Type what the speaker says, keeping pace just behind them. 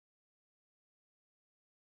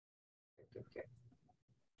Good.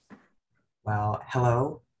 Well,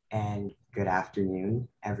 hello and good afternoon,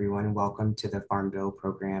 everyone. Welcome to the Farm Bill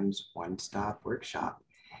Program's One-Stop Workshop.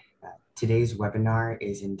 Today's webinar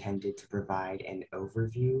is intended to provide an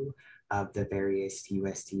overview of the various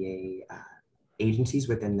USDA agencies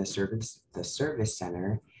within the service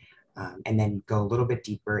center, and then go a little bit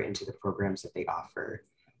deeper into the programs that they offer.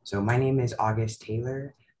 So my name is August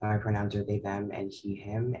Taylor. My pronouns are they, them, and he,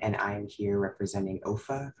 him, and I am here representing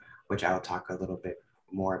OEFFA, which I will talk a little bit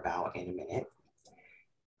more about in a minute.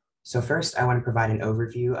 So first, I want to provide an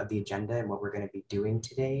overview of the agenda and what we're going to be doing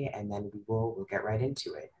today, and then we'll get right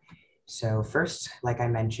into it. So first, like I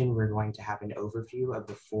mentioned, we're going to have an overview of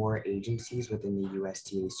the 4 agencies within the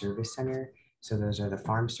USDA Service Center. So those are the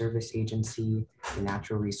Farm Service Agency, the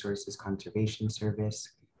Natural Resources Conservation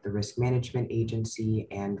Service, the Risk Management Agency,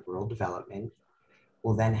 and Rural Development.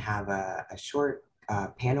 We'll then have a short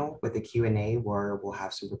panel with a Q&A where we'll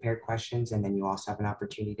have some prepared questions, and then you also have an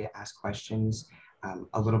opportunity to ask questions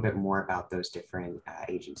a little bit more about those different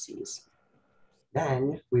agencies.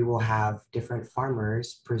 Then we will have different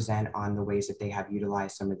farmers present on the ways that they have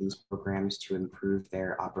utilized some of these programs to improve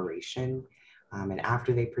their operation. And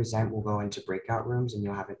after they present, we'll go into breakout rooms, and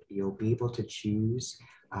you'll be able to choose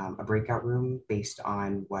a breakout room based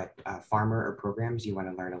on what farmer or programs you want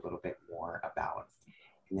to learn a little bit more about.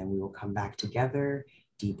 And then we will come back together,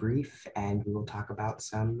 debrief, and we will talk about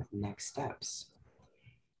some next steps.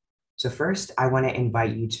 So first, I want to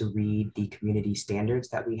invite you to read the community standards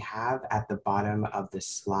that we have at the bottom of the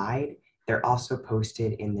slide. They're also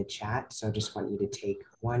posted in the chat, so I just want you to take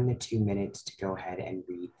 1 to 2 minutes to go ahead and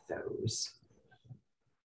read those.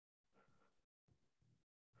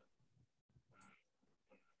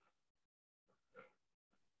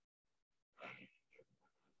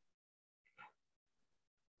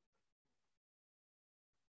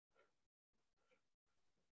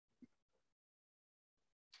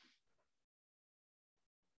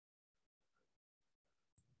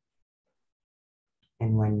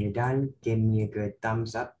 And when you're done, give me a good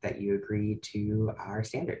thumbs up that you agree to our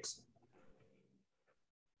standards.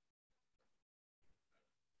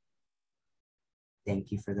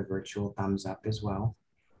 Thank you for the virtual thumbs up as well.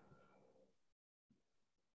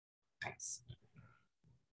 Nice.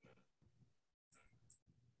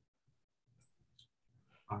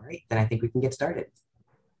 All right, then I think we can get started.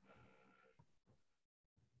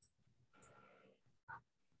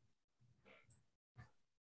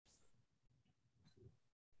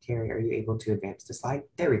 Carrie, are you able to advance the slide?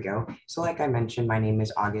 There we go. So like I mentioned, my name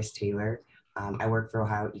is August Taylor. I work for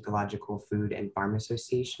Ohio Ecological Food and Farm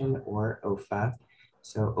Association, or OEFFA.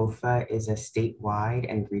 So OEFFA is a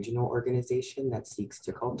statewide and regional organization that seeks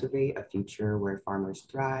to cultivate a future where farmers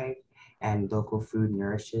thrive and local food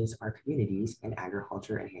nourishes our communities and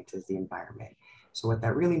agriculture enhances the environment. So what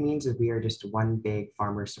that really means is we are just one big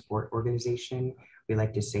farmer support organization. We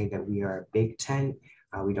like to say that we are a big tent.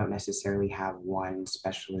 We don't necessarily have one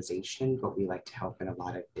specialization, but we like to help in a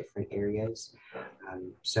lot of different areas.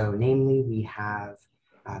 So namely, we have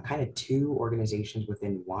kind of 2 organizations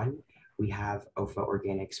within one. We have OEFFA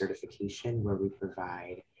Organic Certification, where we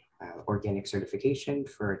provide organic certification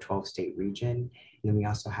for a 12-state region. And then we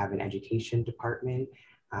also have an education department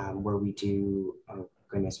where we do,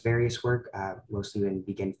 various work, mostly in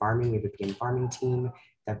begin farming. We have a begin farming team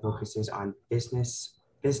that focuses on business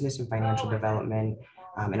and financial development,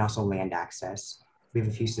 and also land access. We have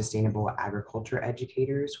a few sustainable agriculture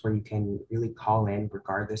educators where you can really call in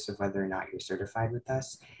regardless of whether or not you're certified with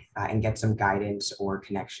us and get some guidance or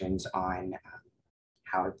connections on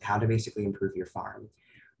how to basically improve your farm.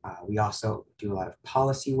 We also do a lot of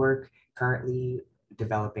policy work, currently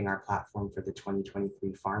developing our platform for the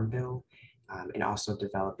 2023 Farm Bill, and also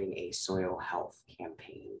developing a soil health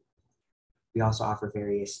campaign. We also offer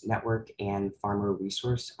various network and farmer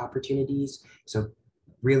resource opportunities. So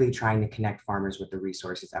really trying to connect farmers with the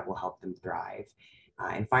resources that will help them thrive.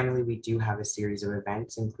 And finally, we do have a series of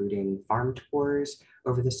events, including farm tours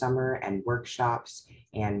over the summer and workshops,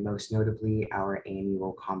 and most notably our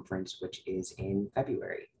annual conference, which is in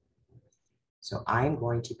February. So I'm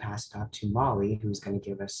going to pass it off to Molly, who's going to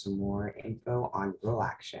give us some more info on Rural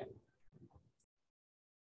Action.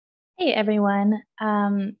 Hey everyone,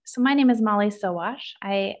 so my name is Molly Sowash.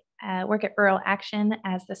 I work at Rural Action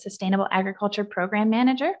as the Sustainable Agriculture Program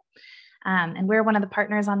Manager, and we're one of the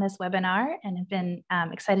partners on this webinar and have been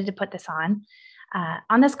excited to put this on.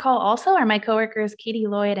 On this call also are my coworkers Katie,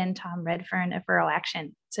 Lloyd, and Tom Redfern of Rural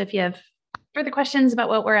Action. So if you have further questions about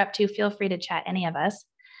what we're up to, feel free to chat any of us.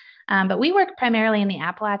 But we work primarily in the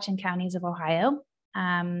Appalachian counties of Ohio,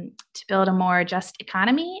 to build a more just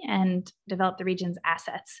economy and develop the region's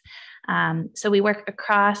assets. So we work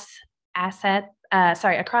across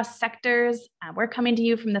across sectors. We're coming to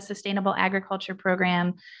you from the Sustainable Agriculture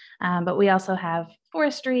Program, but we also have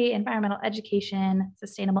forestry, environmental education,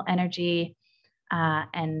 sustainable energy,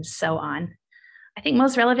 and so on. I think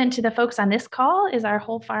most relevant to the folks on this call is our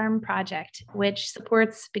Whole Farm Project, which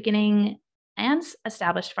supports beginning and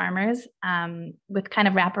established farmers with kind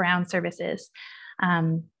of wraparound services.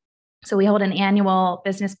 So we hold an annual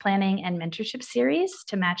business planning and mentorship series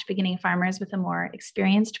to match beginning farmers with a more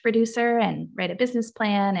experienced producer and write a business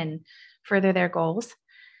plan and further their goals,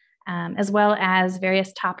 as well as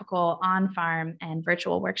various topical on-farm and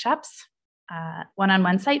virtual workshops,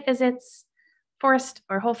 one-on-one site visits, forest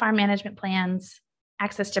or whole farm management plans,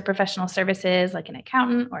 access to professional services like an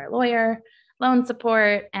accountant or a lawyer, loan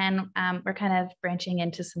support, and we're kind of branching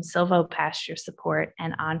into some silvopasture support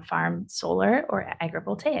and on-farm solar or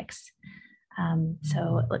agrivoltaics.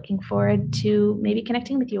 So looking forward to maybe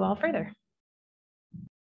connecting with you all further.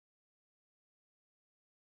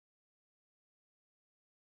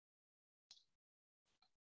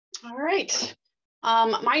 All right.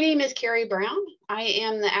 My name is Carrie Brown. I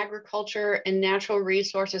am the Agriculture and Natural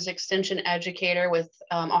Resources Extension Educator with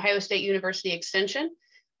Ohio State University Extension.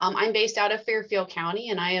 I'm based out of Fairfield County,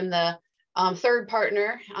 and I am the third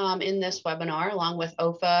partner in this webinar, along with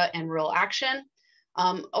OEFFA and Rural Action.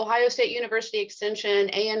 Ohio State University Extension,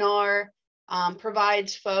 ANR,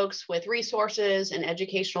 provides folks with resources and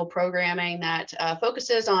educational programming that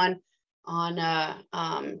focuses on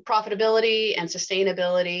profitability and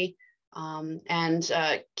sustainability, and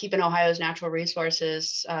keeping Ohio's natural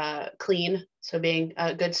resources clean, so being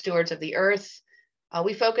good stewards of the earth.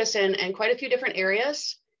 We focus in quite a few different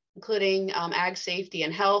areas, including ag safety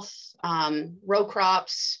and health, row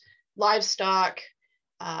crops, livestock,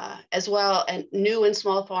 as well, and new and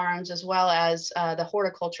small farms, as well as the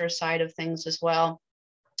horticulture side of things as well,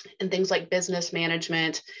 and things like business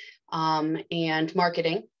management and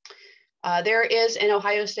marketing. There is an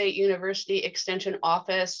Ohio State University Extension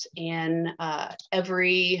office in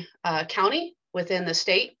every county within the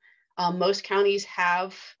state. Most counties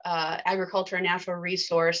have agriculture and natural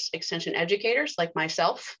resource extension educators like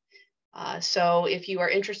myself. So if you are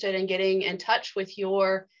interested in getting in touch with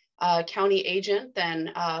your county agent,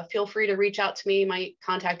 then feel free to reach out to me. My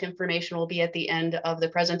contact information will be at the end of the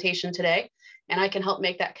presentation today, and I can help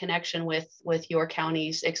make that connection with your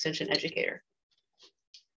county's extension educator.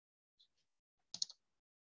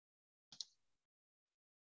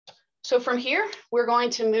 So from here, we're going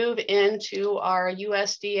to move into our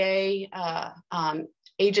USDA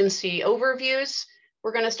agency overviews.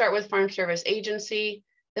 We're going to start with Farm Service Agency,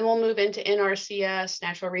 then we'll move into NRCS,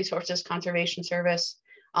 Natural Resources Conservation Service,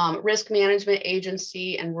 Risk Management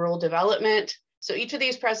Agency, and Rural Development. So each of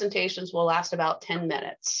these presentations will last about 10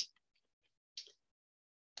 minutes.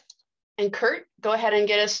 And Kurt, go ahead and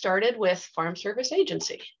get us started with Farm Service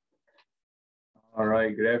Agency. All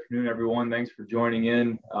right, good afternoon, everyone. Thanks for joining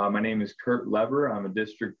in. My name is Kurt Lever. I'm a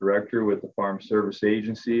district director with the Farm Service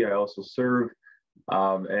Agency. I also serve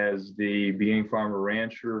as the beginning farmer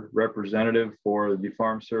rancher representative for the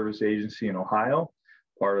Farm Service Agency in Ohio,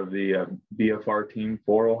 part of the BFR team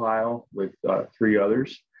for Ohio with 3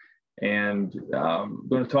 others. And I'm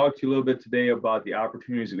going to talk to you a little bit today about the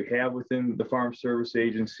opportunities that we have within the Farm Service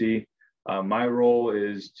Agency. My role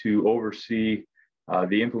is to oversee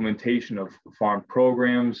the implementation of farm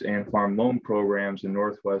programs and farm loan programs in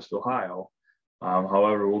Northwest Ohio.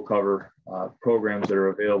 However, we'll cover programs that are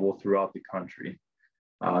available throughout the country.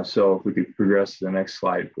 So if we could progress to the next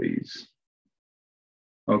slide, please.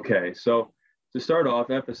 Okay, so to start off,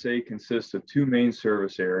 FSA consists of 2 main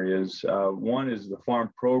service areas. One is the farm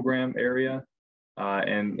program area,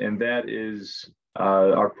 and that is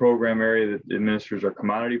our program area that administers our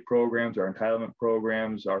commodity programs, our entitlement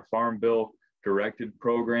programs, our farm bill directed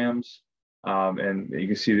programs. And you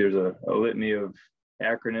can see there's a litany of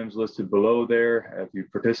acronyms listed below there. If you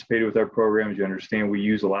participated with our programs, you understand we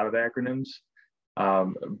use a lot of acronyms,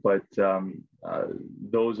 but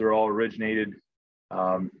those are all originated,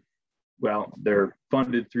 well, they're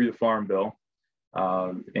funded through the Farm Bill,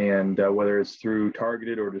 and whether it's through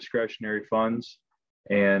targeted or discretionary funds.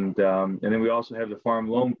 And then we also have the farm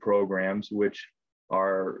loan programs, which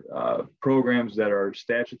are programs that are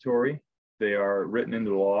statutory. They are written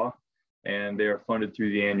into law, and they are funded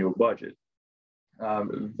through the annual budget.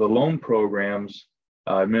 The loan programs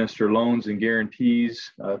administer loans and guarantees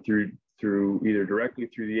through either directly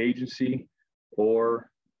through the agency or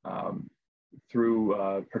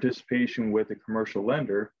through participation with a commercial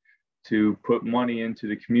lender to put money into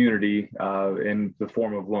the community in the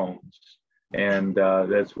form of loans. And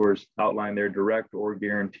that's where it's outlined there, direct or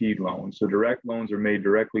guaranteed loans. So direct loans are made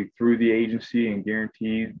directly through the agency, and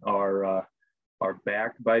guaranteed are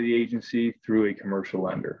backed by the agency through a commercial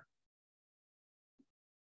lender.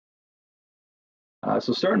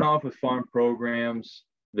 So starting off with farm programs,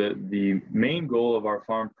 the main goal of our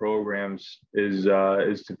farm programs is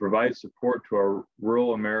to provide support to our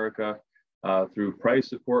rural America through price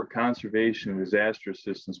support, conservation, and disaster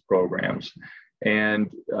assistance programs. And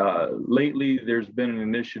lately, there's been an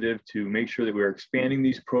initiative to make sure that we're expanding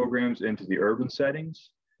these programs into the urban settings,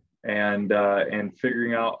 and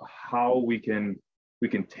figuring out how we can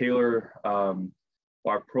tailor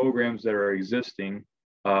our programs that are existing,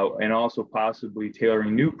 and also possibly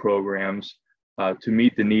tailoring new programs to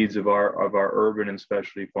meet the needs of our urban and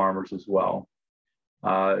specialty farmers as well.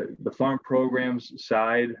 The farm programs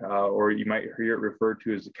side, or you might hear it referred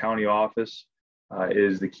to as the county office,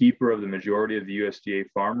 is the keeper of the majority of the USDA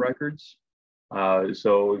farm records.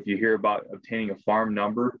 So if you hear about obtaining a farm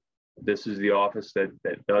number, this is the office that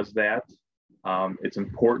does that. It's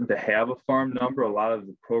important to have a farm number. A lot of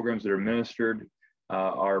the programs that are administered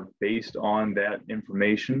are based on that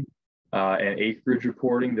information and acreage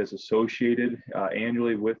reporting that's associated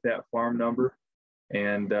annually with that farm number.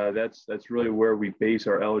 And that's really where we base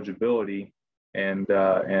our eligibility and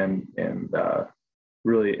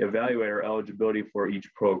really evaluate our eligibility for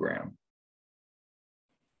each program.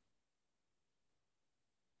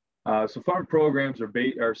 So farm programs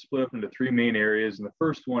are split up into three main areas, and the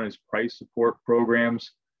first one is price support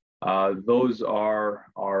programs. Those are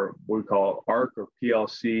what we call ARC or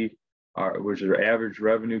PLC, which are average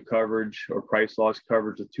revenue coverage or price loss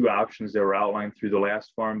coverage, the two options that were outlined through the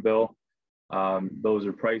last Farm Bill. Those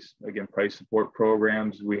are price support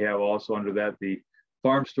programs. We have also under that the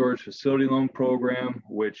Farm Storage Facility Loan Program,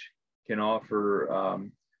 which can offer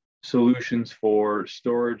solutions for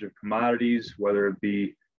storage of commodities, whether it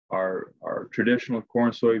be our traditional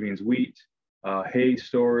corn, soybeans, wheat, hay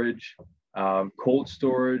storage, cold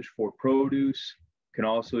storage for produce. Can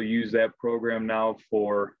also use that program now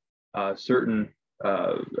for certain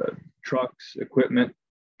trucks, equipment,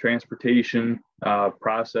 transportation,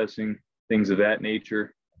 processing, things of that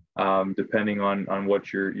nature, depending on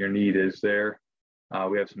what your need is there.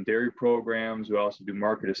 We have some dairy programs. We also do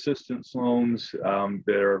market assistance loans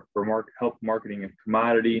that are for help marketing and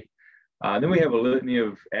commodity. Then we have a litany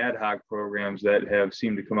of ad hoc programs that have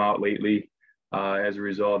seemed to come out lately as a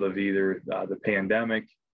result of either the pandemic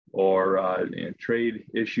or trade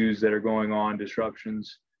issues that are going on,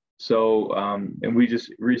 disruptions. So, and we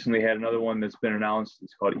just recently had another one that's been announced.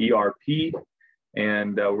 It's called ERP,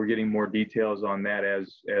 and we're getting more details on that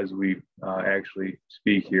as we actually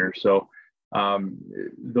speak here. So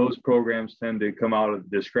those programs tend to come out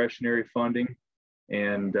of discretionary funding,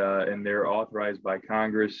 and they're authorized by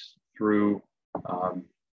Congress through a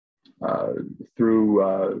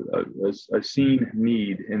seen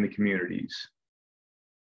need in the communities.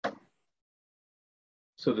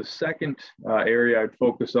 So the second area I'd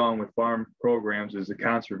focus on with farm programs is the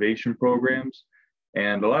conservation programs.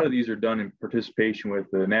 And a lot of these are done in participation with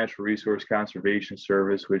the Natural Resource Conservation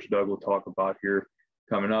Service, which Doug will talk about here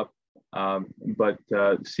coming up. But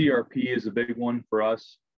CRP is a big one for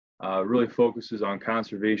us, really focuses on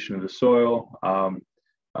conservation of the soil,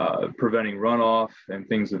 preventing runoff and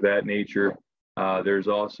things of that nature. There's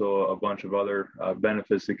also a bunch of other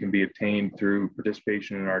benefits that can be obtained through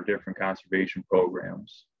participation in our different conservation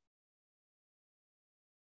programs.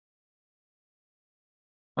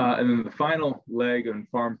 And then the final leg on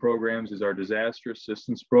farm programs is our disaster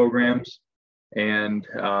assistance programs. And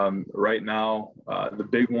right now, the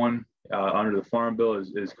big one under the Farm Bill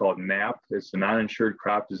is called NAP. It's the Non-Insured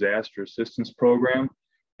Crop Disaster Assistance Program.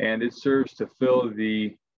 And it serves to fill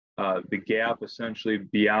the gap essentially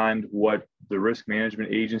beyond what the risk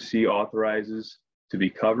management agency authorizes to be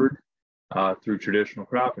covered through traditional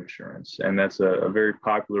crop insurance. And that's a very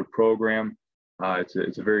popular program.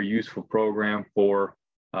 It's a very useful program for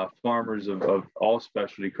farmers of all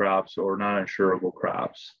specialty crops or non-insurable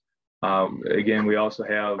crops. Again, we also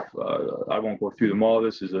have, I won't go through them all.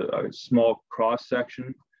 This is a small cross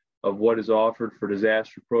section of what is offered for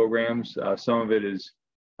disaster programs. Some of it is,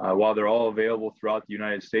 while they're all available throughout the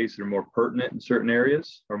United States, they're more pertinent in certain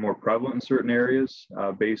areas or more prevalent in certain areas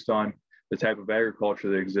based on the type of agriculture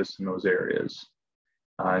that exists in those areas.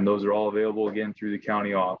 And those are all available again through the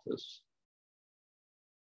county office.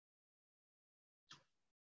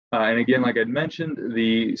 And again, like I'd mentioned,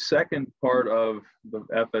 the second part of the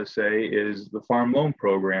FSA is the Farm Loan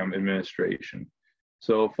Program Administration.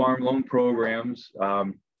 So farm loan programs,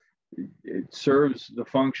 it serves the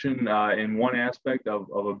function in one aspect of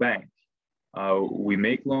a bank. We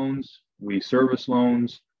make loans, we service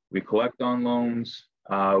loans, we collect on loans,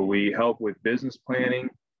 we help with business planning,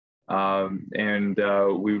 and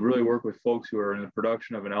we really work with folks who are in the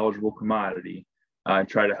production of an eligible commodity and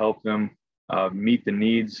try to help them meet the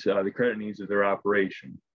needs, the credit needs of their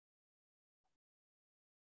operation.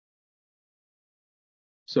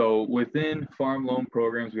 So within farm loan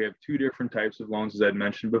programs, we have two different types of loans, as I'd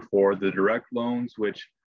mentioned before. The direct loans, which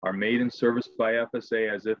are made and serviced by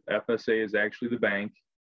FSA as if FSA is actually the bank.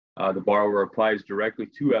 The borrower applies directly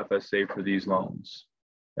to FSA for these loans.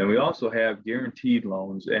 And we also have guaranteed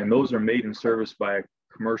loans, and those are made and serviced by a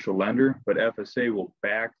commercial lender, but FSA will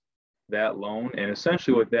back that loan. And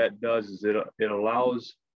essentially what that does is it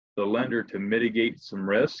allows the lender to mitigate some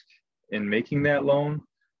risk in making that loan,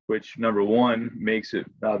 which number one makes it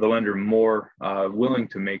the lender more willing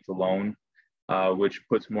to make the loan, which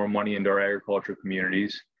puts more money into our agricultural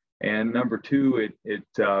communities. And number two,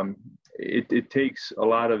 it takes a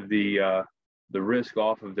lot of the risk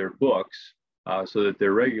off of their books so that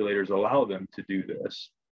their regulators allow them to do this.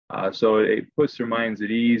 So it puts their minds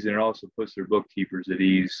at ease, and it also puts their bookkeepers at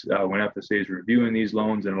ease when FSA is reviewing these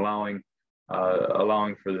loans and allowing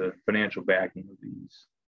for the financial backing of these.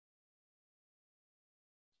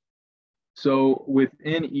 So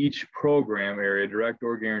within each program area, direct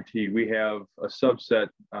or guaranteed, we have a subset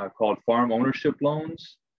called farm ownership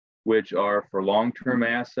loans, which are for long-term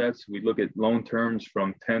assets. We look at loan terms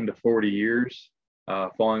from 10 to 40 years,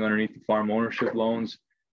 falling underneath the farm ownership loans.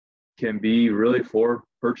 Can be really for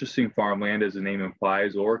purchasing farmland, as the name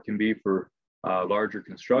implies, or it can be for larger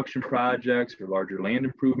construction projects or larger land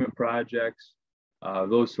improvement projects,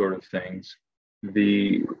 those sort of things.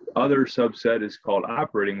 The other subset is called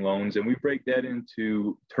operating loans, and we break that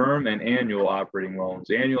into term and annual operating loans.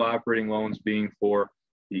 Annual operating loans being for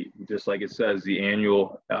just like it says, the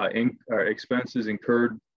annual expenses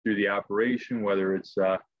incurred through the operation, whether it's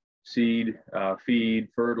seed, feed,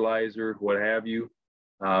 fertilizer, what have you.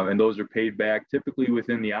 And those are paid back typically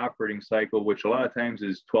within the operating cycle, which a lot of times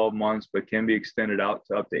is 12 months, but can be extended out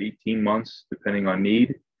to up to 18 months, depending on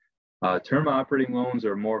need. Term operating loans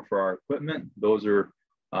are more for our equipment. Those are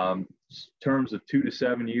terms of 2 to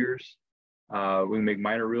 7 years. We make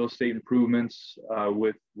minor real estate improvements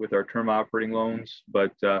with our term operating loans,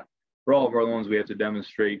 but for all of our loans, we have to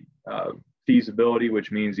demonstrate feasibility,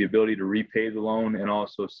 which means the ability to repay the loan and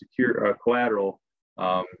also secure collateral,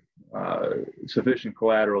 sufficient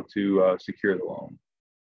collateral to secure the loan.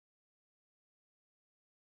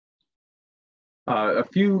 A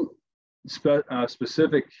few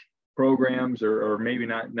specific programs, or maybe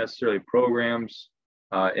not necessarily programs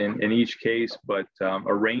in each case, but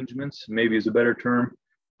arrangements maybe is a better term,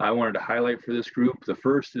 I wanted to highlight for this group. The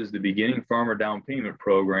first is the Beginning Farmer Down Payment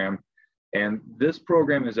Program. And this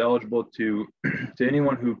program is eligible to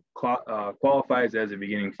anyone who qualifies as a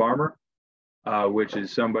beginning farmer, which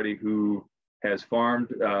is somebody who has farmed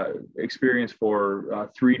experience for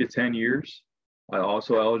 3 to 10 years.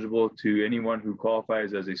 Also eligible to anyone who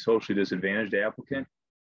qualifies as a socially disadvantaged applicant.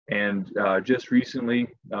 And just recently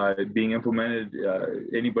being implemented,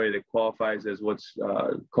 anybody that qualifies as what's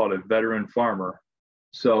called a veteran farmer.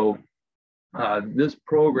 So this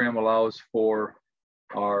program allows for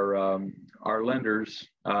our lenders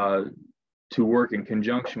to work in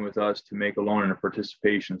conjunction with us to make a loan in a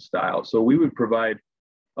participation style. So we would provide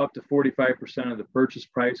up to 45% of the purchase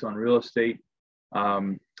price on real estate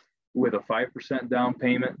with a 5% down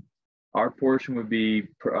payment. Our portion would be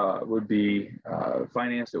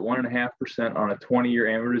financed at 1.5% on a 20-year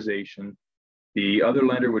amortization. The other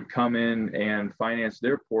lender would come in and finance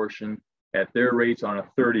their portion at their rates on a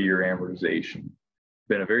 30-year amortization.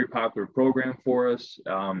 Been a very popular program for us.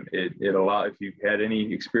 It allows, if you've had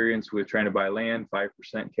any experience with trying to buy land, 5%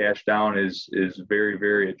 cash down is very,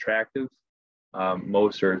 very attractive.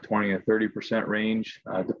 Most are 20 to 30% range,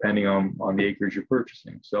 depending on the acreage you're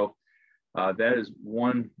purchasing. So that is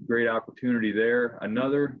one great opportunity there.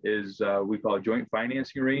 Another is we call joint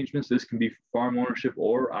financing arrangements. This can be for farm ownership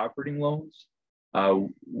or operating loans.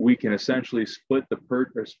 We can essentially split the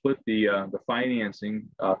financing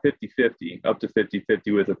 50-50, up to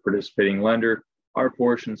 50-50 with a participating lender. Our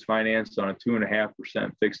portion's financed on a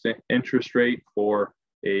 2.5% fixed interest rate for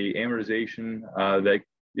a amortization that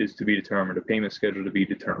is to be determined, a payment schedule to be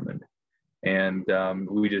determined. And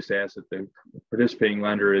we just ask that the participating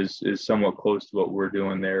lender is somewhat close to what we're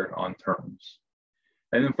doing there on terms.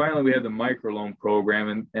 And then finally, we have the microloan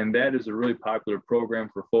program, and that is a really popular program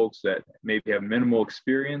for folks that maybe have minimal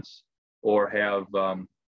experience or have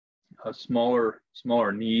a smaller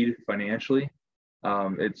need financially.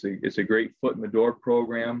 It's a great foot in the door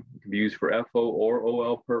program. It can be used for FO or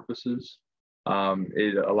OL purposes.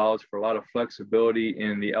 It allows for a lot of flexibility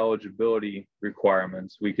in the eligibility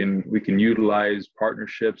requirements. We can utilize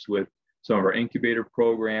partnerships with some of our incubator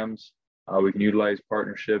programs. We can utilize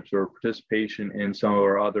partnerships or participation in some of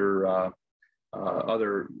our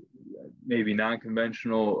other maybe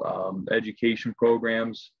non-conventional education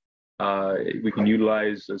programs. We can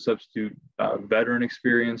utilize a substitute veteran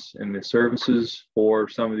experience in the services for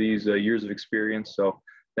some of these years of experience. So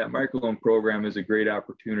that microloan program is a great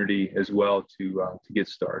opportunity as well to get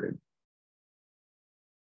started.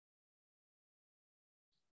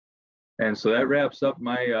 And so that wraps up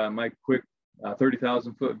my my quick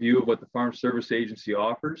 30,000-foot view of what the Farm Service Agency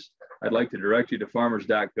offers. I'd like to direct you to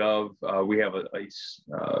farmers.gov. We have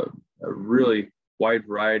a really wide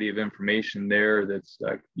variety of information there that's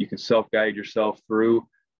you can self-guide yourself through.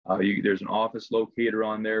 There's an office locator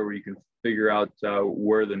on there where you can figure out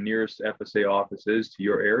where the nearest FSA office is to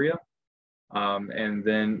your area. And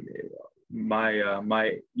then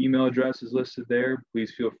my email address is listed there.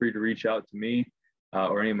 Please feel free to reach out to me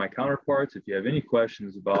or any of my counterparts if you have any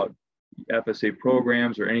questions about FSA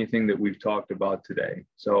programs or anything that we've talked about today.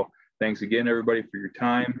 So thanks again, everybody, for your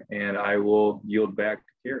time, and I will yield back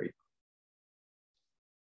to Carrie.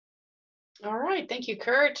 All right, thank you,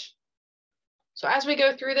 Kurt. So as we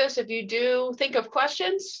go through this, if you do think of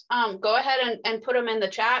questions, go ahead and put them in the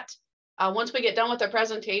chat. Once we get done with the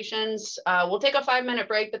presentations, we'll take a 5-minute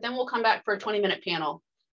break, but then we'll come back for a 20-minute panel.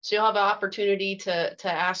 So you'll have an opportunity to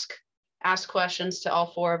ask questions to all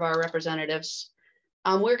 4 of our representatives.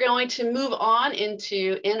 We're going to move on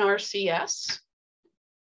into NRCS.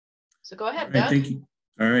 So go ahead, Doug. Thank you.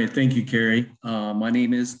 All right, thank you, Carrie. My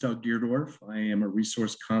name is Doug Deerdorf. I am a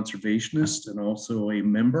resource conservationist and also a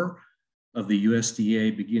member of the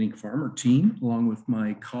USDA Beginning Farmer team, along with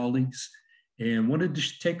my colleagues, and wanted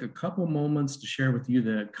to take a couple moments to share with you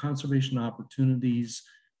the conservation opportunities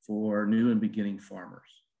for new and beginning farmers.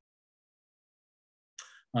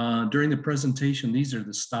 During the presentation, these are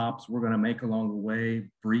the stops we're going to make along the way,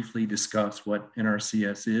 briefly discuss what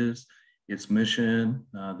NRCS is, its mission,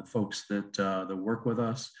 the folks that work with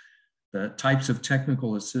us, the types of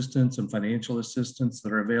technical assistance and financial assistance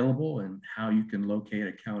that are available, and how you can locate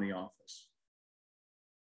a county office.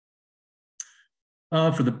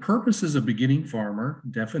 For the purposes of beginning farmer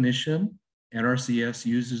definition, NRCS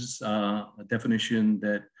uses a definition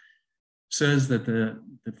that says that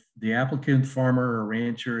the applicant farmer or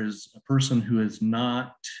rancher is a person who has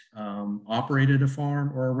not operated a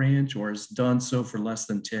farm or a ranch or has done so for less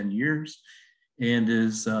than 10 years and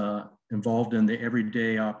is involved in the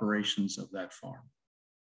everyday operations of that farm.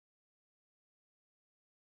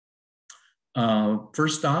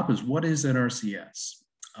 First stop is, what is NRCS?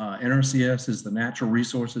 NRCS is the Natural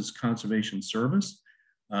Resources Conservation Service.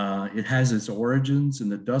 It has its origins in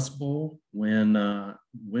the Dust Bowl when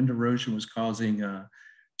wind erosion was causing a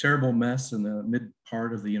terrible mess in the mid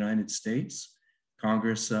part of the United States.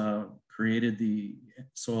 Congress created the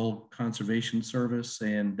Soil Conservation Service,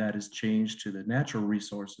 and that has changed to the Natural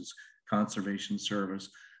Resources Conservation Service.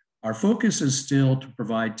 Our focus is still to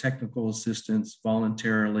provide technical assistance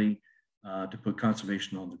voluntarily to put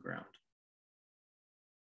conservation on the ground.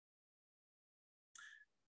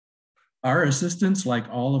 Our assistance, like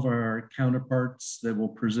all of our counterparts that we'll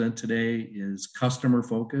present today, is customer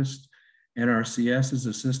focused. NRCS's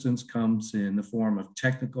assistance comes in the form of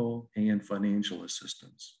technical and financial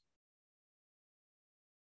assistance.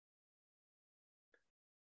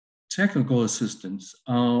 Technical assistance.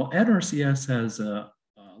 NRCS has a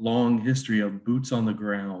long history of boots on the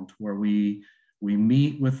ground, where we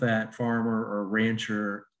meet with that farmer or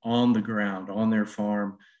rancher on the ground, on their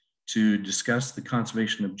farm, to discuss the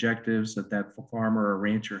conservation objectives that farmer or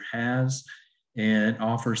rancher has and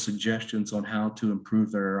offer suggestions on how to improve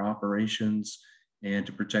their operations and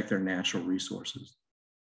to protect their natural resources.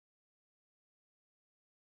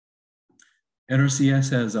 NRCS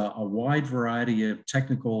has a wide variety of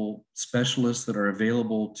technical specialists that are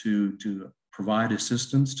available to provide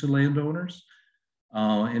assistance to landowners,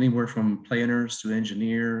 anywhere from planners to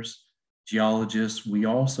engineers, geologists. We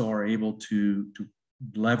also are able to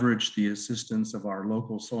leverage the assistance of our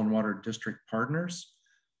local soil and water district partners,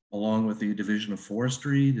 along with the Division of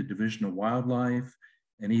Forestry, the Division of Wildlife,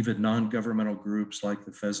 and even non-governmental groups like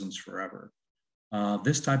the Pheasants Forever.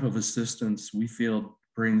 This type of assistance, we feel,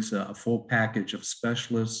 brings a full package of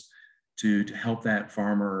specialists to help that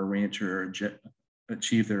farmer or rancher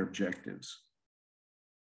achieve their objectives.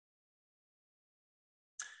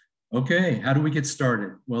 Okay, how do we get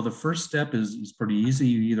started? Well, the first step is pretty easy.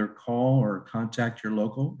 You either call or contact your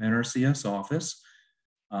local NRCS office,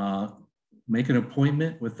 make an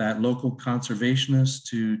appointment with that local conservationist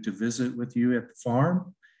to visit with you at the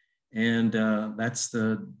farm, And that's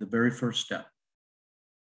the very first step.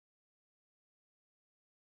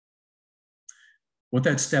 What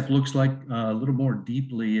that step looks like a little more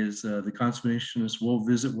deeply is the conservationists will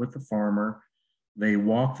visit with the farmer. They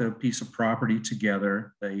walk the piece of property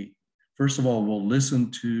together. They, first of all, will listen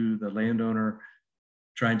to the landowner,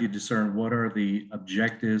 trying to discern what are the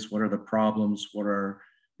objectives, what are the problems, what are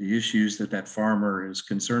the issues that that farmer is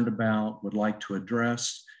concerned about, would like to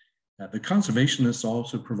address. The conservationist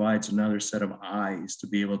also provides another set of eyes to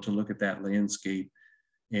be able to look at that landscape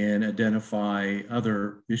and identify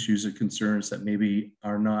other issues and concerns that maybe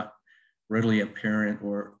are not readily apparent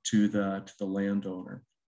or to the landowner.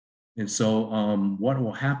 And so what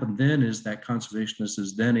will happen then is that conservationist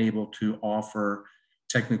is then able to offer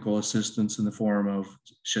technical assistance in the form of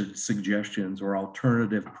suggestions or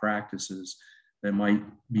alternative practices that might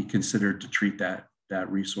be considered to treat that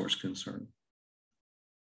resource concern.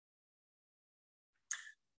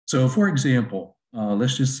 So for example,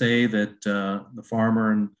 let's just say that the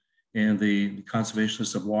farmer and the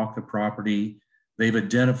conservationists have walked the property. They've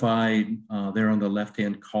identified there on the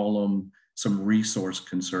left-hand column some resource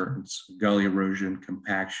concerns: gully erosion,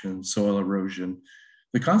 compaction, soil erosion.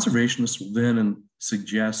 The conservationists will then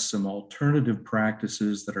suggest some alternative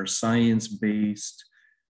practices that are science-based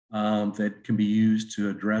that can be used to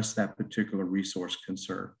address that particular resource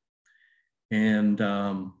concern. And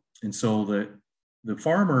so the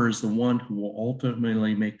farmer is the one who will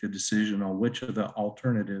ultimately make the decision on which of the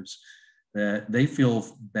alternatives that they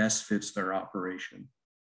feel best fits their operation.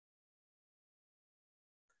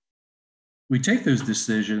 We take those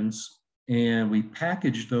decisions and we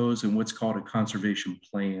package those in what's called a conservation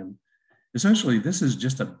plan. Essentially, this is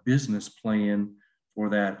just a business plan for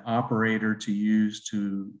that operator to use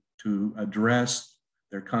to address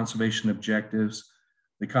their conservation objectives.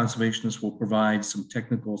 The conservationists will provide some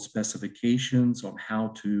technical specifications on how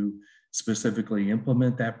to specifically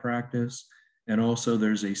implement that practice. And also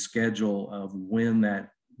there's a schedule of when that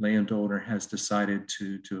landowner has decided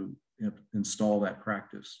to install that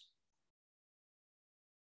practice.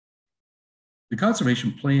 The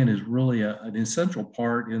conservation plan is really an essential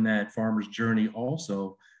part in that farmer's journey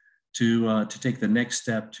also to take the next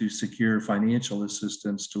step to secure financial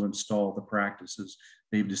assistance to install the practices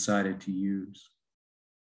they've decided to use.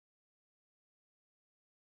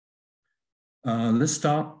 Let's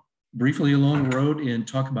stop briefly along the road and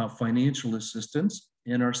talk about financial assistance.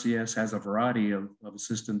 NRCS has a variety of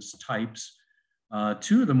assistance types.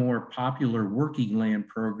 Two of the more popular working land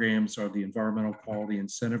programs are the Environmental Quality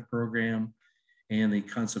Incentive Program and the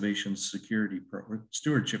Conservation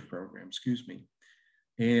Stewardship Program, excuse me.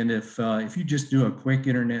 And if you just do a quick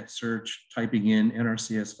internet search, typing in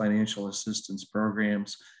NRCS financial assistance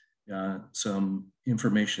programs, some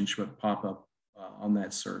information should pop up on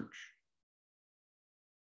that search.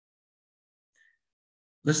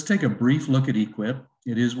 Let's take a brief look at EQIP.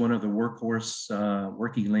 It is one of the workhorse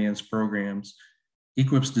working lands programs.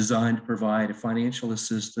 EQIP's designed to provide financial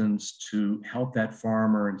assistance to help that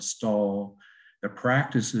farmer install the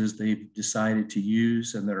practices they've decided to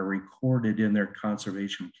use and that are recorded in their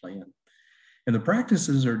conservation plan. And the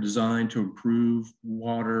practices are designed to improve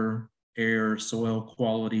water, air, soil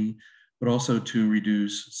quality, but also to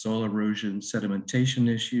reduce soil erosion, sedimentation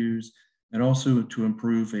issues, and also to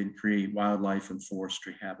improve and create wildlife and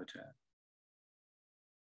forestry habitat.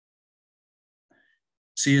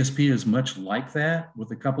 CSP is much like that with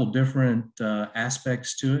a couple different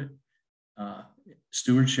aspects to it.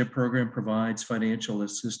 Stewardship program provides financial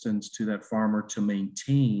assistance to that farmer to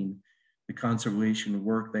maintain the conservation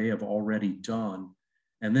work they have already done,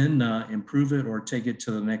 and then improve it or take it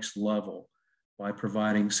to the next level by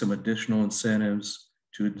providing some additional incentives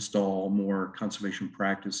to install more conservation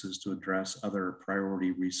practices to address other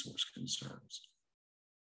priority resource concerns.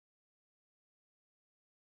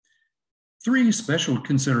 Three special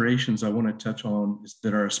considerations I want to touch on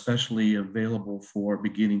that are especially available for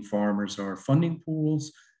beginning farmers are funding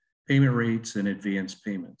pools, payment rates, and advance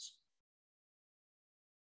payments.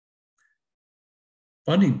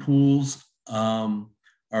 Funding pools are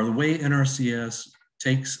the way NRCS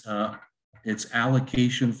takes its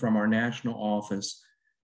allocation from our national office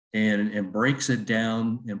and breaks it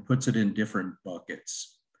down and puts it in different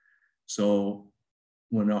buckets. So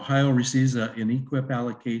when Ohio receives an EQIP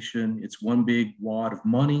allocation, it's one big wad of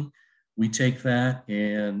money. We take that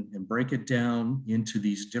and break it down into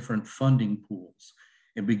these different funding pools.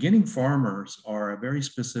 And beginning farmers are a very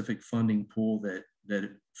specific funding pool that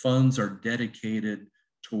funds are dedicated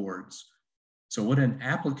towards. So when an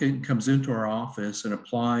applicant comes into our office and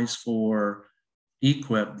applies for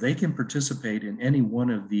EQIP, they can participate in any one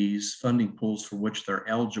of these funding pools for which they're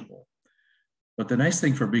eligible. But the nice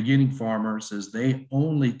thing for beginning farmers is they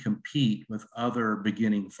only compete with other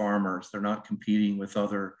beginning farmers. They're not competing with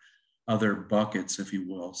other buckets, if you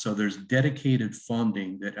will. So there's dedicated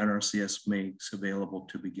funding that NRCS makes available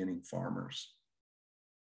to beginning farmers.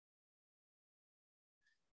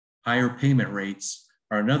 Higher payment rates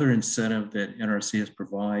are another incentive that NRCS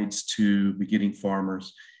provides to beginning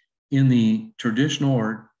farmers. In the traditional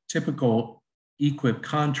or typical EQIP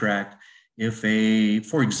contract, if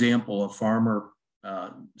for example, a farmer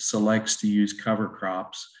selects to use cover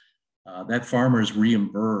crops, that farmer is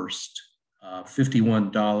reimbursed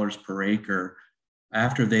 $51 per acre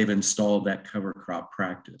after they've installed that cover crop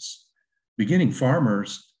practice. Beginning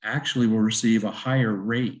farmers actually will receive a higher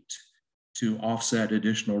rate to offset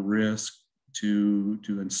additional risk to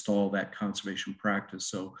install that conservation practice.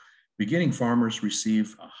 So beginning farmers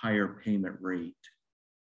receive a higher payment rate.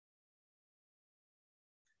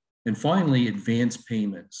 And finally, advanced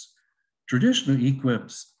payments. Traditional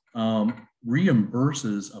EQIPs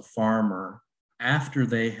reimburses a farmer after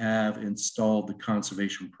they have installed the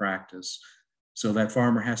conservation practice. So that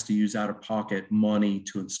farmer has to use out-of-pocket money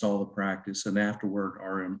to install the practice, and afterward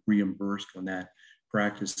are reimbursed when that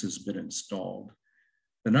practice has been installed.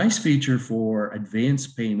 The nice feature for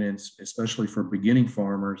advanced payments, especially for beginning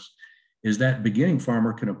farmers, is that beginning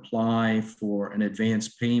farmer can apply for an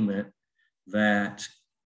advanced payment that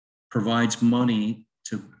provides money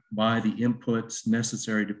to buy the inputs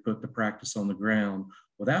necessary to put the practice on the ground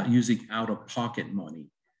without using out-of-pocket money.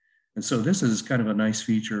 And so this is kind of a nice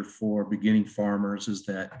feature for beginning farmers, is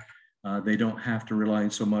that they don't have to rely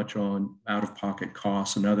so much on out-of-pocket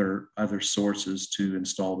costs and other sources to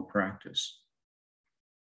install the practice.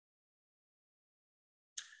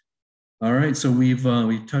 All right, so we've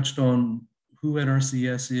touched on who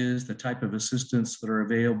NRCS is, the type of assistance that are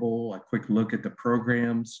available, a quick look at the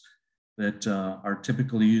programs that are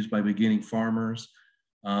typically used by beginning farmers.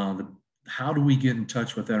 How do we get in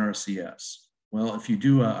touch with NRCS? Well, if you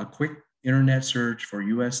do a quick internet search for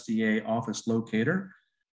USDA Office Locator,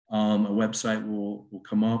 a website will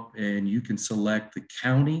come up, and you can select the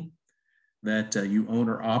county that you own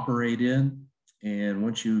or operate in. And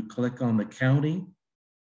once you click on the county,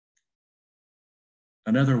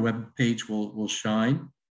 another web page will shine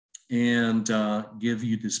and give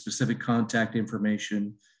you the specific contact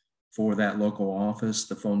information for that local office,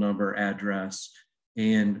 the phone number, address,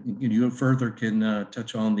 and you further can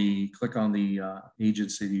click on the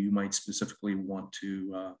agency that you might specifically want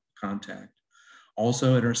to contact.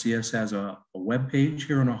 Also, NRCS has a web page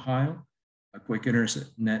here in Ohio. A quick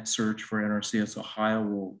internet search for NRCS Ohio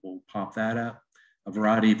will pop that up. A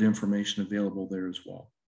variety of information available there as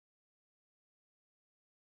well.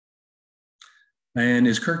 And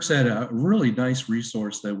as Kirk said, a really nice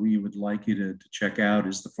resource that we would like you to check out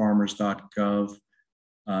is the farmers.gov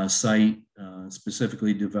site,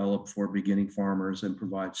 specifically developed for beginning farmers, and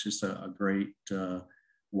provides just a great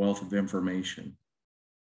wealth of information.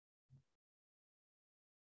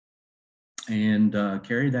 And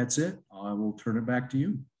Carrie, that's it. I will turn it back to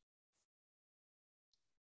you.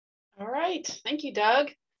 All right, thank you, Doug.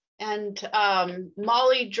 And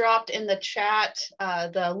Molly dropped in the chat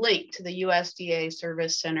the link to the USDA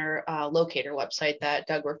Service Center locator website that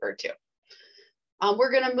Doug referred to.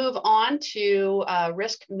 We're going to move on to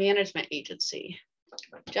Risk Management Agency.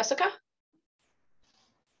 Jessica?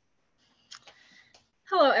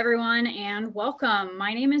 Hello, everyone, and welcome.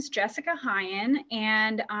 My name is Jessica Hyen,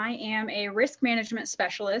 and I am a risk management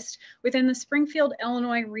specialist within the Springfield,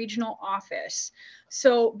 Illinois regional office.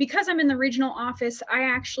 So because I'm in the regional office, I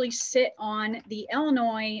actually sit on the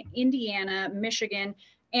Illinois, Indiana, Michigan,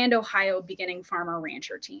 and Ohio beginning farmer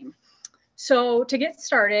rancher team. So to get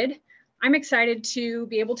started, I'm excited to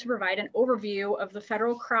be able to provide an overview of the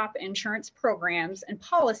federal crop insurance programs and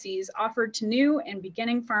policies offered to new and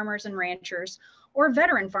beginning farmers and ranchers, or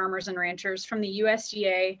veteran farmers and ranchers, from the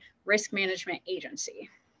USDA Risk Management Agency.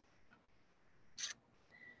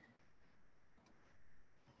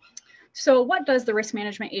 So what does the Risk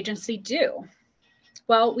Management Agency do?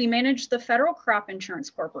 Well, we manage the Federal Crop Insurance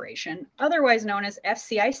Corporation, otherwise known as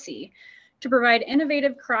FCIC, to provide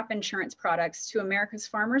innovative crop insurance products to America's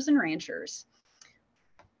farmers and ranchers.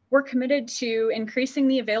 We're committed to increasing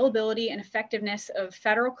the availability and effectiveness of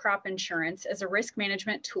federal crop insurance as a risk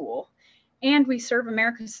management tool, and we serve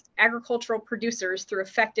America's agricultural producers through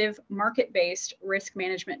effective market-based risk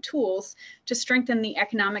management tools to strengthen the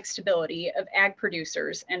economic stability of ag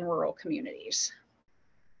producers and rural communities.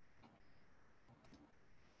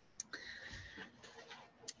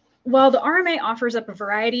 While the RMA offers up a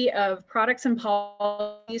variety of products and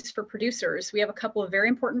policies for producers, we have a couple of very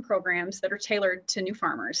important programs that are tailored to new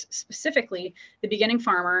farmers, specifically the beginning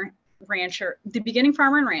farmer rancher, the beginning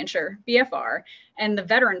farmer and rancher, BFR, and the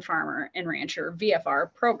veteran farmer and rancher,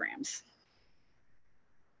 VFR programs.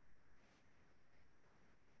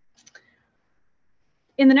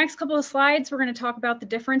 In the next couple of slides, we're going to talk about the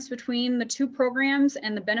difference between the two programs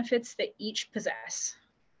and the benefits that each possess.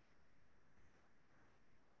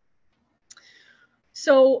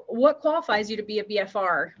 So what qualifies you to be a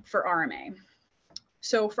BFR for RMA?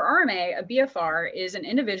 So for RMA, a BFR is an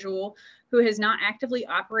individual who has not actively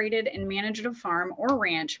operated and managed a farm or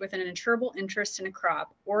ranch with an insurable interest in a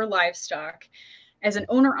crop or livestock as an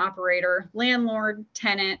owner-operator, landlord,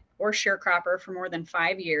 tenant, or sharecropper for more than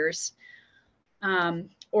 5 years,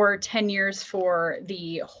 or 10 years for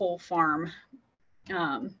the whole farm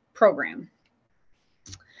program.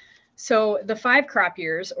 So the 5 crop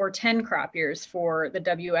years or 10 crop years for the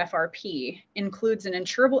WFRP includes an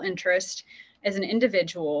insurable interest as an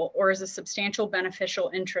individual or as a substantial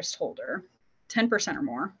beneficial interest holder, 10% or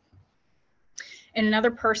more, and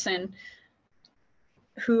another person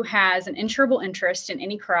who has an insurable interest in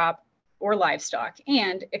any crop or livestock,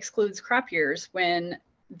 and excludes crop years when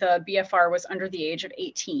the BFR was under the age of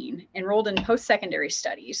 18, enrolled in post-secondary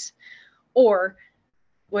studies, or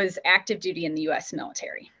was active duty in the US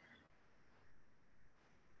military.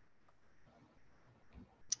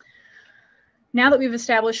 Now that we've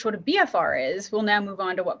established what a BFR is, we'll now move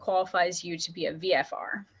on to what qualifies you to be a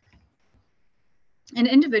VFR. An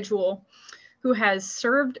individual who has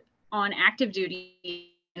served on active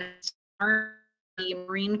duty in the Army,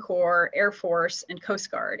 Marine Corps, Air Force, and Coast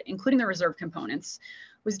Guard, including the reserve components,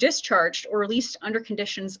 was discharged or released under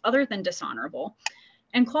conditions other than dishonorable,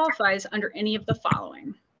 and qualifies under any of the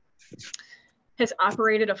following: has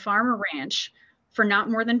operated a farm or ranch for not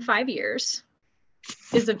more than 5 years,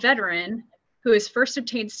 is a veteran who has first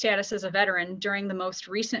obtained status as a veteran during the most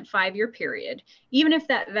recent 5-year period, even if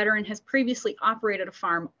that veteran has previously operated a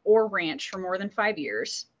farm or ranch for more than 5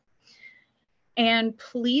 years. And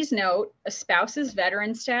please note, a spouse's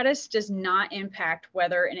veteran status does not impact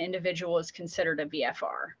whether an individual is considered a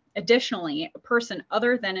VFR. Additionally, a person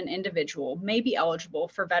other than an individual may be eligible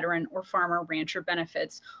for veteran or farmer rancher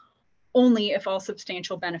benefits only if all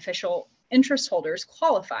substantial beneficial interest holders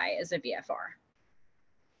qualify as a VFR.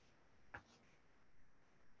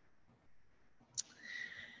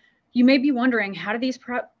 You may be wondering, how do these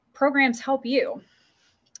programs help you?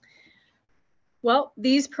 Well,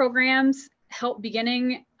 these programs help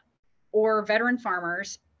beginning or veteran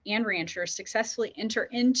farmers and ranchers successfully enter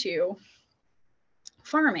into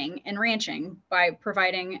farming and ranching by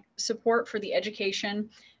providing support for the education,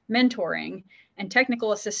 mentoring, and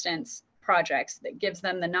technical assistance projects that gives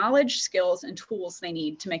them the knowledge, skills, and tools they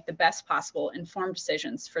need to make the best possible informed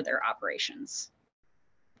decisions for their operations.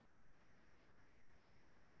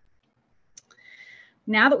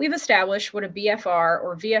 Now that we've established what a BFR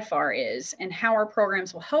or VFR is and how our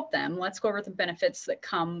programs will help them, let's go over the benefits that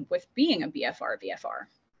come with being a BFR/VFR.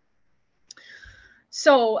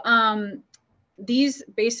 So these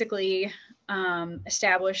basically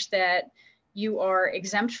establish that you are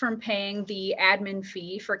exempt from paying the admin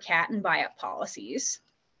fee for CAT and buyout policies.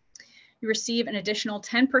 You receive an additional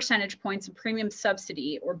 10 percentage points of premium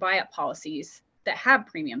subsidy or buyout policies that have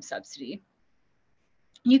premium subsidy.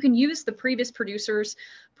 You can use the previous producer's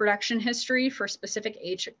production history for specific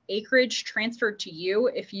acreage transferred to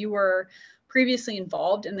you if you were previously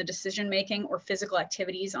involved in the decision-making or physical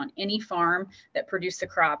activities on any farm that produced a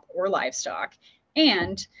crop or livestock.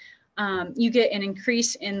 And you get an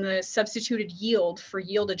increase in the substituted yield for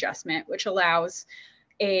yield adjustment, which allows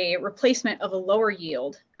a replacement of a lower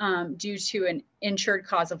yield due to an insured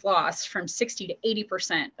cause of loss from 60 to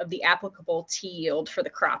 80% of the applicable T yield for the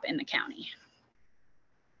crop in the county.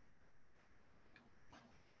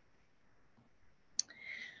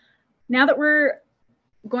 Now that we're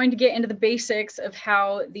going to get into the basics of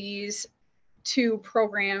how these two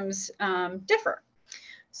programs differ.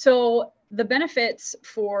 So the benefits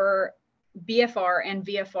for BFR and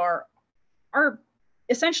VFR are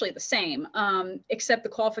essentially the same, except the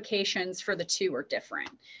qualifications for the two are different.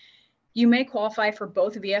 You may qualify for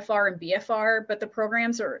both VFR and BFR, but the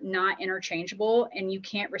programs are not interchangeable and you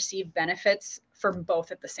can't receive benefits from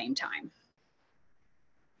both at the same time.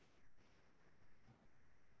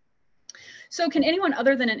 So can anyone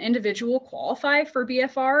other than an individual qualify for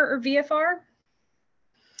BFR or VFR?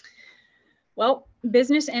 Well,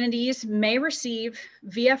 business entities may receive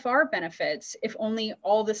VFR benefits if only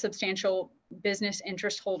all the substantial business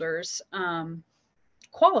interest holders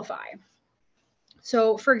qualify.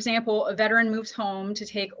 So for example, a veteran moves home to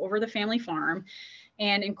take over the family farm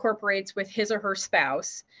and incorporates with his or her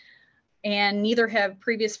spouse, and neither have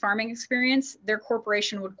previous farming experience, their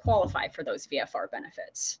corporation would qualify for those VFR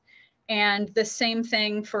benefits. And the same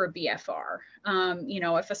thing for a BFR. You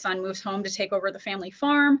know, if a son moves home to take over the family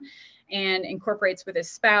farm and incorporates with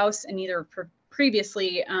his spouse and neither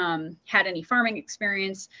previously had any farming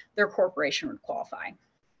experience, their corporation would qualify.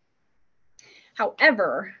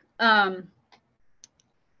 However,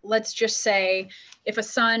 let's just say if a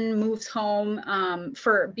son moves home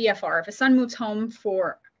for BFR, if a son moves home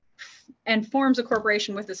and forms a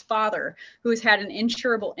corporation with his father who has had an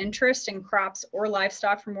insurable interest in crops or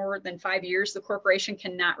livestock for more than 5 years, the corporation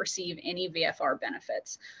cannot receive any VFR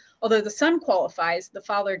benefits. Although the son qualifies, the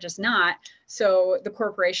father does not, so the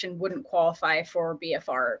corporation wouldn't qualify for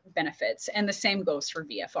BFR benefits. And the same goes for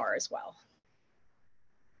VFR as well.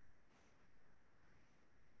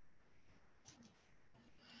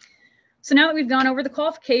 So now that we've gone over the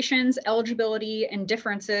qualifications, eligibility, and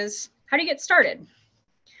differences, how do you get started?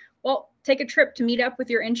 Well, take a trip to meet up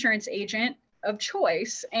with your insurance agent of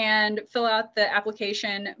choice and fill out the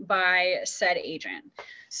application by said agent.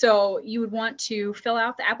 So you would want to fill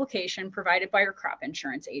out the application provided by your crop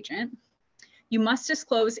insurance agent. You must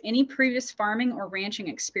disclose any previous farming or ranching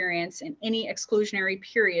experience in any exclusionary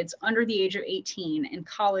periods under the age of 18 in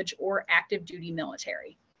college or active duty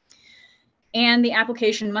military. And the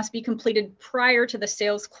application must be completed prior to the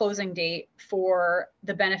sales closing date for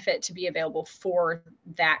the benefit to be available for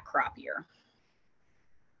that crop year.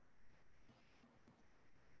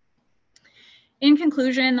 In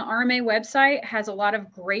conclusion, the RMA website has a lot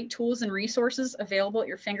of great tools and resources available at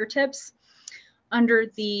your fingertips. Under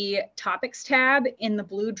the topics tab in the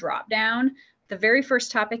blue dropdown, the very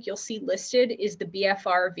first topic you'll see listed is the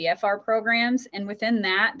BFR, VFR programs. And within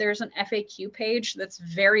that, there's an FAQ page that's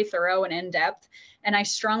very thorough and in-depth. And I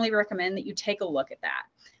strongly recommend that you take a look at that.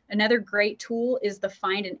 Another great tool is the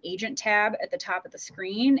Find an Agent tab at the top of the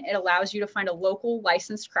screen. It allows you to find a local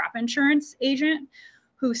licensed crop insurance agent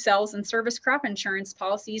who sells and services crop insurance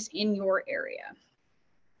policies in your area.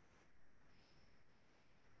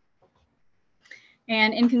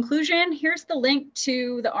 And in conclusion, here's the link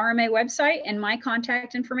to the RMA website and my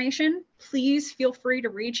contact information. Please feel free to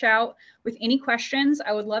reach out with any questions.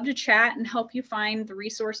 I would love to chat and help you find the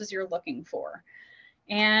resources you're looking for.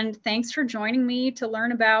 And thanks for joining me to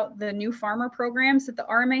learn about the new farmer programs that the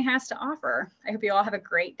RMA has to offer. I hope you all have a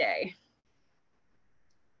great day.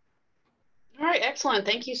 All right, excellent.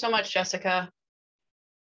 Thank you so much, Jessica.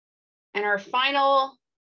 And our final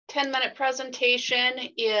 10-minute presentation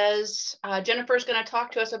is Jennifer's going to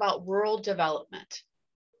talk to us about rural development.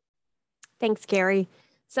 Thanks, Carrie.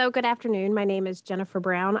 So good afternoon. My name is Jennifer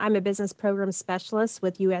Brown. I'm a business program specialist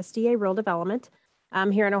with USDA Rural Development.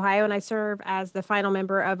 I'm here in Ohio, and I serve as the final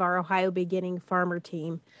member of our Ohio Beginning Farmer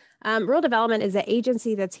team. Rural Development is an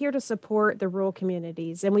agency that's here to support the rural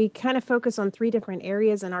communities, and we kind of focus on 3 different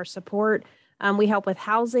areas in our support. We help with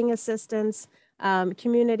housing assistance,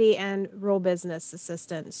 community, and rural business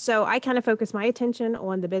assistance. So I kind of focus my attention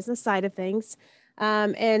on the business side of things,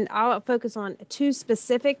 and I'll focus on 2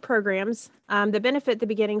 specific programs that benefit the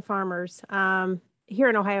beginning farmers here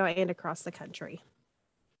in Ohio and across the country.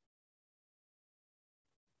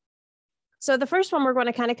 So the first one we're going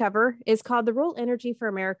to kind of cover is called the Rural Energy for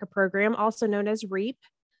America program, also known as REAP.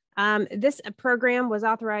 This program was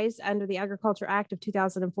authorized under the Agriculture Act of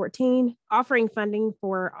 2014, offering funding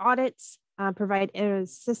for audits, provide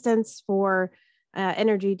assistance for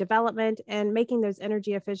energy development, and making those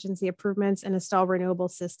energy efficiency improvements and install renewable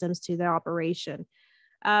systems to the operation.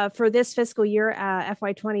 For this fiscal year,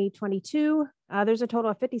 FY 2022, there's a total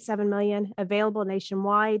of $57 million available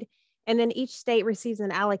nationwide, and then each state receives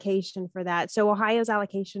an allocation for that. So Ohio's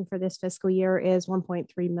allocation for this fiscal year is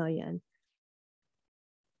 $1.3 million.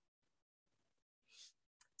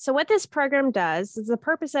 So what this program does is the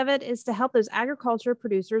purpose of it is to help those agriculture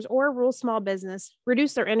producers or rural small business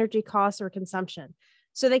reduce their energy costs or consumption.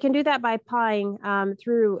 So they can do that by applying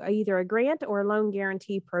through either a grant or a loan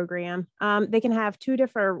guarantee program. They can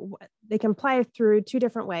apply through 2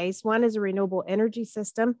 different ways. One is a renewable energy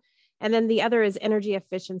system, and then the other is energy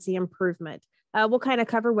efficiency improvement. We'll kind of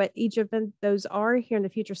cover what each of those are here in the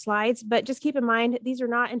future slides, but just keep in mind, these are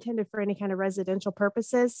not intended for any kind of residential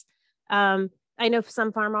purposes. I know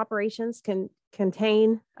some farm operations can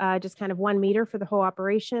contain just kind of 1 meter for the whole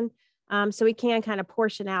operation. So we can kind of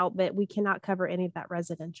portion out, but we cannot cover any of that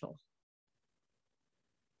residential.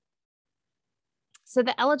 So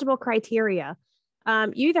the eligible criteria,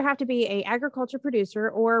 you either have to be an agriculture producer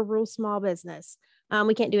or a rural small business.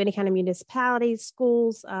 We can't do any kind of municipalities,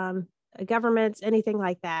 schools, governments, anything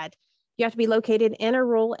like that. You have to be located in a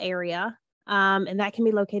rural area, and that can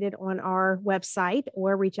be located on our website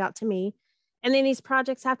or reach out to me. And then these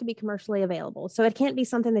projects have to be commercially available. So it can't be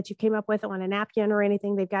something that you came up with on a napkin or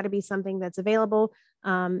anything. They've got to be something that's available.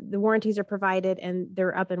 The warranties are provided and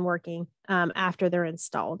they're up and working after they're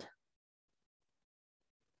installed.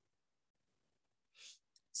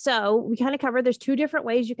 So we kind of covered there's two different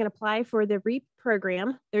ways you can apply for the REAP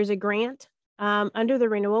program. There's a grant under the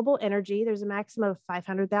renewable energy. There's a maximum of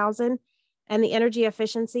 $500,000 and the energy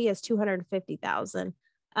efficiency is $250,000.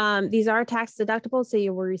 These are tax deductible, so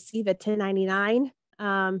you will receive a 1099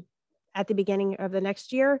 at the beginning of the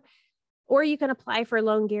next year, or you can apply for a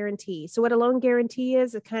loan guarantee. So what a loan guarantee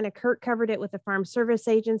is, it kind of Kurt covered it with the Farm Service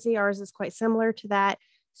Agency. Ours is quite similar to that.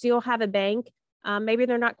 So you'll have a bank. Maybe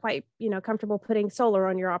they're not quite, comfortable putting solar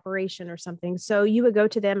on your operation or something. So you would go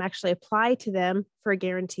to them, actually apply to them for a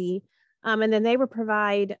guarantee. And then they would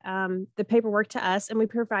provide the paperwork to us, and we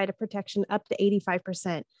provide a protection up to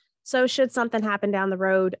 85%. So should something happen down the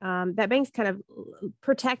road, that bank's kind of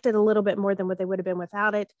protected a little bit more than what they would have been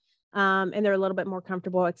without it. And they're a little bit more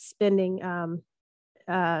comfortable extending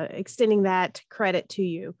that credit to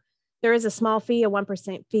you. There is a small fee, a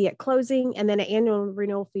 1% fee at closing, and then an annual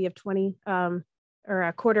renewal fee of 20 or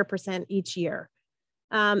a 0.25% each year.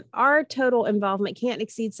 Our total involvement can't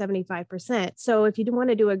exceed 75%. So if you want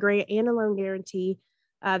to do a grant and a loan guarantee,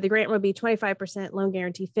 the grant would be 25%, loan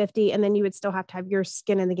guarantee 50%, and then you would still have to have your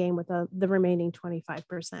skin in the game with the remaining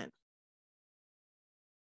 25%.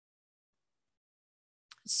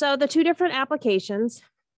 So the two different applications,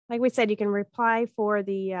 like we said, you can apply for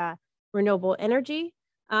the renewable energy.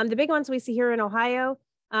 The big ones we see here in Ohio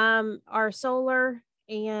are solar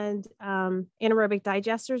and anaerobic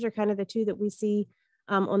digesters are kind of the two that we see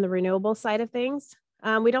on the renewable side of things.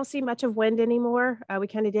 We don't see much of wind anymore. We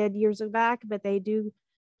kind of did years back, but they do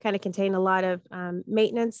kind of contain a lot of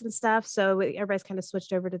maintenance and stuff. So everybody's kind of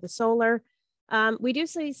switched over to the solar. We do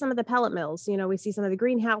see some of the pellet mills. We see some of the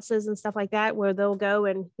greenhouses and stuff like that where they'll go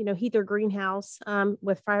and, heat their greenhouse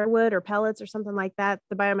with firewood or pellets or something like that,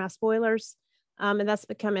 the biomass boilers. And that's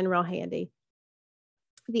becoming real handy.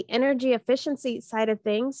 The energy efficiency side of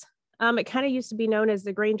things, it kind of used to be known as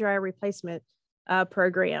the grain dryer replacement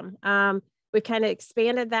program. We've kind of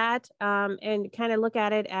expanded that and kind of look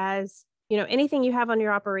at it as, anything you have on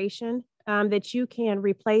your operation that you can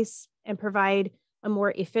replace and provide a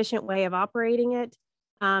more efficient way of operating it.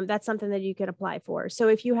 That's something that you could apply for. So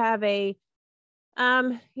if you have an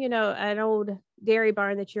old dairy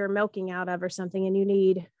barn that you're milking out of or something, and you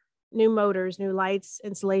need new motors, new lights,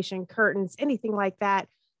 insulation, curtains, anything like that,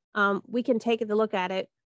 we can take a look at it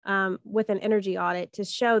with an energy audit to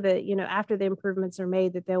show that, after the improvements are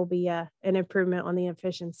made, that there will be an improvement on the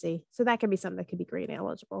efficiency. So that could be something that could be grant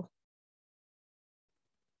eligible.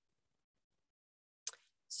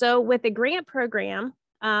 So with the grant program,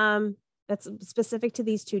 that's specific to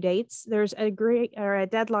these two dates, there's a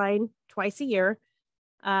deadline twice a year.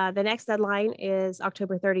 The next deadline is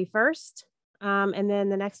October 31st. And then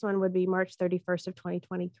the next one would be March 31st of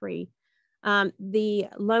 2023. The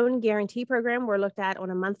loan guarantee program we're looked at on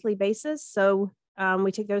a monthly basis. So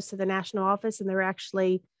we take those to the national office and they're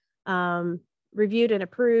actually reviewed and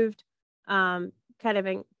approved kind of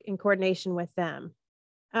in coordination with them.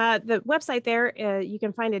 The website there, you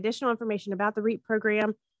can find additional information about the REAP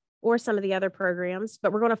program or some of the other programs,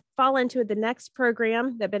 but we're going to fall into the next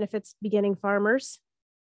program that benefits beginning farmers,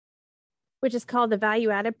 which is called the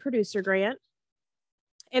Value Added Producer Grant.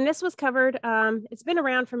 And this was covered, it's been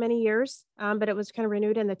around for many years, but it was kind of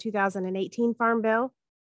renewed in the 2018 Farm Bill.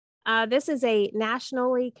 This is a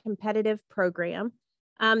nationally competitive program.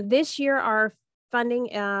 This year, our funding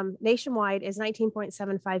nationwide is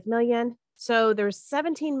 $19.75 million. So there's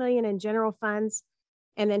 $17 million in general funds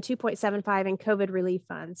and then $2.75 in COVID relief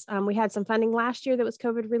funds. We had some funding last year that was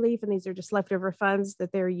COVID relief, and these are just leftover funds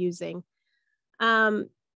that they're using.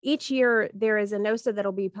 Each year, there is a NOSA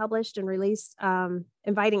that'll be published and released,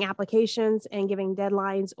 inviting applications and giving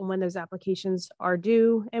deadlines on when those applications are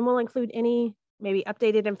due. And we'll include any maybe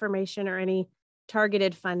updated information or any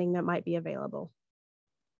targeted funding that might be available.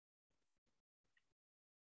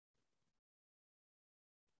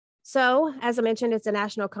 So, as I mentioned, it's a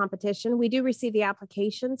national competition. We do receive the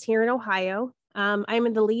applications here in Ohio. I'm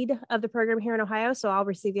in the lead of the program here in Ohio, so I'll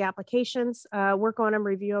receive the applications, work on them,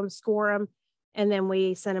 review them, score them, and then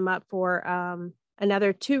we send them up for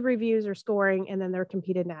another 2 reviews or scoring, and then they're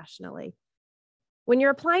competed nationally. When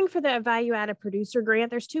you're applying for the Value Added Producer Grant,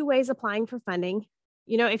 there's 2 ways applying for funding.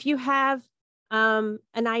 If you have an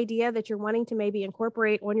idea that you're wanting to maybe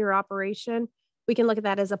incorporate on your operation, we can look at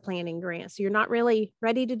that as a planning grant. So you're not really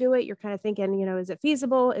ready to do it. You're kind of thinking, is it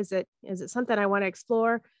feasible? Is it something I want to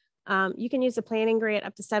explore? You can use a planning grant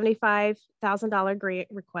up to $75,000 grant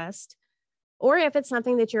request. Or if it's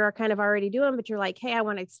something that you're kind of already doing, but you're like, hey, I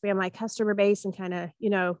want to expand my customer base and kind of,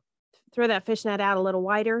 throw that fish net out a little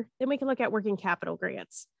wider, then we can look at working capital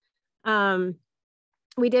grants.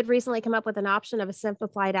 We did recently come up with an option of a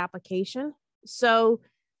simplified application. So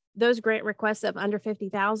those grant requests of under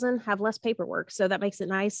 50,000 have less paperwork. So that makes it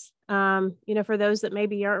nice. For those that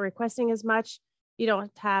maybe aren't requesting as much, you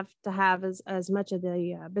don't have to have as much of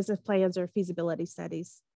the business plans or feasibility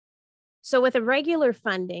studies. So with a regular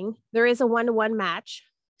funding, there is a one-to-one match.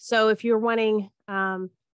 So if you're wanting,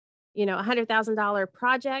 $100,000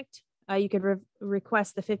 project, you could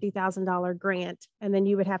request the $50,000 grant, and then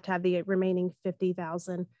you would have to have the remaining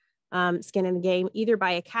 50,000 skin in the game, either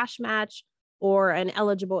by a cash match or an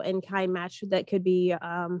eligible in-kind match that could be,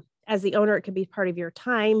 as the owner, it could be part of your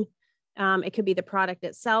time. It could be the product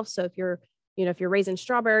itself. So if you're raising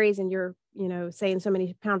strawberries and you're, saying so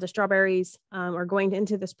many pounds of strawberries are going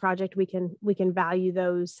into this project, we can value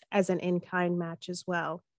those as an in-kind match as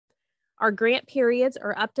well. Our grant periods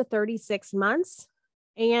are up to 36 months.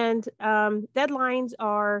 And deadlines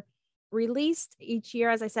are released each year,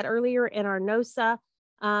 as I said earlier, in our NOSA.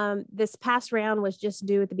 This past round was just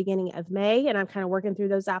due at the beginning of May, and I'm kind of working through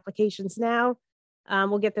those applications now.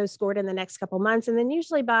 We'll get those scored in the next couple months. And then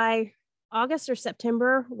usually by August or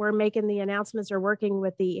September, we're making the announcements or working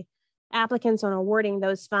with the applicants on awarding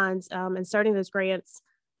those funds and starting those grants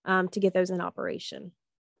to get those in operation.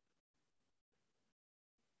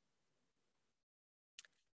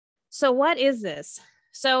 So what is this?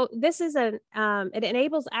 So this is it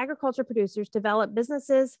enables agriculture producers to develop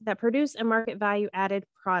businesses that produce and market value added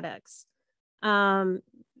products. I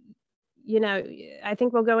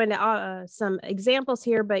think we'll go into some examples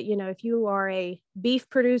here, but if you are a beef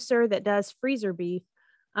producer that does freezer beef,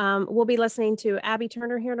 we'll be listening to Abby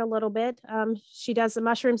Turner here in a little bit. She does the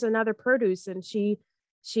mushrooms and other produce, and she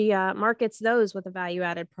markets those with a value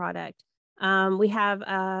added product. We have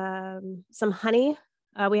some honey.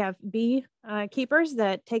 We have bee keepers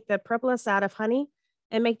that take the propolis out of honey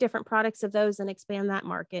and make different products of those and expand that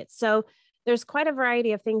market. So there's quite a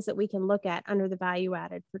variety of things that we can look at under the value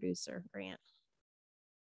added producer grant.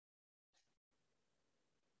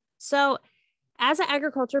 So as an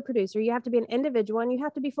agriculture producer, you have to be an individual and you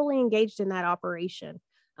have to be fully engaged in that operation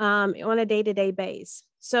on a day-to-day basis.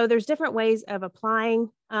 So there's different ways of applying,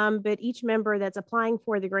 but each member that's applying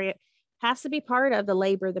for the grant has to be part of the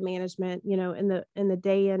labor, the management, in the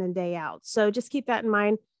day in and day out. So just keep that in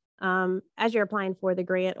mind as you're applying for the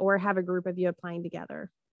grant or have a group of you applying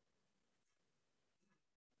together.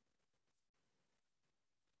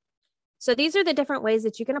 So these are the different ways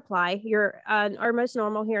that you can apply. Our most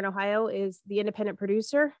normal here in Ohio is the independent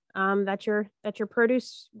producer. That's your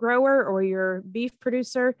produce grower or your beef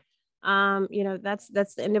producer. That's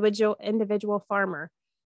the individual farmer.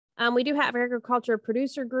 We do have agriculture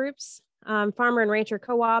producer groups, farmer and rancher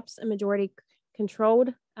co-ops, and majority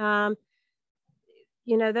controlled. Those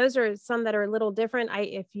are some that are a little different.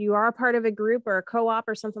 If you are part of a group or a co-op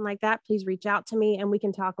or something like that, please reach out to me and we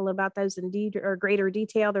can talk a little about those in greater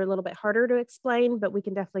detail. They're a little bit harder to explain, but we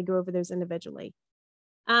can definitely go over those individually.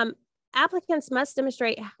 Applicants must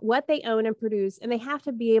demonstrate what they own and produce, and they have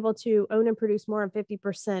to be able to own and produce more than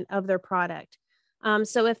 50% of their product.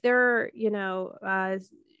 So if they're,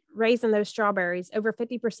 raising those strawberries, over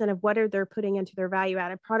 50% of what they're putting into their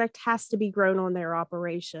value-added product has to be grown on their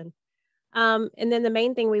operation. And then the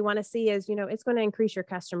main thing we want to see is, it's going to increase your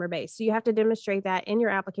customer base. So you have to demonstrate that in your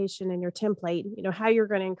application and your template, how you're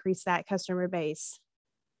going to increase that customer base.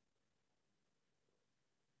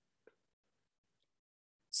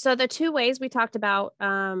 So the two ways we talked about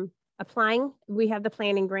applying, we have the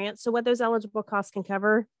planning grant. So what those eligible costs can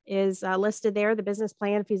cover is listed there: the business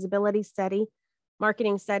plan, feasibility study,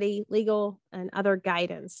 marketing study, legal, and other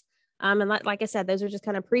guidance. And like I said, those are just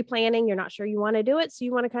kind of pre-planning. You're not sure you want to do it, so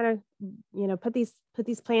you want to kind of, put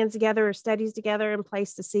these plans together or studies together in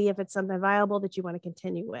place to see if it's something viable that you want to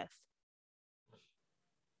continue with.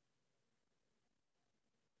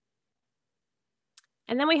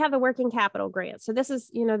 And then we have the working capital grant. So this is,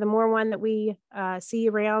 the more one that we see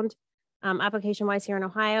around application-wise here in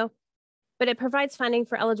Ohio, but it provides funding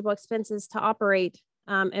for eligible expenses to operate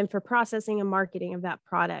and for processing and marketing of that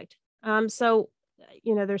product.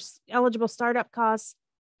 There's eligible startup costs,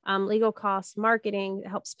 legal costs, marketing, it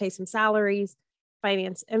helps pay some salaries,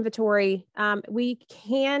 finance inventory. We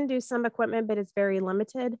can do some equipment, but it's very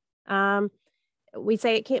limited. We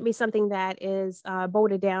say it can't be something that is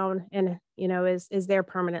bolted down and, is there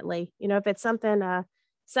permanently. If it's something, a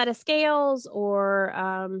set of scales or,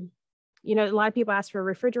 a lot of people ask for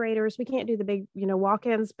refrigerators. We can't do the big,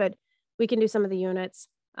 walk-ins, but we can do some of the units,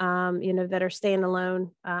 that are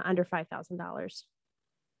standalone under $5,000.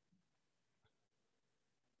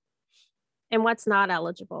 and what's not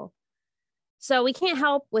eligible. So we can't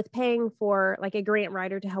help with paying for like a grant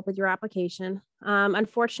writer to help with your application.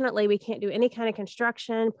 Unfortunately, we can't do any kind of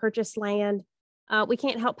construction, purchase land. We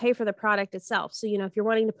can't help pay for the product itself. So, you know, if you're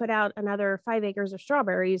wanting to put out another 5 acres of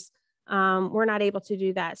strawberries, we're not able to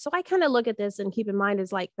do that. So I kind of look at this and keep in mind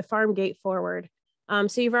as like the farm gate forward.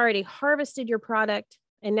 So you've already harvested your product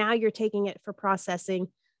and now you're taking it for processing,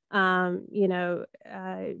 you know,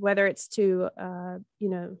 whether it's to, you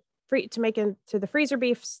know, to make into the freezer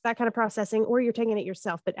beefs, that kind of processing, or you're taking it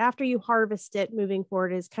yourself. But after you harvest it, moving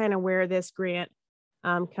forward is kind of where this grant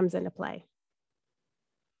comes into play.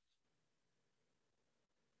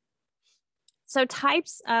 So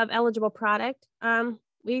types of eligible product.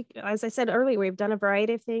 As I said earlier, we've done a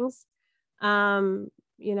variety of things.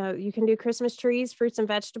 You know, you can do Christmas trees, fruits and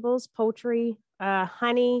vegetables, poultry,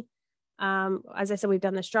 honey. As I said, we've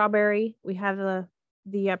done the strawberry. We have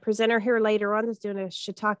the presenter here later on is doing a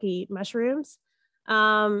shiitake mushrooms.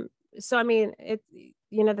 So, I mean,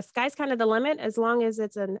 you know, the sky's kind of the limit as long as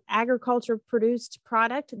it's an agriculture produced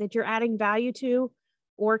product that you're adding value to,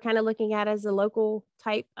 or kind of looking at as a local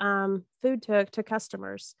type food to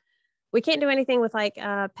customers. We can't do anything with like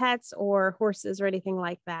pets or horses or anything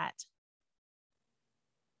like that.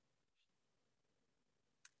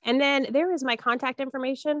 And then there is my contact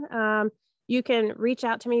information. You can reach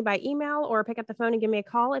out to me by email or pick up the phone and give me a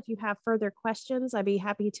call if you have further questions. I'd be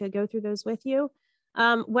happy to go through those with you.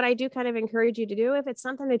 What I do kind of encourage you to do, if it's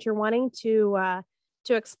something that you're wanting to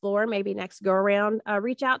explore, maybe next go around,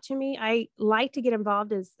 reach out to me. I like to get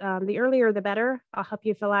involved as the earlier, the better. I'll help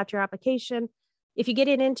you fill out your application. If you get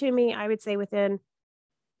it into me, I would say within,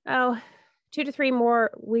 2 to 3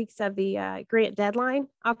 more weeks of the grant deadline,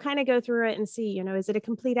 I'll kind of go through it and see, you know, is it a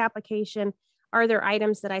complete application? Are there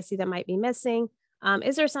items that I see that might be missing?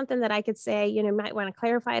 Is there something that I could say, you know, might want to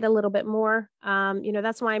clarify it a little bit more? You know,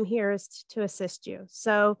 that's why I'm here, is to assist you.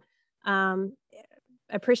 So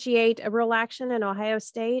appreciate Rural Action in Ohio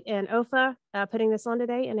State and OEFFA putting this on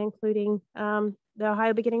today, and including the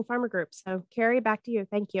Ohio Beginning Farmer Group. So Carrie, back to you.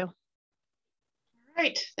 Thank you. All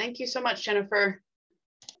right. Thank you so much, Jennifer.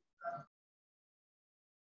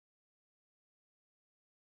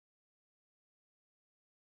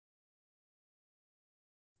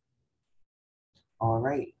 All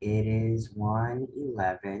right, it is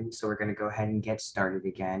 1:11, so we're going to go ahead and get started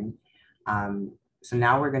again. So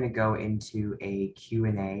now we're going to go into a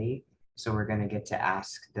Q&A. So we're going to get to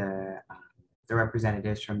ask the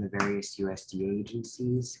representatives from the various USDA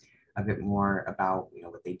agencies a bit more about, you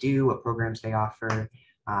know, what they do, what programs they offer.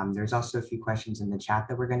 There's also a few questions in the chat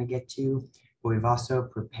that we're going to get to, but we've also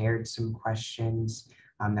prepared some questions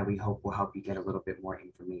that we hope will help you get a little bit more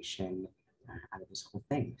information out of this whole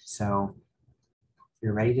thing. So if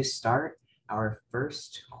you're ready to start, our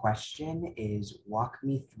first question is, walk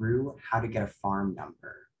me through how to get a farm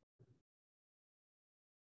number.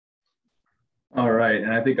 All right,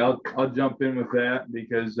 and I think I'll jump in with that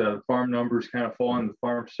because farm numbers kind of fall in the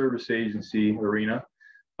Farm Service Agency arena.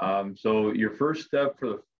 So your first step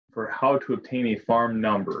for how to obtain a farm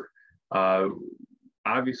number,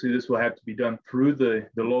 obviously this will have to be done through the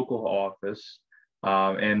local office.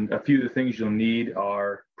 And a few of the things you'll need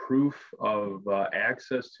are proof of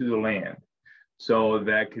access to the land. So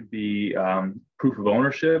that could be proof of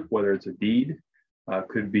ownership, whether it's a deed,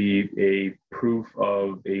 could be a proof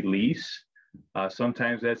of a lease.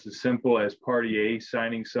 Sometimes that's as simple as Party A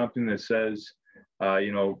signing something that says,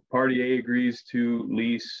 you know, Party A agrees to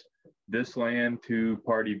lease this land to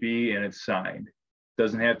Party B, and it's signed.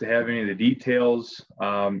 Doesn't have to have any of the details,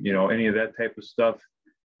 you know, any of that type of stuff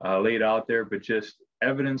laid out there, but just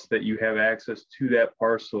evidence that you have access to that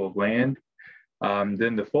parcel of land.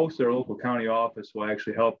 Then the folks at our local county office will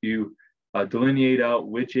actually help you delineate out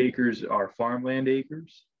which acres are farmland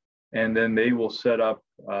acres, and then they will set up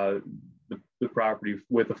the property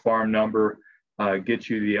with a farm number, get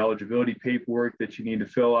you the eligibility paperwork that you need to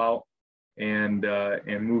fill out, and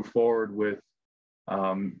move forward with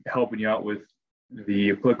helping you out with the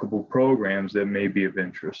applicable programs that may be of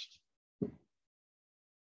interest.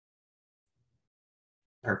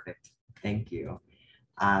 Perfect. Thank you.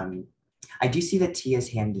 I do see that Tia's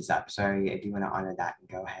hand is up, so I do want to honor that and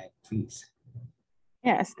go ahead, please.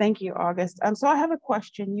 Yes, thank you, August. So I have a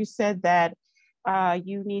question. You said that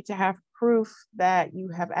you need to have proof that you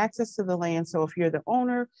have access to the land. So if you're the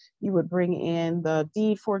owner, you would bring in the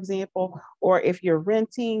deed, for example, or if you're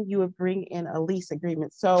renting, you would bring in a lease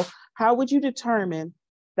agreement. So how would you determine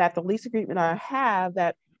that the lease agreement I have,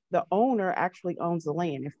 that the owner actually owns the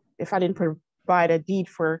land if I didn't provide a deed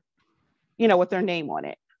for, you know, with their name on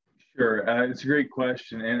it? Sure, it's a great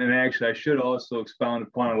question. And actually, I should also expound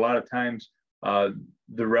upon, a lot of times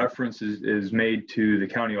the reference is made to the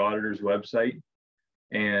county auditor's website,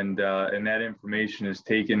 and that information is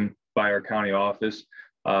taken by our county office.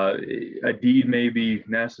 A deed may be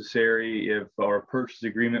necessary or a purchase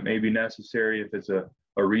agreement may be necessary if it's a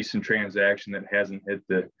recent transaction that hasn't hit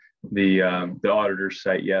the auditor's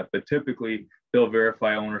site yet. But typically, they'll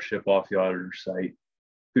verify ownership off the auditor's site.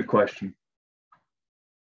 Good question.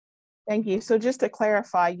 Thank you. So just to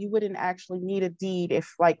clarify, you wouldn't actually need a deed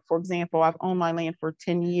if, like, for example, I've owned my land for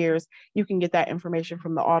 10 years, you can get that information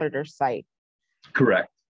from the auditor's site. Correct.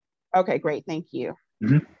 Okay, great. Thank you.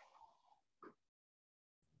 Mm-hmm.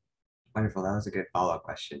 Wonderful. That was a good follow-up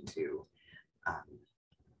question too.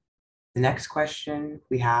 The next question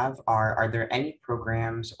we have are there any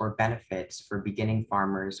programs or benefits for beginning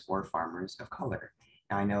farmers or farmers of color?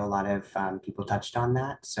 Now, I know a lot of people touched on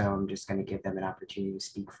that, so I'm just going to give them an opportunity to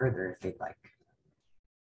speak further if they'd like.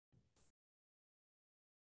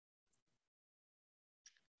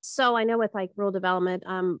 So I know with like rural development,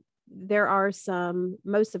 there are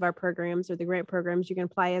most of our programs or the grant programs you can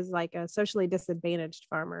apply as like a socially disadvantaged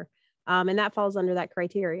farmer. And that falls under that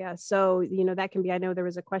criteria. So, you know, that can be, I know there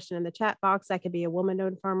was a question in the chat box, that could be a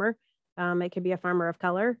woman-owned farmer. It could be a farmer of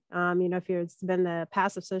color. You know, if it's been the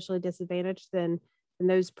passive socially disadvantaged, then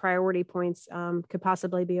those priority points could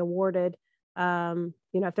possibly be awarded, you know,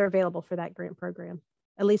 if they're available for that grant program,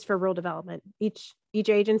 at least for rural development. Each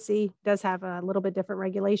agency does have a little bit different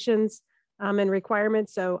regulations and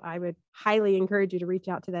requirements. So I would highly encourage you to reach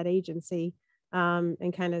out to that agency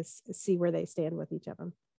and kind of see where they stand with each of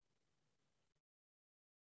them.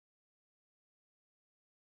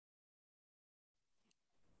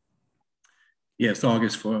 Yes,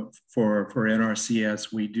 August, for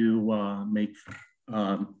NRCS, we do make,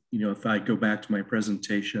 you know, if I go back to my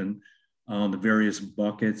presentation, the various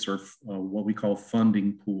buckets or what we call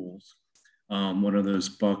funding pools. One of those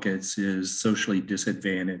buckets is socially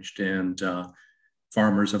disadvantaged, and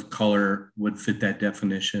farmers of color would fit that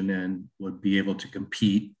definition and would be able to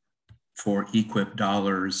compete for EQIP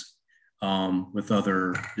dollars with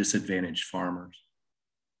other disadvantaged farmers.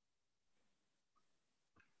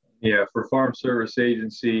 Yeah, for Farm Service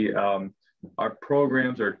Agency, our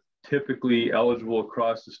programs are typically eligible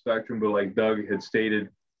across the spectrum, but like Doug had stated,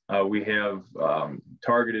 we have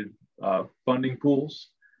targeted funding pools,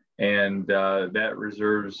 and that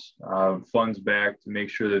reserves funds back to make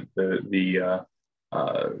sure that the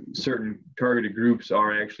certain targeted groups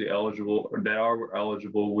are actually eligible, or that are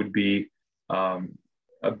eligible would be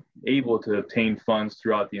able to obtain funds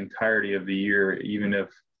throughout the entirety of the year, even if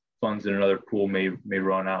funds in another pool may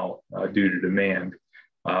run out due to demand.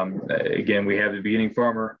 Again, we have the Beginning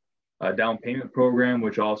Farmer Down Payment Program,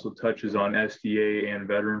 which also touches on SDA and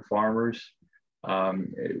veteran farmers.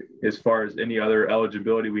 As far as any other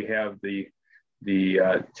eligibility, we have the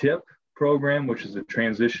TIP program, which is a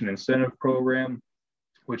Transition Incentive Program,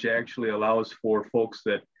 which actually allows for folks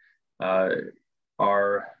that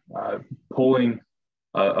are pulling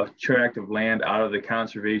a tract of land out of the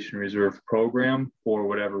Conservation Reserve Program for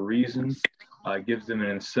whatever reason, gives them an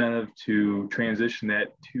incentive to transition that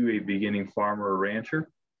to a beginning farmer or rancher.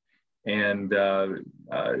 And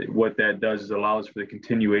what that does is allows for the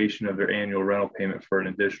continuation of their annual rental payment for an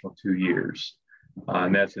additional 2 years.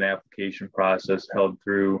 And that's an application process held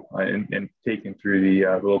through and taken through the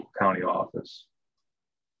local county office.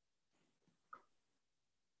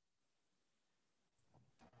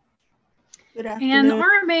 Good afternoon. And the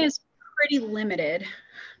RMA is pretty limited.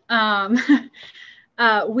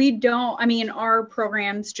 We don't, I mean, our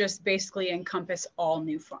programs just basically encompass all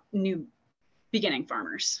new beginning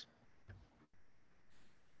farmers.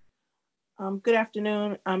 Good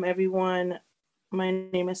afternoon, everyone. My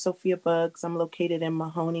name is Sophia Buggs. I'm located in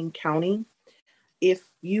Mahoning County. If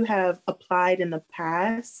you have applied in the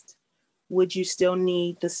past, would you still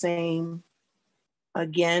need the same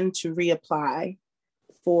again to reapply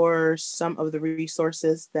for some of the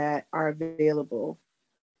resources that are available,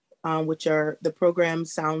 which are, the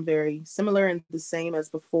programs sound very similar and the same as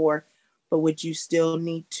before, but would you still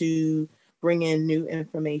need to bring in new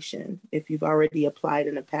information if you've already applied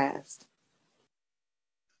in the past?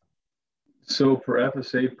 So for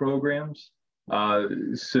FSA programs,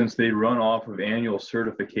 since they run off of annual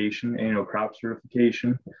certification, annual crop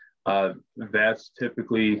certification, that's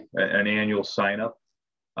typically an annual sign-up.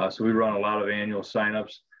 So we run a lot of annual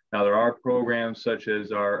signups. Now there are programs such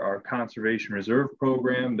as our Conservation Reserve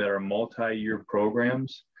Program that are multi-year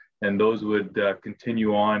programs, and those would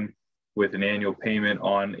continue on with an annual payment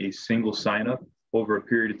on a single sign-up over a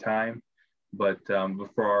period of time. But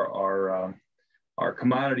for our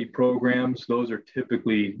commodity programs, those are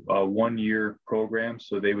typically 1 year programs,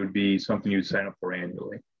 so they would be something you'd sign up for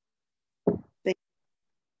annually.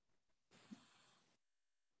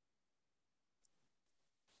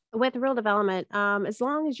 With rural development, as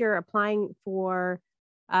long as you're applying for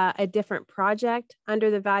a different project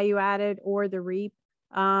under the value added or the REAP,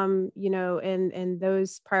 you know, and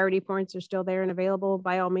those priority points are still there and available,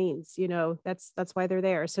 by all means, you know, that's why they're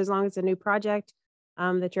there. So as long as it's a new project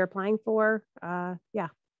that you're applying for, yeah,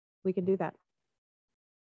 we can do that.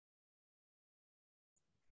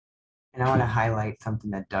 And I want to highlight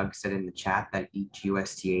something that Doug said in the chat, that each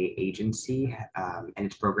USDA agency and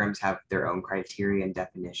its programs have their own criteria and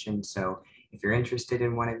definition. So if you're interested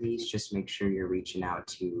in one of these, just make sure you're reaching out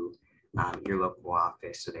to your local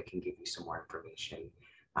office so they can give you some more information.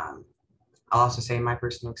 I'll also say in my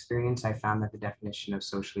personal experience, I found that the definition of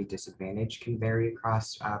socially disadvantaged can vary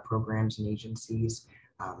across programs and agencies.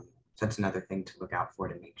 So that's another thing to look out for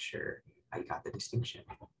to make sure you got the distinction.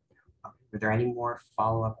 Are there any more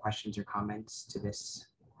follow-up questions or comments to this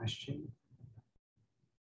question?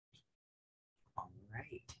 All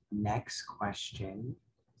right, next question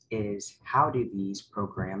is, how do these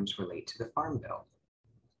programs relate to the Farm Bill?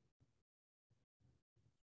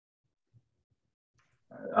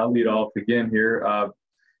 I'll lead off again here.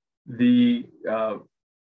 The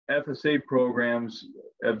FSA programs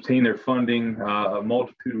obtain their funding a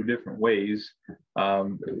multitude of different ways.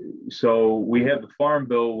 So we have the Farm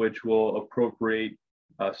Bill, which will appropriate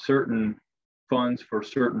certain funds for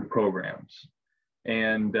certain programs.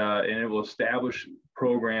 And it will establish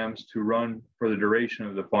programs to run for the duration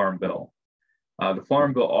of the Farm Bill. The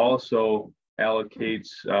Farm Bill also allocates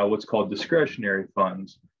what's called discretionary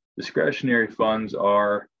funds. Discretionary funds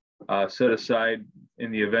are set aside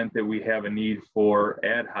in the event that we have a need for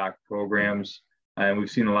ad hoc programs, and we've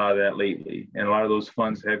seen a lot of that lately. And a lot of those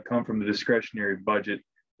funds have come from the discretionary budget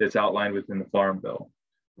that's outlined within the Farm Bill.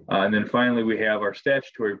 And then finally, we have our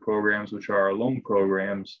statutory programs, which are our loan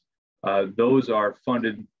programs. Those are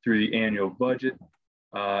funded through the annual budget,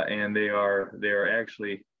 and they are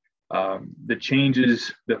actually the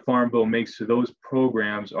changes the Farm Bill makes to those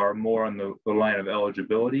programs are more on the line of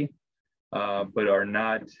eligibility, but are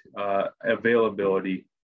not availability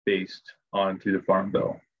based on through the Farm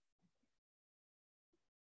Bill.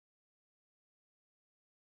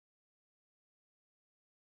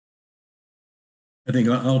 I think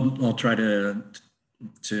I'll try to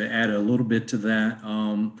add a little bit to that.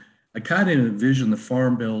 I kind of envision the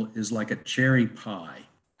Farm Bill is like a cherry pie.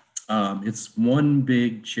 It's one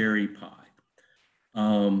big cherry pie,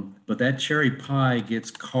 but that cherry pie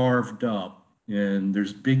gets carved up, and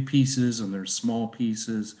there's big pieces and there's small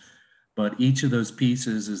pieces, but each of those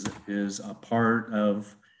pieces is a part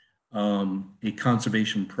of a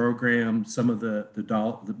conservation program. Some of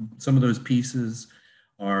those pieces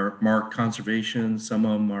are marked conservation, some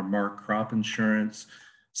of them are marked crop insurance.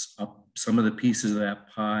 Some of the pieces of that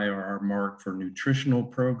pie are marked for nutritional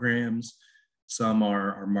programs. Some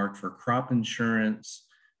are marked for crop insurance.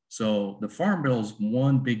 So the Farm Bill is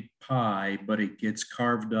one big pie, but it gets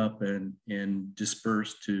carved up and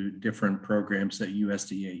dispersed to different programs that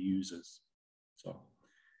USDA uses. So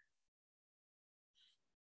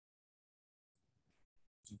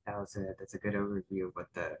that's a good overview of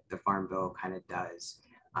what the Farm Bill kind of does.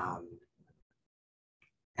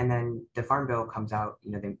 And then the Farm Bill comes out,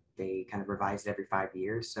 you know, they kind of revise it every 5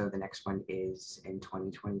 years. So the next one is in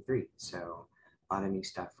 2023. So a lot of new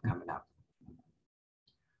stuff coming up.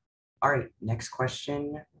 All right, next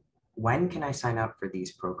question. When can I sign up for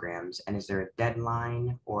these programs? And is there a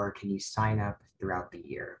deadline, or can you sign up throughout the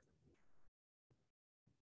year?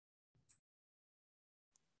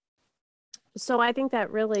 So I think that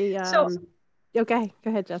really, okay, go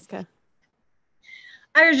ahead, Jessica.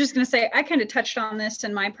 I was just going to say, I kind of touched on this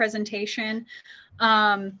in my presentation.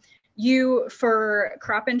 For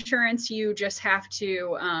crop insurance, you just have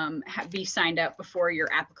to be signed up before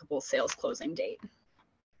your applicable sales closing date.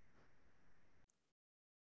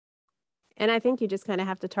 And I think you just kind of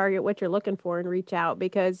have to target what you're looking for and reach out,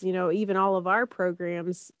 because, you know, even all of our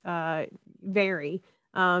programs vary,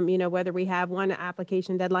 you know, whether we have one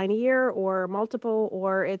application deadline a year or multiple,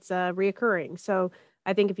 or it's reoccurring. So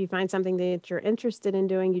I think if you find something that you're interested in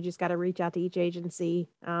doing, you just got to reach out to each agency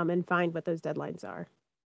and find what those deadlines are.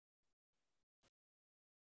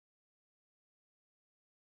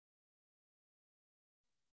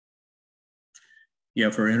 yeah,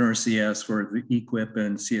 for NRCS, for the EQIP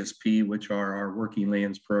and CSP, which are our working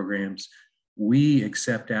lands programs, we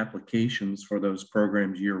accept applications for those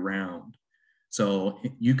programs year round. So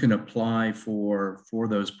you can apply for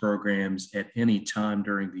those programs at any time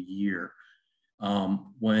during the year.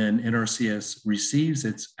 When NRCS receives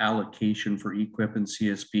its allocation for EQIP and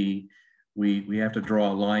CSP, we have to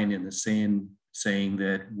draw a line in the sand saying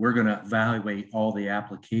that we're going to evaluate all the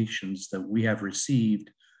applications that we have received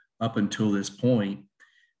up until this point.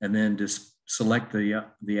 and then just select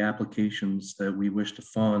the applications that we wish to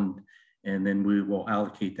fund, and then we will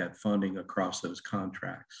allocate that funding across those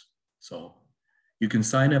contracts. So you can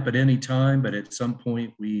sign up at any time, but at some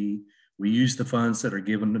point we use the funds that are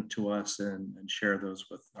given to us and share those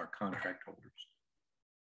with our contract holders.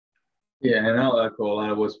 Yeah, and I'll echo a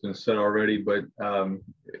lot of what's been said already, but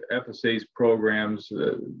FSA's programs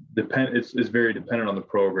it's very dependent on the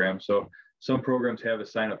program. So some programs have a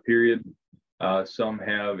sign-up period, some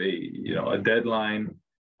have a deadline.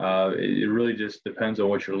 It really just depends on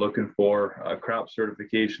what you're looking for. Crop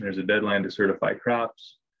certification, there's a deadline to certify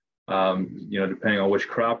crops. Depending on which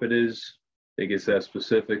crop it is, it gets that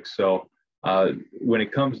specific. So when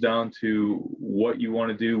it comes down to what you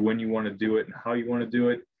want to do, when you want to do it, and how you want to do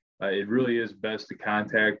it, it really is best to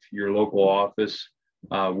contact your local office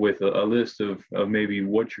with a list of maybe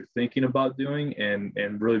what you're thinking about doing,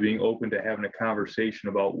 and really being open to having a conversation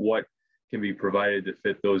about what can be provided to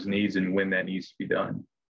fit those needs and when that needs to be done.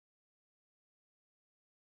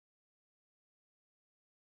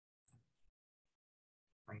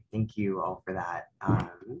 Right, thank you all for that.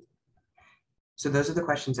 So those are the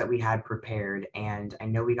questions that we had prepared, and I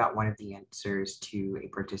know we got one of the answers to a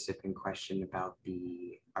participant question about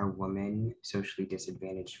our women socially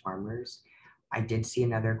disadvantaged farmers. I did see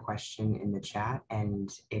another question in the chat, and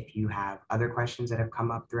if you have other questions that have come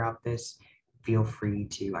up throughout this, feel free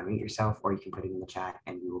to unmute yourself, or you can put it in the chat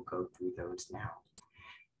and we will go through those now.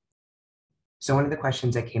 So one of the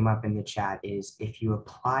questions that came up in the chat is, if you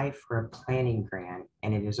apply for a planning grant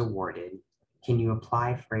and it is awarded, can you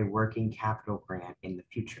apply for a working capital grant in the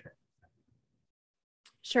future?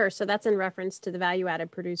 Sure. So that's in reference to the value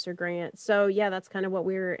added producer grant. So yeah, that's kind of what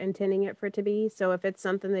we're intending it for it to be. So if it's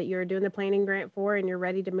something that you're doing the planning grant for and you're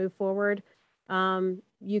ready to move forward,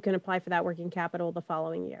 you can apply for that working capital the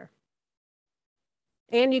following year.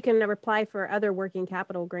 And you can apply for other working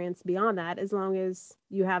capital grants beyond that, as long as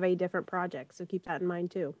you have a different project. So keep that in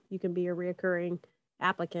mind too. You can be a reoccurring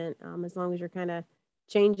applicant as long as you're kind of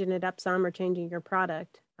changing it up some or changing your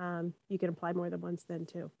product. You can apply more than once then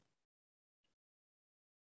too.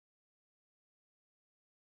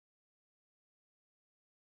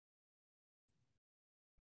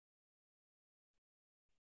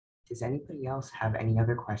 Does anybody else have any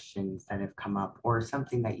other questions that have come up, or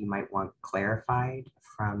something that you might want clarified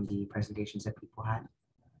from the presentations that people had?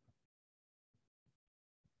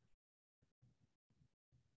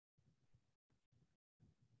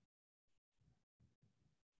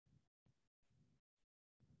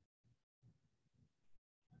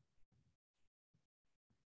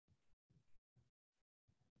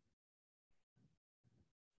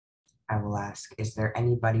 I will ask, is there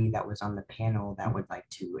anybody that was on the panel that would like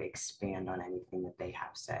to expand on anything that they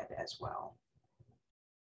have said as well?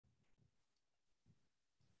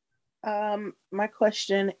 My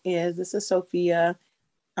question is, this is Sophia.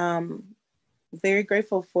 Very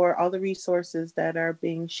grateful for all the resources that are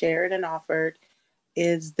being shared and offered.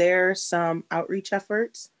 Is there some outreach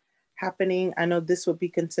efforts happening? I know this would be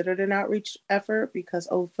considered an outreach effort because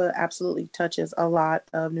OEFFA absolutely touches a lot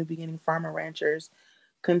of New Beginning farmer ranchers,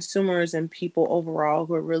 consumers, and people overall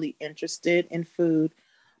who are really interested in food.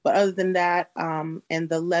 But other than that, and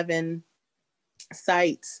the 11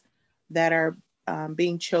 sites that are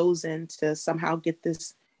being chosen to somehow get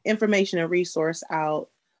this information and resource out,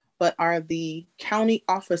 but are the county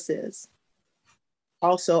offices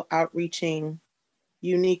also outreaching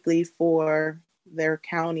uniquely for their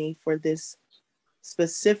county for this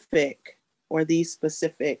specific or these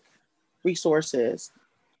specific resources,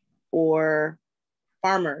 or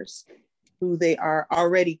farmers who they are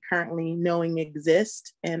already currently knowing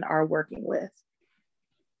exist and are working with?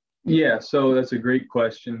 Yeah, so that's a great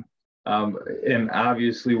question. And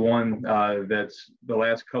obviously one that's the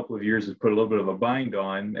last couple of years has put a little bit of a bind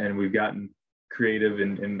on, and we've gotten creative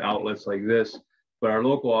in outlets like this, but our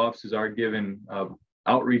local offices are given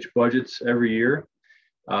outreach budgets every year.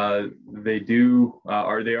 They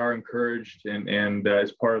are encouraged and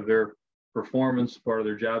as part of their performance, part of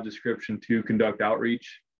their job description, to conduct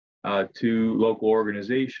outreach to local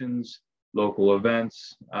organizations, local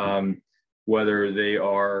events, whether they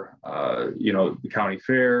are, the county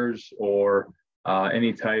fairs or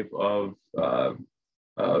any type of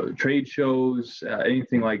trade shows,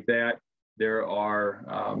 anything like that. There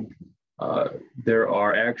are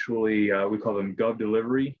actually, we call them Gov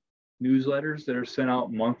Delivery newsletters that are sent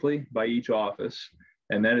out monthly by each office.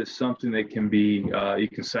 And that is something that can be, you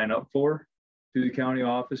can sign up for through the county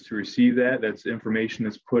office to receive that. That's information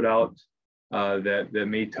that's put out that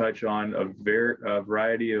may touch on a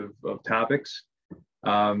variety of topics.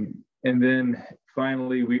 And then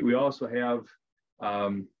finally, we also have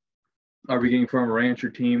our Beginning Farmer Rancher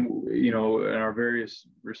team, in our various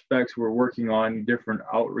respects, we're working on different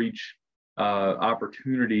outreach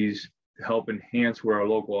opportunities to help enhance what our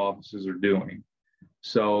local offices are doing.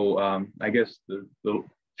 So I guess the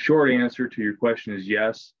short answer to your question is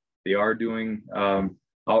yes, they are doing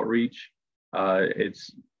outreach.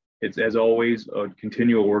 It's as always a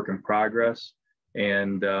continual work in progress.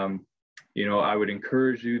 And, I would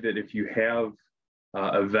encourage you that if you have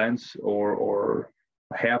events or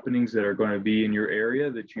happenings that are going to be in your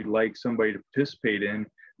area that you'd like somebody to participate in,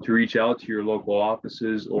 to reach out to your local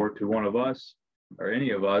offices or to one of us or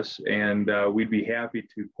any of us, and we'd be happy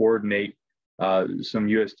to coordinate some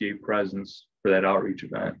USDA presence for that outreach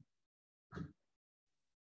event.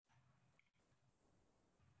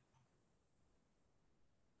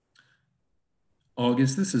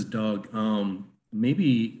 August, this is Doug.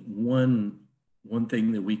 Maybe one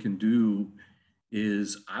thing that we can do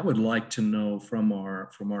is I would like to know from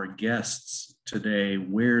our guests today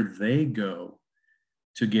where they go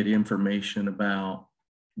to get information about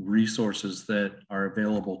resources that are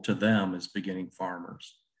available to them as beginning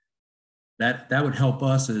farmers. That would help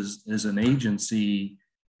us as an agency.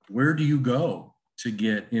 Where do you go to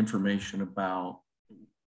get information about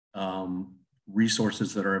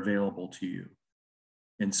resources that are available to you?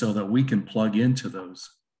 And so that we can plug into those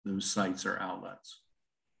sites or outlets.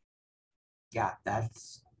 Yeah,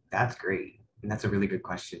 that's great. And that's a really good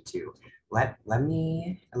question too. Let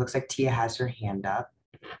me, it looks like Tia has her hand up.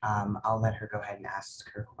 I'll let her go ahead and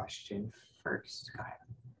ask her question first. Go ahead.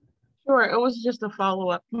 Sure, it was just a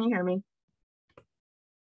follow-up. Can you hear me?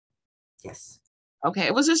 Yes. Okay,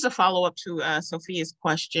 it was just a follow-up to Sophia's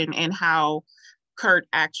question and how Kurt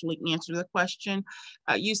actually answered the question.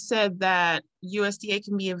 You said that USDA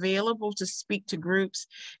can be available to speak to groups.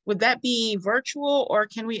 Would that be virtual, or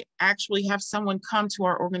can we actually have someone come to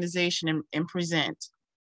our organization and present?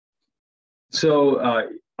 So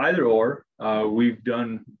either or. We've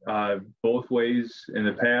done both ways in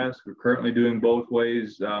the past. We're currently doing both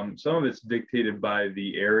ways. Some of it's dictated by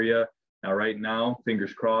the area. Now, right now,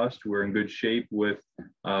 fingers crossed, we're in good shape with,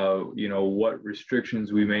 what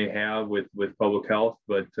restrictions we may have with public health,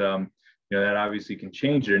 but, that obviously can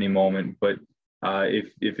change at any moment. But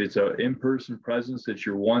if it's an in-person presence that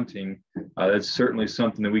you're wanting, that's certainly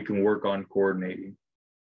something that we can work on coordinating.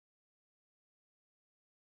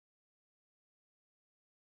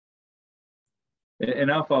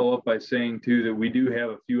 And I'll follow up by saying too that we do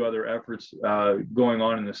have a few other efforts going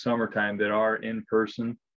on in the summertime that are in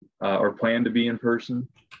person or plan to be in person.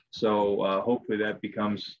 So hopefully that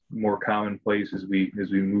becomes more commonplace as we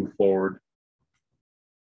move forward.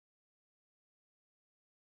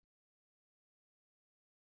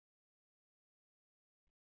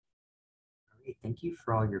 Great. Thank you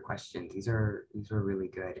for all your questions. These are really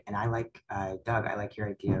good. And I like, Doug, I like your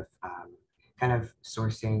idea of kind of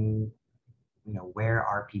sourcing, where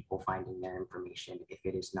are people finding their information if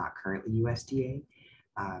it is not currently USDA,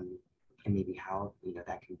 and maybe how,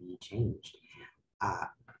 that can be changed.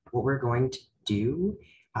 What we're going to do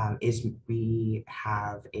is we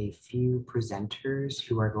have a few presenters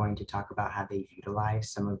who are going to talk about how they've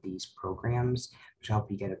utilized some of these programs, which will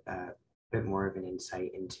help you get a bit more of an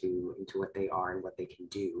insight into what they are and what they can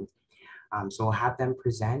do. So we'll have them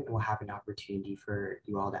present, and we'll have an opportunity for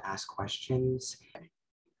you all to ask questions.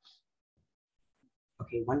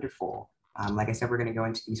 Okay, wonderful. Like I said, we're going to go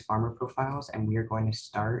into these farmer profiles, and we are going to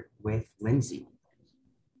start with Lindsay.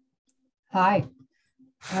 Hi,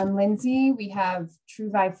 I'm Lindsay. We have True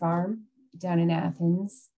Vibe Farm down in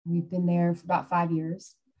Athens. We've been there for about 5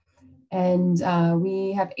 years. And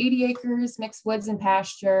we have 80 acres, mixed woods and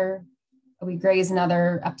pasture. We graze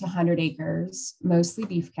another up to 100 acres, mostly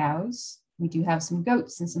beef cows. We do have some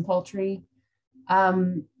goats and some poultry.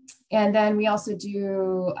 And then we also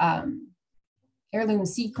do heirloom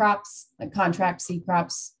seed crops, like contract seed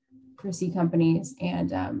crops for seed companies.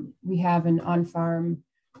 And we have an on-farm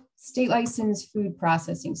state licensed food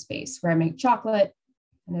processing space where I make chocolate,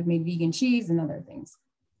 and I've made vegan cheese and other things.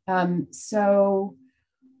 So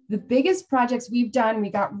the biggest projects we've done, we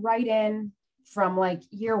got right in from like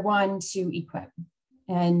year one to equip.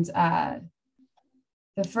 And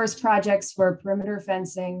the first projects were perimeter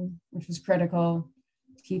fencing, which was critical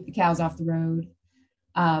to keep the cows off the road.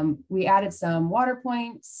 We added some water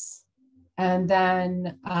points, and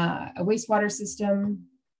then a wastewater system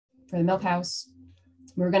for the milk house.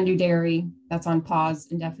 We were going to do dairy. That's on pause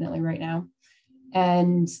indefinitely right now.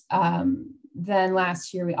 And then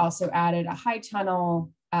last year, we also added a high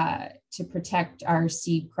tunnel to protect our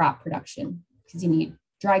seed crop production, because you need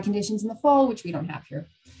dry conditions in the fall, which we don't have here.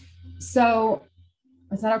 So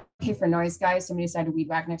Is that okay for noise, guys? Somebody decided to weed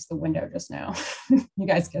whack next to the window just now. You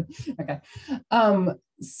guys good? Okay. And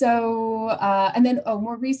then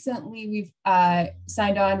more recently, we've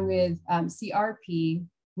signed on with CRP,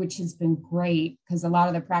 which has been great because a lot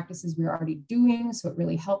of the practices we were already doing. So it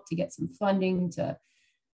really helped to get some funding to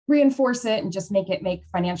reinforce it and just make it make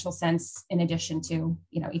financial sense in addition to,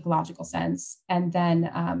 ecological sense. And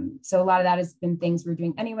then, so a lot of that has been things we're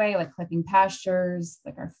doing anyway, like clipping pastures,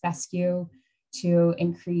 like our fescue, to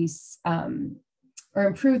increase or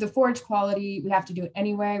improve the forage quality. We have to do it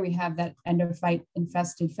anyway. We have that endophyte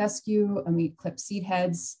infested fescue, and we clip seed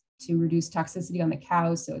heads to reduce toxicity on the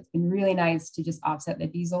cows. So it's been really nice to just offset the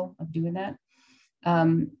diesel of doing that.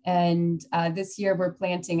 This year we're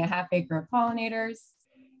planting a 1/2 acre of pollinators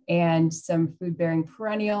and some food-bearing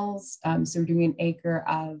perennials. So we're doing an acre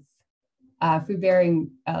of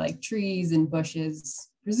food-bearing like trees and bushes,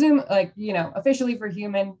 officially for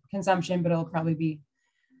human consumption, but it'll probably be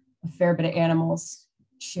a fair bit of animals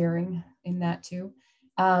sharing in that too.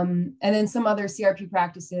 And then some other CRP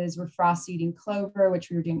practices were frost seeding clover, which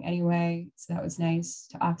we were doing anyway. So that was nice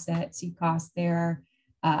to offset seed costs there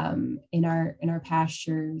in our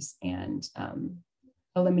pastures, and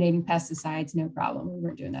eliminating pesticides, no problem. We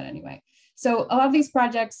weren't doing that anyway. So a lot of these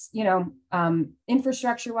projects,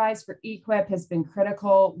 infrastructure wise for EQIP has been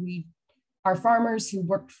critical. Our farmers who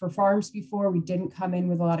worked for farms before, we didn't come in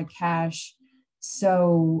with a lot of cash.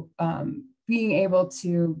 So being able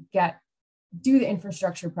to do the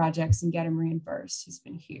infrastructure projects and get them reimbursed has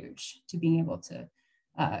been huge, to being able to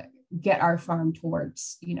get our farm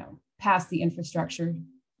towards, past the infrastructure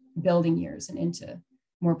building years and into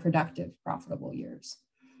more productive, profitable years.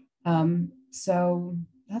 So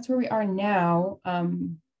that's where we are now.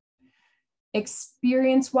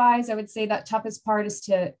 Experience-wise, I would say that toughest part is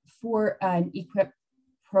for an EQIP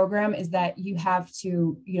program is that you have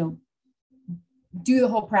to, do the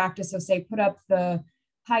whole practice of, say, put up the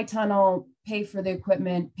high tunnel, pay for the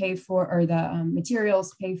equipment, pay for, or the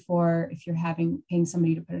materials, pay for, if you're paying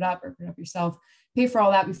somebody to put it up or put it up yourself, pay for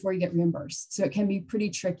all that before you get reimbursed. So it can be pretty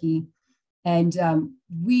tricky. And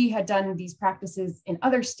we had done these practices in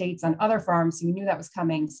other states on other farms, so we knew that was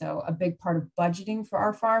coming. So a big part of budgeting for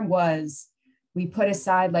our farm was we put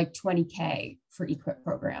aside like $20K for EQIP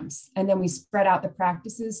programs. And then we spread out the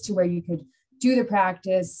practices to where you could do the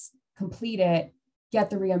practice, complete it, get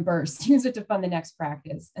the reimbursed, use it to fund the next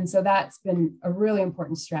practice. And so that's been a really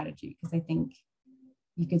important strategy, because I think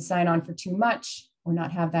you could sign on for too much or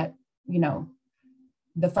not have that,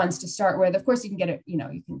 the funds to start with. Of course, you can get it, you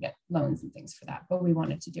can get loans and things for that, but we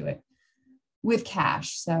wanted to do it with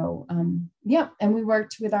cash. So yeah, and we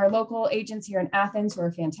worked with our local agents here in Athens, who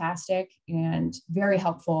are fantastic and very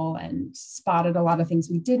helpful, and spotted a lot of things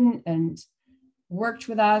we didn't and worked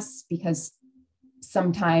with us, because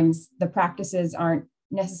sometimes the practices aren't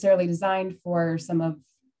necessarily designed for some of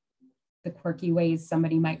the quirky ways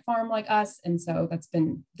somebody might farm like us. And so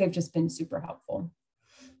they've just been super helpful,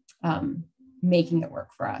 making it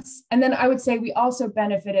work for us. And then I would say we also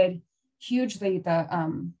benefited hugely. The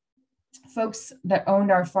folks that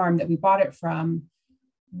owned our farm that we bought it from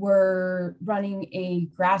were running a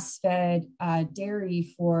grass-fed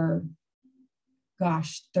dairy for,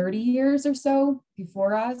 30 years or so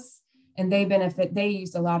before us. And they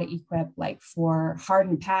used a lot of EQIP, like for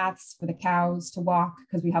hardened paths for the cows to walk,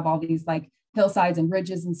 because we have all these like hillsides and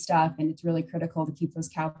ridges and stuff, and it's really critical to keep those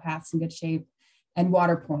cow paths in good shape, and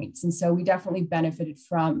water points. And so we definitely benefited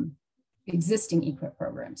from existing EQIP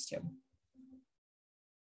programs too.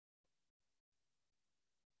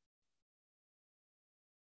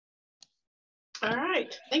 All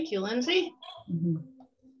right, thank you, Lindsay. Mm-hmm.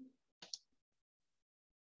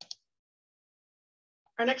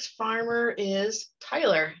 Our next farmer is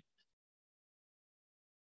Tyler.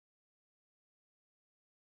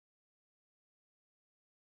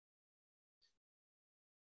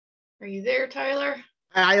 Are you there, Tyler?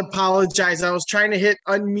 I apologize. I was trying to hit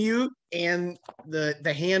unmute, and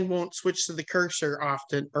the hand won't switch to the cursor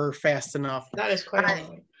often or fast enough. That is quite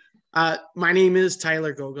all right. My name is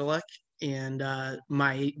Tyler Gogolek, and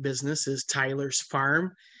my business is Tyler's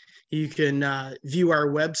Farm. You can view our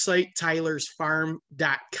website,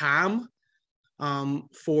 tylersfarm.com,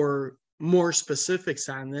 for more specifics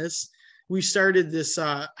on this. We started this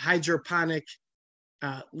hydroponic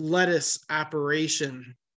lettuce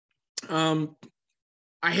operation. I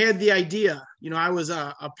had the idea, I was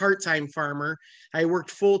a part-time farmer. I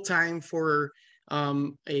worked full-time for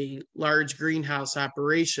a large greenhouse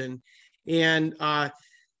operation. And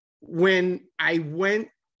when I went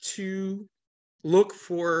to look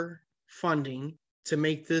for funding to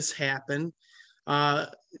make this happen,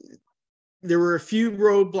 there were a few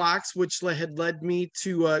roadblocks which had led me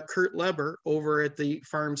to Kurt Leber over at the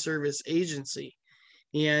Farm Service Agency.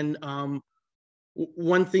 And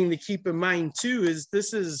one thing to keep in mind too is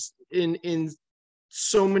this is in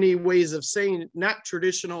so many ways of saying not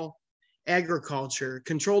traditional agriculture.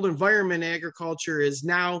 Controlled environment agriculture is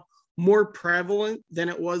now more prevalent than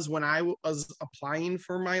it was when I was applying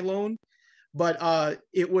for my loan. But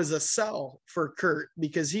it was a sell for Kurt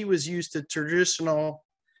because he was used to traditional,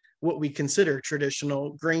 what we consider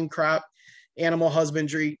traditional grain crop, animal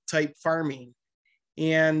husbandry type farming.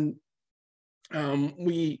 And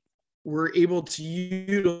we were able to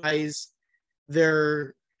utilize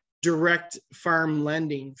their direct farm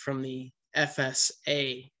lending from the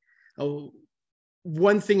FSA.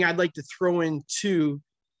 One thing I'd like to throw in too,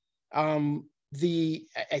 I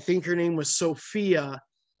think her name was Sophia,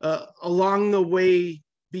 along the way,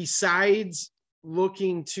 besides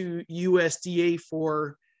looking to USDA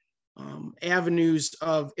for avenues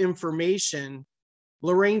of information,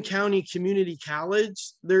 Lorain County Community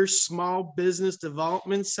College, their Small Business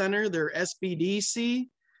Development Center, their SBDC,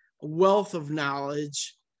 a wealth of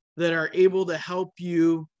knowledge that are able to help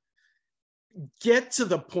you get to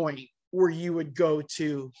the point where you would go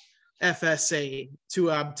to FSA to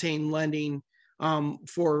obtain lending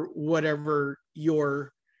for whatever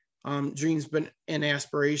your dreams and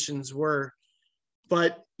aspirations were.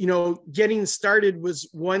 But, you know, getting started was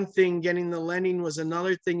one thing, getting the lending was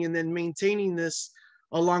another thing, and then maintaining this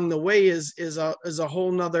along the way is a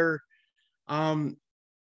whole nother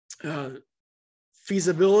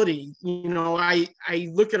feasibility. You know, I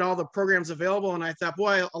look at all the programs available and I thought,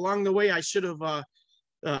 boy, along the way I should have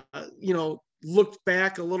you know, looked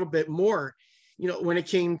back a little bit more, you know, when it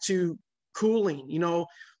came to cooling. You know,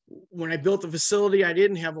 when I built the facility, I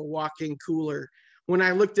didn't have a walk-in cooler. When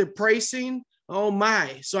I looked at pricing, oh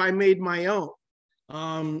my, so I made my own,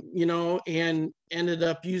 you know, and ended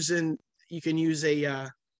up using, you can use a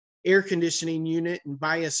air conditioning unit and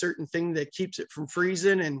buy a certain thing that keeps it from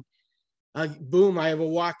freezing, and boom, I have a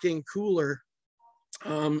walk-in cooler.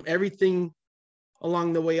 Everything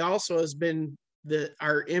along the way also has been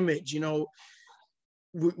our image. You know,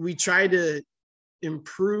 we try to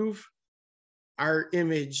improve our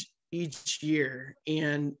image each year,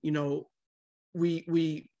 and you know,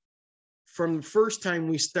 we from the first time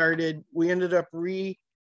we started, we ended up rebranding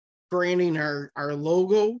our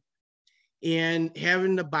logo and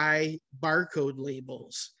having to buy barcode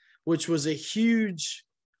labels, which was a huge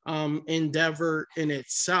endeavor in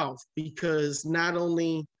itself, because not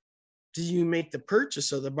only do you make the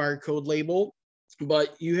purchase of the barcode label,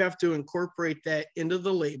 but you have to incorporate that into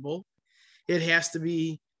the label. It has to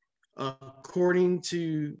be according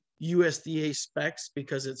to USDA specs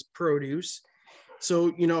because it's produce.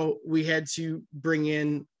 So, you know, we had to bring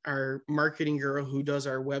in our marketing girl who does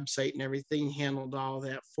our website and everything, handled all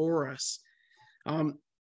that for us.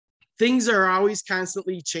 Things are always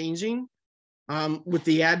constantly changing. With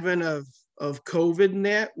the advent of COVID and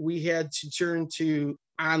that, we had to turn to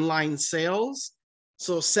online sales.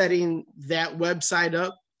 So setting that website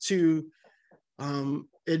up to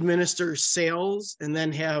administer sales and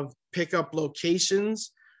then have pickup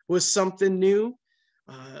locations was something new.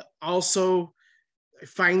 Also, I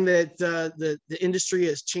find that the industry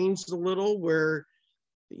has changed a little, where,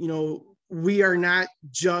 you know, we are not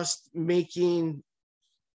just making,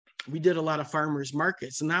 we did a lot of farmers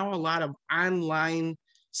markets, and now a lot of online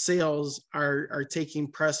sales are taking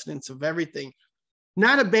precedence of everything.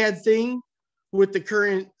 Not a bad thing with the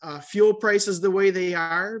current fuel prices the way they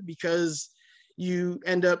are, because you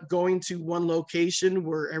end up going to one location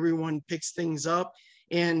where everyone picks things up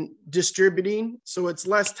and distributing. So it's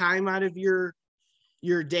less time out of your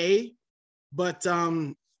day, but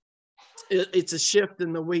it's a shift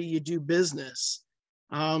in the way you do business.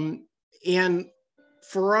 And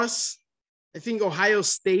for us, I think Ohio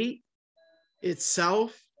State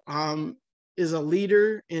itself is a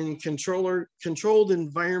leader in controlled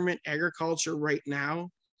environment agriculture right now.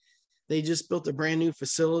 They just built a brand new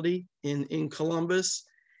facility in Columbus,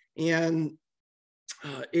 and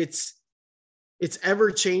it's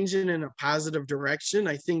ever changing in a positive direction.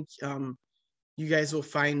 I think you guys will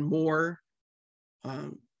find more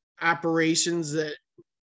operations that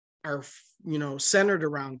are, you know, centered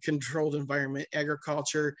around controlled environment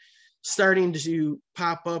agriculture starting to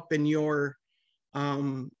pop up in your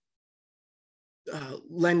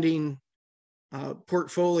lending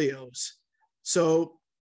portfolios. So,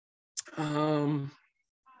 you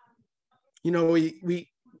know,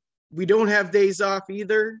 we don't have days off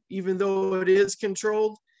either, even though it is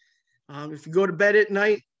controlled. If you go to bed at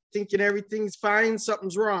night thinking everything's fine,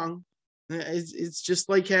 something's wrong. It's just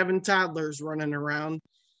like having toddlers running around.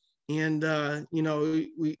 And, you know,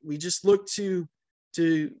 we just look to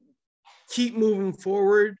keep moving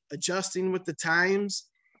forward, adjusting with the times,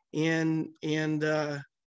 and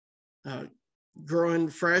growing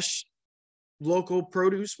fresh local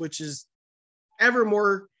produce, which is ever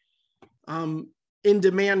more in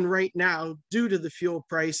demand right now due to the fuel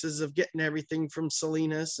prices of getting everything from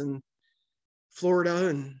Salinas and Florida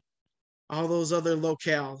and all those other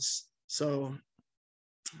locales. So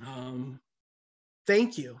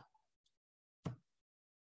thank you.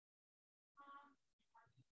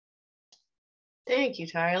 Thank you,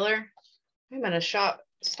 Tyler. I'm going to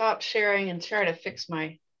stop sharing and try to fix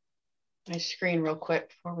my screen real quick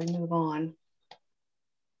before we move on.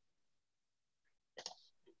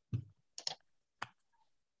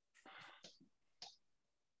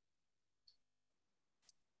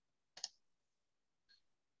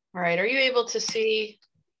 All right, are you able to see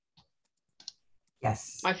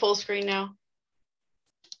Yes. my full screen now?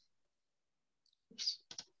 Oops.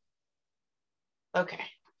 Okay.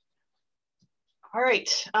 All right,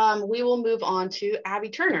 we will move on to Abby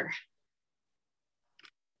Turner.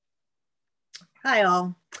 Hi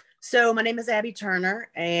all. So my name is Abby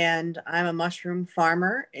Turner and I'm a mushroom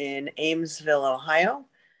farmer in Amesville, Ohio.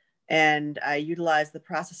 And I utilize the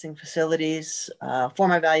processing facilities for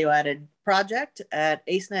my value-added project at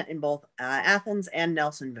AceNet in both Athens and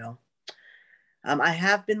Nelsonville. I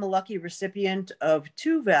have been the lucky recipient of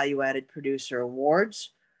 2 value-added producer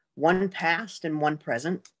awards, one past and one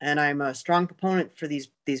present, and I'm a strong proponent for these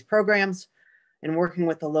programs and working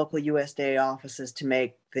with the local USDA offices to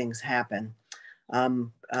make things happen.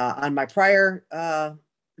 On my prior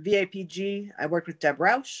VAPG, I worked with Deb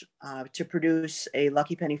Roush to produce a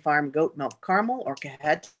Lucky Penny Farm goat milk caramel, or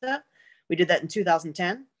cajeta. We did that in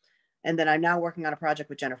 2010. And then I'm now working on a project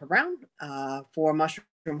with Jennifer Brown for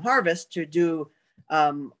mushroom harvest to do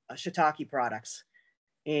shiitake products.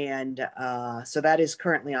 And so that is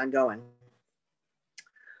currently ongoing.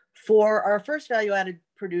 For our first value-added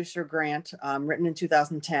producer grant, written in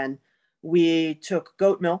 2010, we took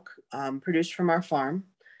goat milk produced from our farm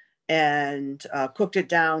and cooked it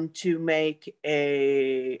down to make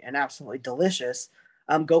an absolutely delicious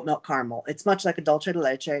goat milk caramel. It's much like a dulce de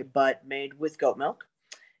leche, but made with goat milk.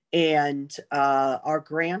 And our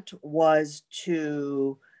grant was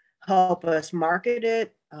to help us market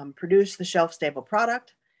it, produce the shelf-stable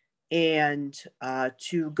product, and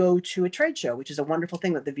to go to a trade show, which is a wonderful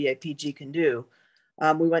thing that the VAPG can do.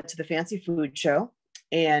 We went to the Fancy Food Show,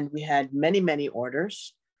 and we had many, many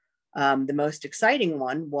orders. The most exciting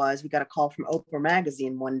one was we got a call from Oprah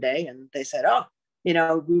Magazine one day, and they said, "Oh, you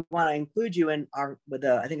know, we want to include you in I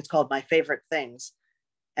think it's called My Favorite Things."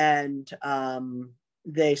 And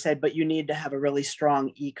they said, "But you need to have a really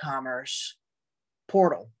strong e-commerce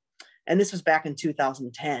portal." And this was back in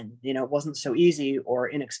 2010. You know, it wasn't so easy or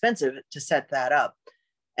inexpensive to set that up.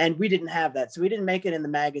 And we didn't have that. So we didn't make it in the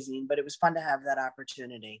magazine, but it was fun to have that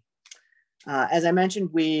opportunity. As I mentioned,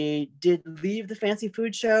 we did leave the Fancy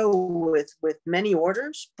Food Show with many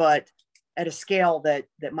orders, but at a scale that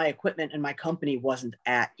my equipment and my company wasn't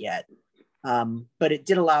at yet. But it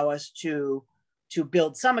did allow us to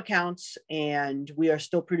build some accounts, and we are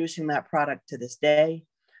still producing that product to this day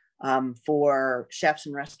for chefs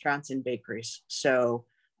and restaurants and bakeries. So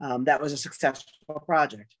that was a successful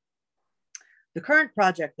project. The current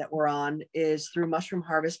project that we're on is through Mushroom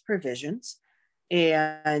Harvest Provisions,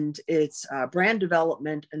 and it's brand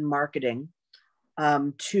development and marketing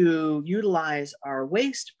to utilize our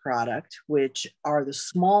waste product, which are the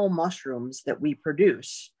small mushrooms that we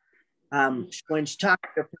produce. When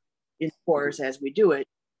shiitake in stores, as we do it,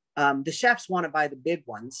 the chefs want to buy the big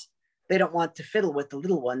ones. They don't want to fiddle with the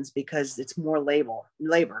little ones because it's more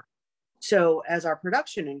labor. So as our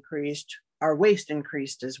production increased, our waste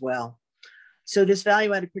increased as well. So this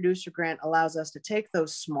value-added producer grant allows us to take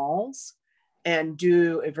those smalls and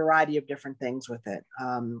do a variety of different things with it.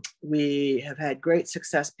 We have had great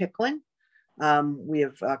success pickling. We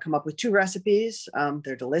have come up with 2 recipes.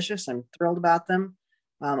 They're delicious. I'm thrilled about them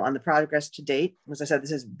on the progress to date. As I said,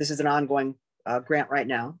 this is an ongoing grant right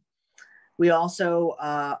now. We also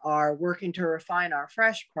are working to refine our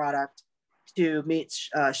fresh product to meet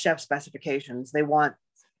chef specifications. They want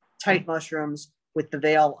tight mushrooms with the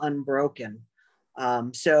veil unbroken.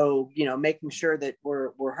 So, you know, making sure that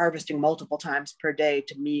we're harvesting multiple times per day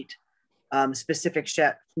to meet specific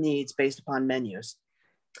chef needs based upon menus.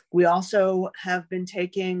 We also have been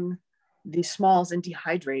taking the smalls and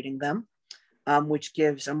dehydrating them, which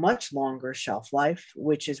gives a much longer shelf life,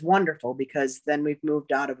 which is wonderful because then we've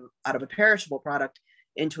moved out of a perishable product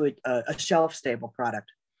into a shelf-stable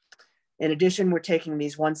product. In addition, we're taking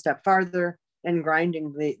these one step farther and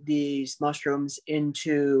grinding these mushrooms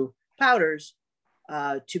into powders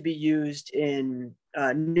to be used in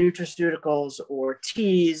nutraceuticals or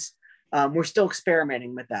teas. We're still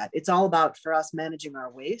experimenting with that. It's all about, for us, managing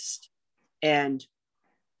our waste and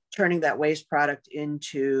turning that waste product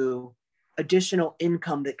into additional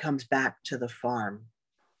income that comes back to the farm.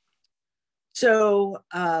 So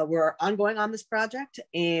we're ongoing on this project,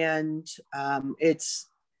 and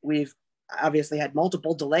we've obviously had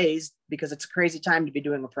multiple delays because it's a crazy time to be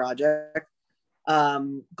doing a project.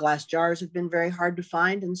 Glass jars have been very hard to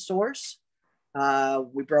find and source.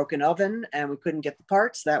 We broke an oven and we couldn't get the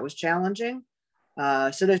parts. That was challenging.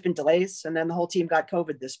 So there's been delays, and then the whole team got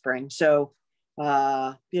COVID this spring. So,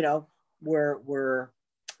 you know, we're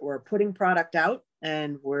putting product out,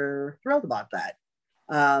 and we're thrilled about that.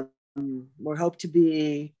 We hope to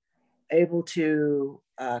be able to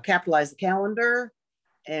capitalize the calendar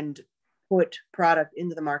and put product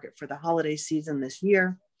into the market for the holiday season this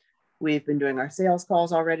year. We've been doing our sales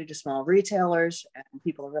calls already to small retailers, and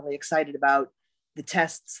people are really excited about the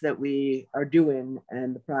tests that we are doing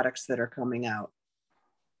and the products that are coming out.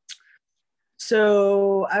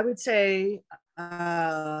 So I would say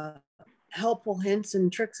helpful hints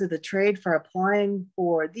and tricks of the trade for applying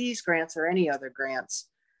for these grants or any other grants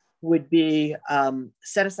would be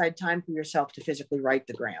set aside time for yourself to physically write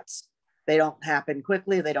the grants. They don't happen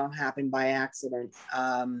quickly. They don't happen by accident.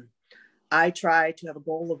 I try to have a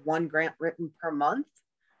goal of 1 grant written per month.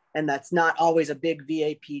 And that's not always a big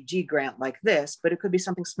VAPG grant like this, but it could be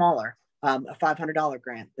something smaller, a $500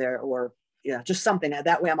 grant there, or just something.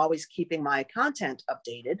 That way I'm always keeping my content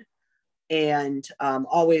updated and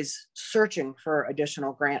always searching for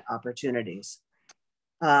additional grant opportunities.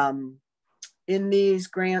 In these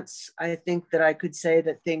grants, I think that I could say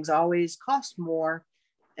that things always cost more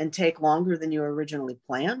and take longer than you originally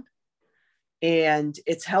planned. And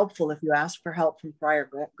it's helpful if you ask for help from prior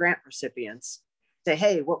grant recipients. Say,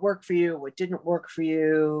 hey, what worked for you? What didn't work for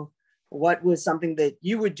you? What was something that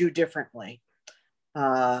you would do differently?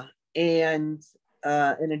 And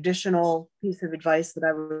an additional piece of advice that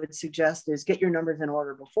I would suggest is get your numbers in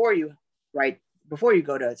order before you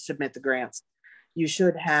go to submit the grants. You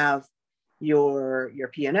should have your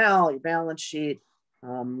P&L, your balance sheet,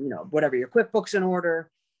 whatever, your QuickBooks in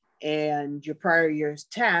order, and your prior year's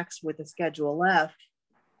tax with a Schedule F,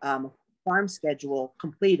 farm schedule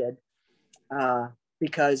completed,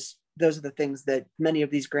 because those are the things that many of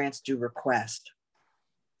these grants do request.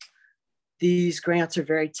 These grants are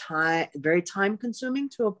very time consuming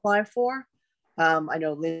to apply for. I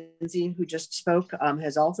know Lindsay, who just spoke,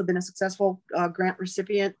 has also been a successful grant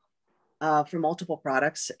recipient for multiple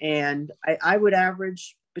products. And I would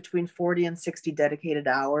average between 40 and 60 dedicated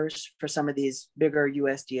hours for some of these bigger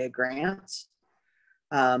USDA grants.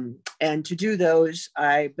 And to do those,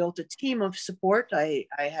 I built a team of support. I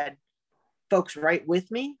had folks write with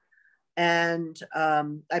me, and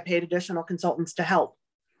I paid additional consultants to help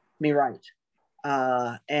me write.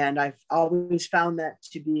 And I've always found that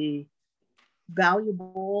to be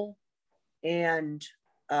valuable and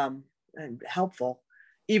helpful,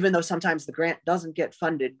 even though sometimes the grant doesn't get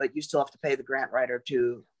funded, but you still have to pay the grant writer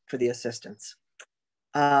for the assistance.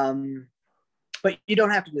 But you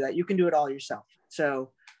don't have to do that. You can do it all yourself.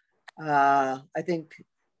 So I think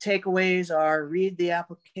takeaways are: read the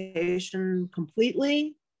application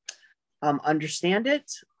completely, understand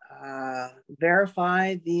it,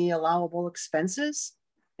 verify the allowable expenses.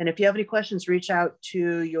 And if you have any questions, reach out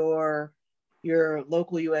to your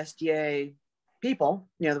local USDA people,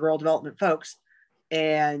 the rural development folks,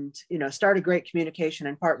 and start a great communication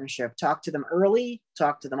and partnership. Talk to them early,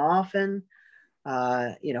 talk to them often.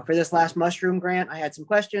 For this last mushroom grant, I had some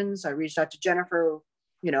questions. I reached out to Jennifer,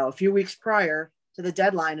 a few weeks prior to the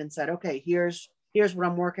deadline and said, okay, here's what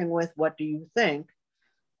I'm working with. What do you think?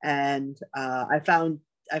 And I found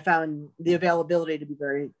the availability to be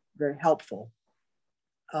very, very helpful.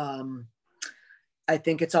 I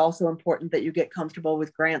think it's also important that you get comfortable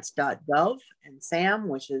with grants.gov and SAM,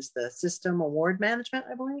 which is the System Award Management,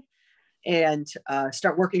 I believe, and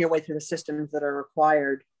start working your way through the systems that are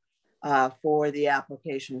required for the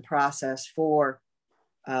application process for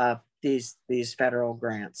these federal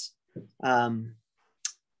grants.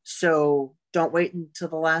 So don't wait until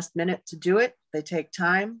the last minute to do it. They take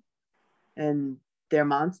time and they're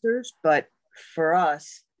monsters, but for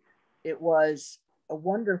us, it was a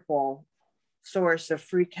wonderful source of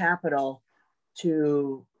free capital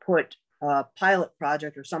to put a pilot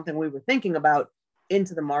project or something we were thinking about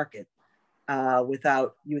into the market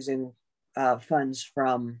without using funds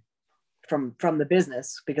from the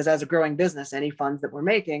business, because as a growing business, any funds that we're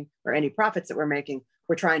making or any profits that we're making,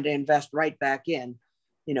 we're trying to invest right back in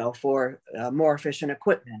you know, for more efficient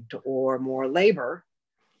equipment or more labor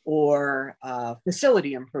or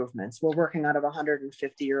facility improvements. We're working out of a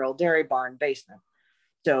 150-year-old dairy barn basement.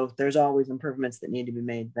 So there's always improvements that need to be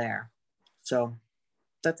made there. So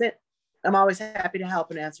that's it. I'm always happy to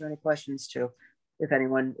help and answer any questions too, if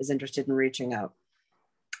anyone is interested in reaching out.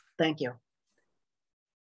 Thank you.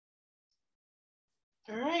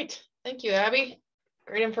 All right. Thank you, Abby.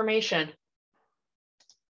 Great information.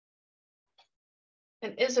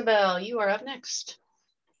 And Isabel, you are up next.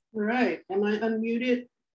 All right. Am I unmuted?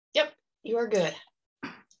 Yep, you are good.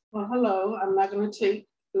 Well, hello. I'm not going to take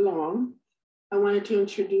long. I wanted to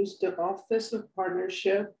introduce the Office of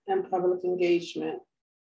Partnership and Public Engagement.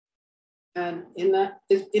 And in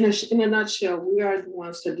a nutshell, we are the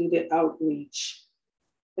ones that do the outreach.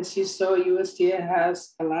 As you saw, USDA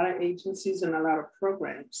has a lot of agencies and a lot of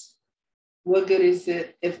programs. What good is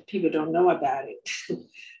it if people don't know about it?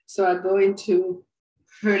 So I go into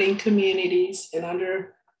hurting communities and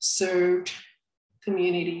underserved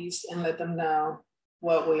communities and let them know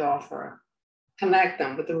what we offer, connect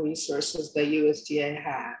them with the resources that USDA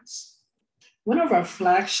has. One of our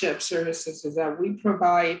flagship services is that we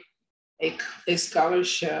provide a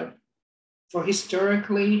scholarship for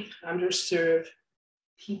historically underserved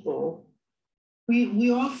people.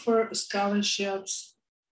 We offer scholarships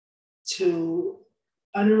to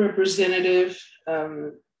underrepresented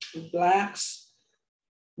Blacks.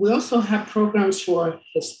 We also have programs for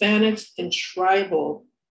Hispanics and tribal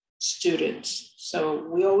students. So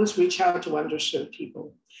we always reach out to underserved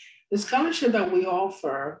people. The scholarship that we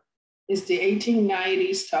offer is the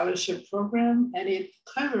 1890 scholarship program, and it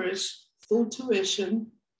covers full tuition,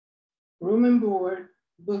 room and board,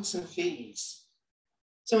 books and fees.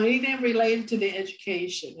 So anything related to the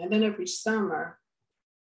education. And then every summer,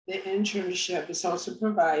 the internship is also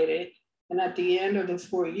provided. And at the end of the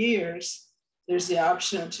 4 years, there's the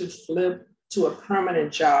option to flip to a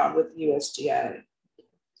permanent job with USDA.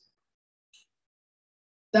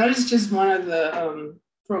 That is just one of the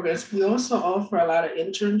programs. We also offer a lot of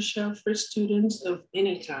internships for students of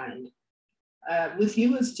any kind. With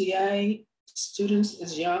USDA, students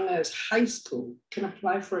as young as high school can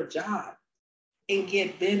apply for a job and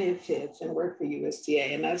get benefits and work for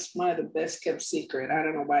USDA. And that's one of the best kept secret. I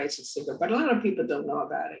don't know why it's a secret, but a lot of people don't know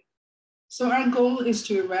about it. So our goal is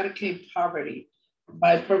to eradicate poverty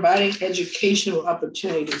by providing educational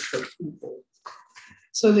opportunities for people.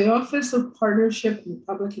 So the Office of Partnership and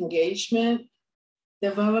Public Engagement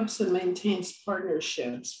develops and maintains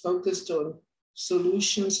partnerships focused on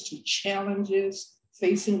solutions to challenges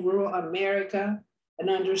facing rural America and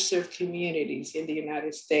underserved communities in the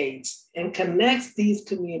United States, and connects these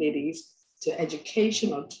communities to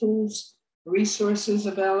educational tools, resources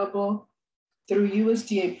available through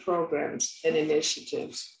USDA programs and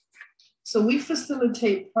initiatives. So we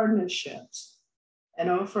facilitate partnerships and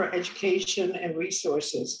offer education and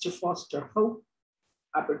resources to foster hope,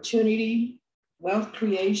 opportunity, wealth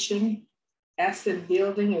creation, asset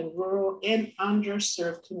building in rural and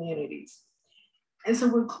underserved communities. And so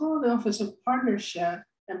we're called the Office of Partnership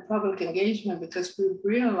and Public Engagement because we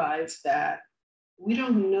realize that we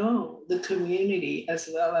don't know the community as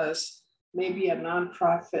well as maybe a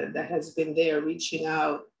nonprofit that has been there reaching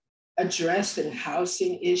out, addressing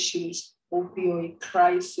housing issues, opioid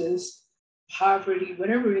crisis, poverty,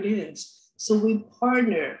 whatever it is. So we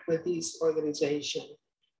partner with these organizations.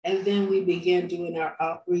 And then we begin doing our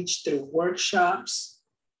outreach through workshops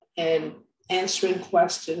and answering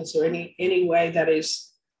questions or any way that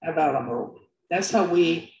is available. That's how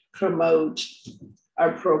we promote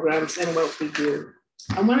our programs and what we do.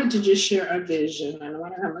 I wanted to just share our vision. I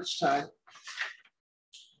don't have much time.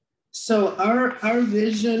 So our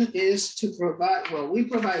vision is to provide, we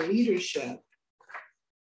provide leadership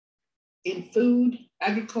in food,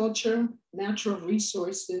 agriculture, natural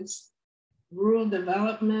resources, rural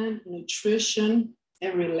development, nutrition,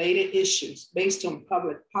 and related issues based on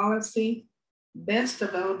public policy, best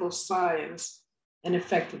available science, and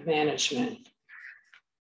effective management.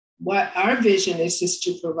 What our vision is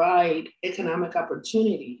to provide economic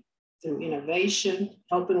opportunity through innovation,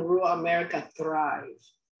 helping rural America thrive,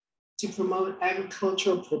 to promote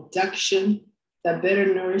agricultural production that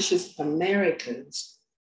better nourishes Americans,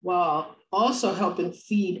 while also helping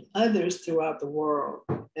feed others throughout the world,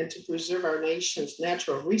 and to preserve our nation's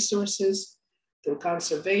natural resources through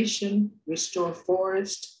conservation, restore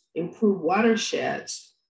forests, improve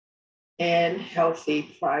watersheds, and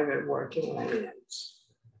healthy private working lands.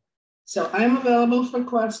 So I'm available for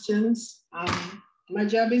questions. My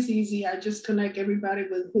job is easy. I just connect everybody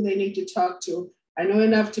with who they need to talk to. I know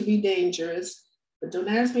enough to be dangerous, But don't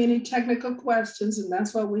ask me any technical questions, and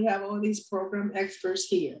that's why we have all these program experts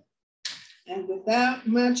here. And without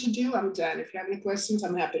much ado, I'm done. If you have any questions,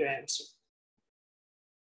 I'm happy to answer.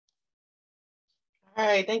 All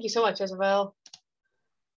right, thank you so much, Isabel.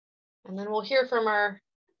 And then we'll hear from our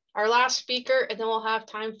last speaker, and then we'll have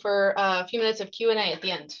time for a few minutes of Q&A at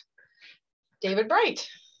the end. David Bright.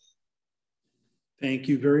 Thank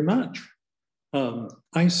you very much.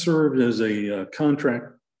 I served as a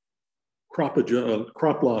contract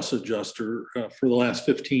crop loss adjuster for the last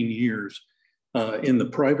 15 years. In the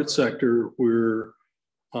private sector, we're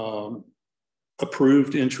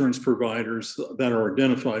approved insurance providers that are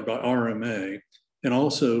identified by RMA, and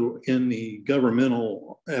also in the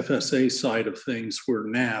governmental FSA side of things, we're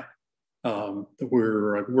NAP,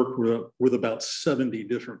 where I've worked with about 70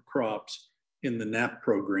 different crops in the NAP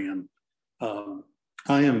program.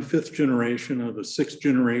 I am 5th generation of a 6th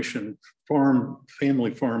generation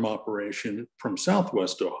family farm operation from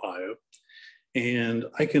Southwest Ohio. And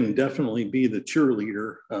I can definitely be the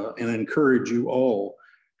cheerleader and encourage you all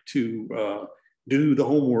to do the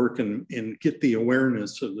homework and get the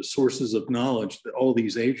awareness of the sources of knowledge that all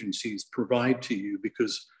these agencies provide to you,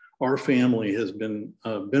 because our family has been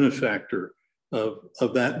a benefactor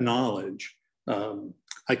of that knowledge.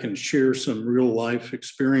 I can share some real life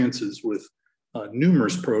experiences with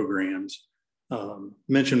numerous programs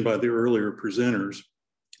mentioned by the earlier presenters.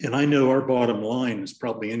 And I know our bottom line is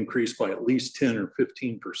probably increased by at least 10 or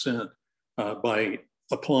 15% by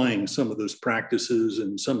applying some of those practices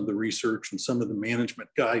and some of the research and some of the management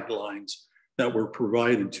guidelines that were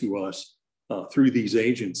provided to us through these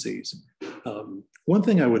agencies. One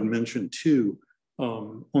thing I would mention too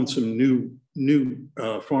on some new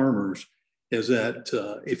farmers is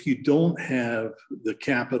that if you don't have the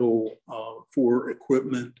capital for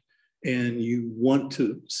equipment and you want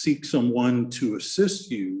to seek someone to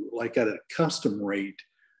assist you, like at a custom rate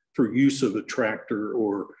for use of a tractor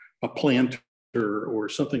or a planter or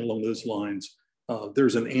something along those lines,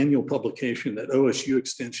 there's an annual publication that OSU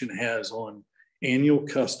Extension has on annual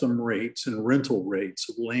custom rates and rental rates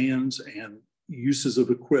of lands and uses of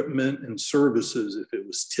equipment and services, if it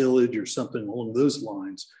was tillage or something along those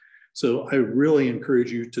lines. So I really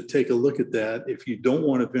encourage you to take a look at that. If you don't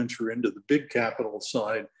want to venture into the big capital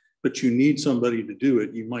side, but you need somebody to do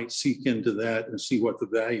it, you might seek into that and see what the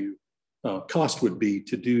value cost would be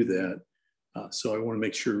to do that. So I want to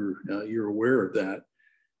make sure you're aware of that.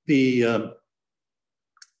 The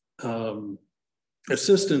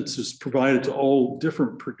assistance is provided to all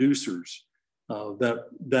different producers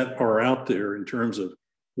that are out there in terms of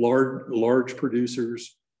large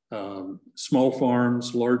producers, small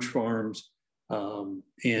farms, large farms,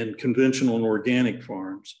 and conventional and organic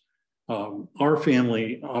farms. Our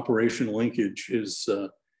family operation linkage is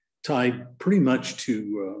tied pretty much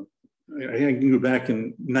to, I can go back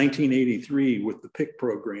in 1983 with the PIC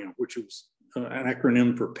program, which was an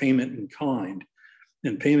acronym for Payment in Kind.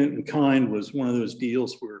 And Payment in Kind was one of those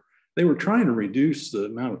deals where they were trying to reduce the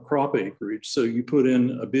amount of crop acreage. So you put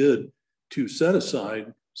in a bid to set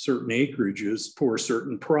aside certain acreages for a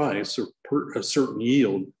certain price or a certain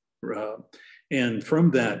yield. And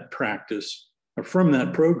from that practice, or from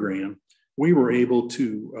that program, we were able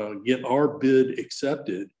to get our bid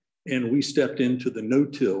accepted, and we stepped into the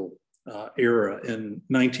no-till era in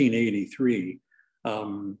 1983.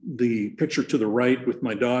 The picture to the right with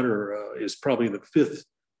my daughter is probably the 5th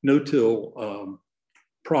no-till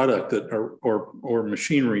product that or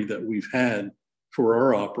machinery that we've had for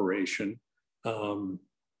our operation.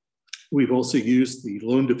 We've also used the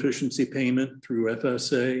loan deficiency payment through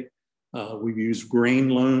FSA. We've used grain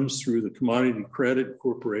loans through the Commodity Credit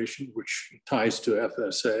Corporation, which ties to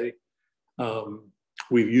FSA.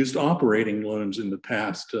 We've used operating loans in the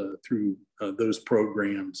past through those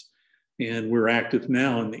programs. And we're active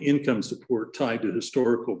now in the income support tied to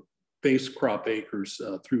historical base crop acres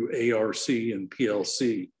through ARC and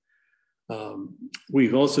PLC.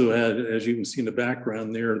 We've also had, as you can see in the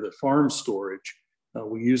background there, the farm storage.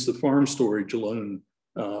 We use the farm storage loan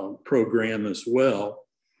program as well.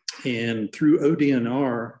 And through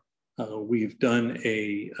ODNR, we've done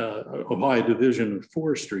Ohio Division of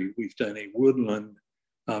Forestry, we've done a woodland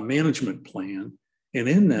management plan. And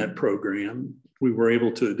in that program, we were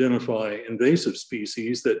able to identify invasive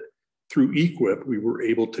species that through EQIP, we were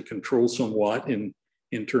able to control somewhat in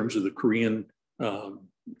terms of the Korean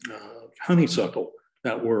honeysuckle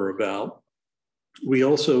that we're about. We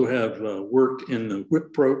also have worked in the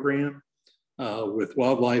WHIP program with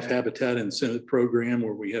Wildlife Habitat Incentive Program,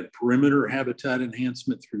 where we had perimeter habitat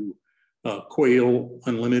enhancement through Quail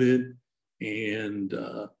Unlimited. And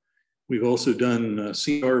We've also done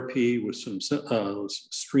CRP with some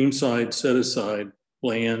streamside set-aside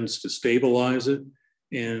lands to stabilize it.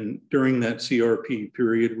 And during that CRP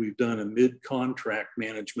period, we've done a mid-contract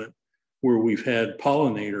management where we've had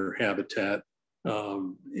pollinator habitat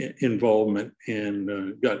involvement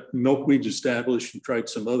and got milkweeds established and tried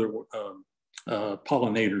some other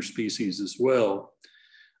pollinator species as well.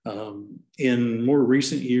 In more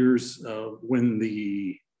recent years, when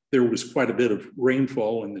there was quite a bit of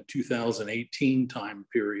rainfall in the 2018 time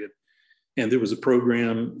period, and there was a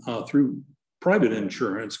program through private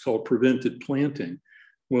insurance called prevented planting.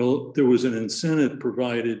 Well, there was an incentive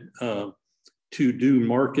provided to do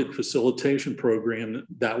market facilitation program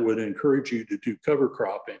that would encourage you to do cover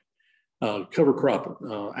crop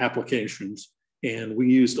applications. And we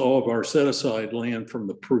used all of our set-aside land from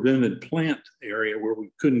the prevented plant area where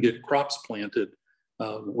we couldn't get crops planted.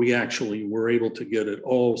 We actually were able to get it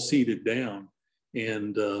all seeded down.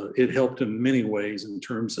 And it helped in many ways in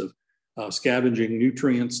terms of scavenging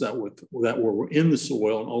nutrients that were in the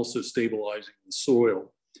soil and also stabilizing the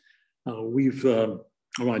soil.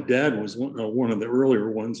 My dad was one of the earlier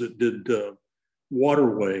ones that did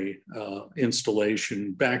waterway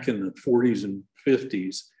installation back in the 40s and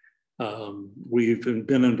 50s. We've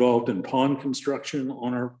been involved in pond construction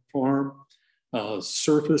on our farm,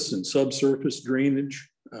 surface and subsurface drainage.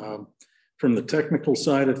 From the technical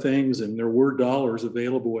side of things, and there were dollars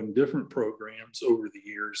available in different programs over the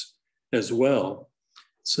years as well.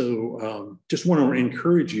 So just want to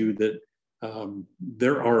encourage you that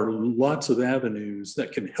there are lots of avenues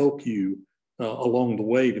that can help you along the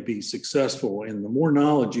way to be successful. And the more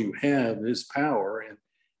knowledge you have is power,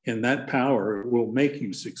 and that power will make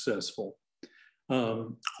you successful.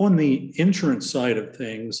 On the insurance side of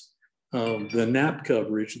things, the NAP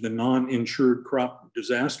coverage, the non-insured crop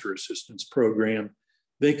disaster assistance program,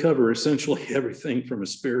 they cover essentially everything from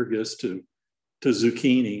asparagus to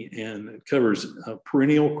zucchini, and it covers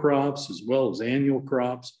perennial crops as well as annual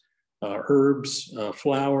crops, herbs,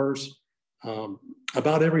 flowers,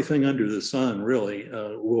 about everything under the sun really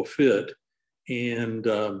will fit. And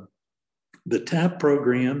the TAP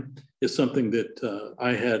program is something that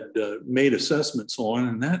I had made assessments on,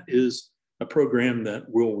 and that is a program that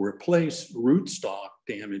will replace rootstock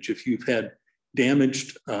damage. If you've had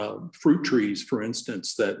damaged fruit trees, for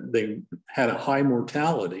instance, that they had a high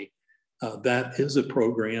mortality, that is a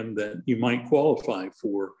program that you might qualify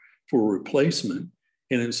for replacement.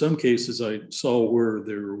 And in some cases, I saw where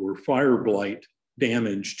there were fire blight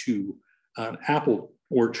damage to an apple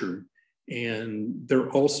orchard. And there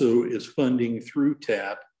also is funding through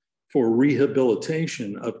TAP for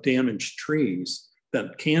rehabilitation of damaged trees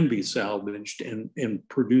that can be salvaged and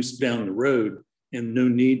produced down the road, and no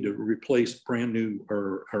need to replace brand new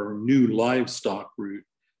or new livestock root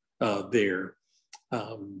there.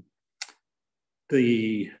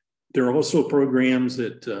 There are also programs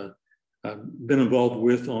that I've been involved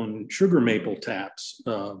with on sugar maple taps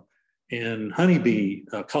and honeybee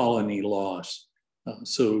colony loss.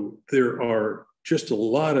 So there are just a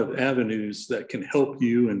lot of avenues that can help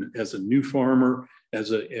you, and as a new farmer,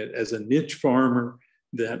 as a niche farmer,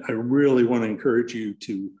 that I really want to encourage you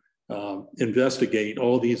to investigate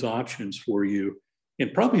all these options for you.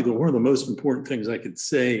 And probably one of the most important things I could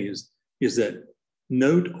say is that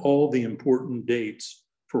note all the important dates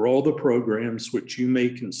for all the programs which you may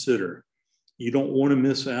consider. You don't want to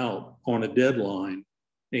miss out on a deadline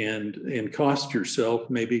and cost yourself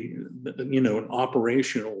maybe, an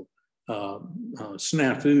operational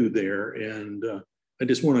snafu there. And I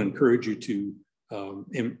just want to encourage you to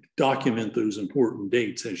document those important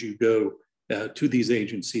dates as you go to these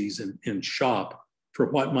agencies and shop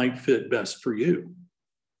for what might fit best for you.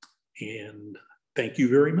 And thank you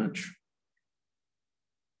very much.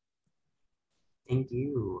 Thank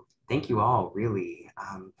you. Thank you all, really,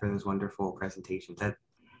 for those wonderful presentations.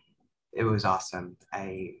 It was awesome.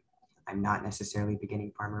 I'm not necessarily a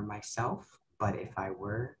beginning farmer myself, but if I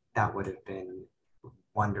were, that would have been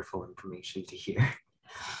wonderful information to hear.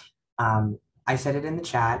 I said it in the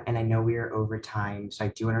chat, and I know we are over time, so I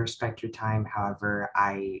do want to respect your time. However,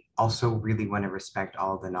 I also really want to respect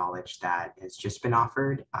all the knowledge that has just been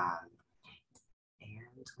offered.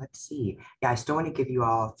 And let's see. Yeah, I still want to give you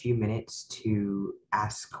all a few minutes to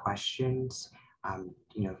ask questions,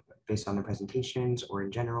 based on the presentations or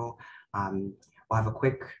in general. We'll have a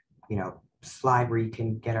quick, slide where you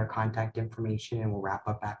can get our contact information, and we'll wrap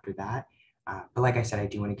up after that. But like I said, I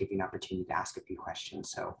do want to give you an opportunity to ask a few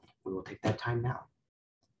questions, so we will take that time now.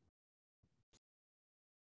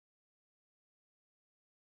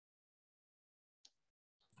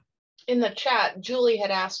 In the chat, Julie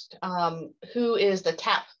had asked, who is the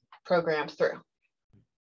TAP program through?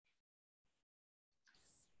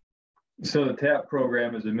 So the TAP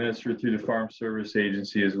program is administered through the Farm Service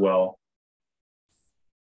Agency as well.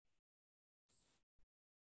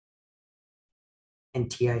 And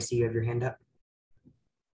TIC, you have your hand up.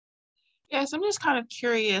 Yes, I'm just kind of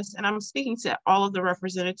curious, and I'm speaking to all of the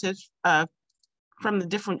representatives from the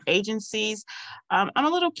different agencies. I'm a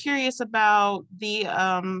little curious about the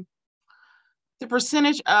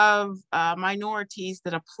percentage of minorities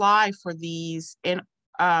that apply for these and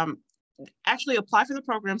actually apply for the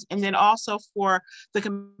programs, and then also for the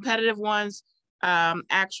competitive ones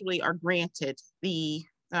actually are granted the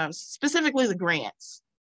specifically the grants.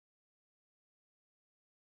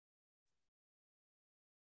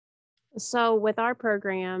 So with our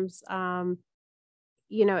programs,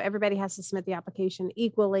 you know, everybody has to submit the application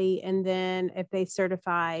equally. And then if they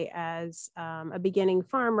certify as a beginning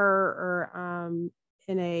farmer or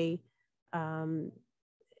in a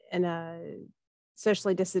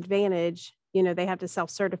socially disadvantaged, you know, they have to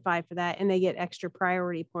self-certify for that and they get extra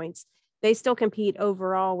priority points. They still compete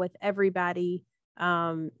overall with everybody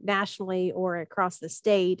nationally or across the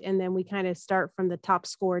state. And then we kind of start from the top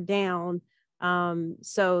score down.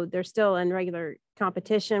 So they're still in regular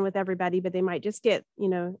competition with everybody, but they might just get, you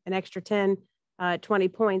know, an extra 10, 20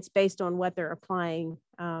 points based on what they're applying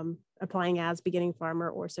as beginning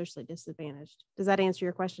farmer or socially disadvantaged. Does that answer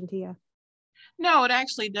your question, Tia? No, it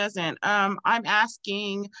actually doesn't. I'm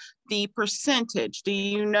asking the percentage. Do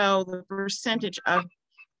you know the percentage of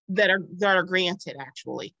that are granted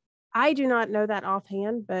actually? I do not know that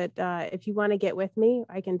offhand, but if you want to get with me,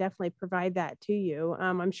 I can definitely provide that to you.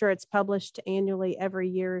 I'm sure it's published annually every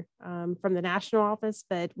year from the national office,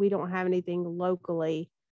 but we don't have anything locally.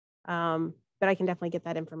 But I can definitely get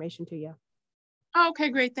that information to you. Okay,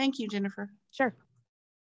 great. Thank you, Jennifer. Sure.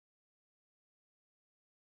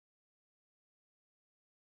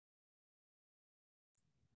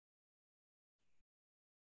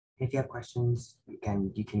 If you have questions, again,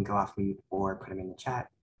 you can go off mute or put them in the chat.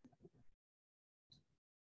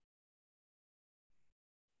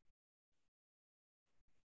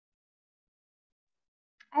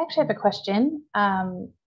 I actually have a question.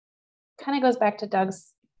 Kind of goes back to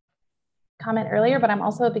Doug's comment earlier, but I'm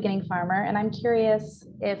also a beginning farmer, and I'm curious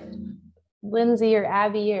if Lindsay or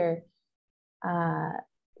Abby or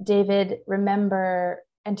David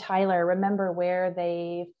and Tyler remember where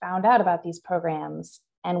they found out about these programs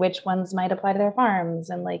and which ones might apply to their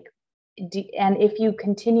farms, and and if you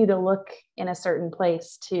continue to look in a certain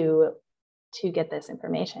place to get this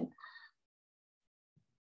information.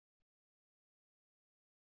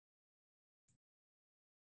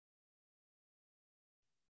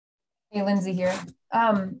 Hey, Lindsay here.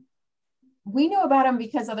 We know about them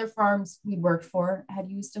because other farms we'd worked for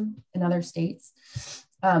had used them in other states.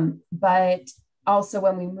 But also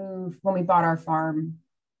when we bought our farm,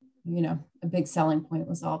 you know, a big selling point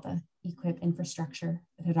was all the infrastructure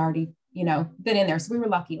that had already, you know, been in there. So we were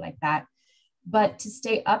lucky like that. But to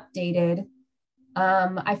stay updated,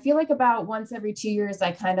 I feel like about once every 2 years,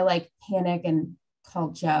 I kind of like panic and call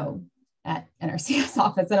Joe at NRCS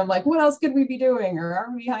office. And I'm like, what else could we be doing? Or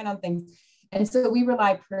are we behind on things? And so we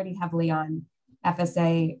rely pretty heavily on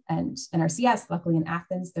FSA and NRCS. Luckily in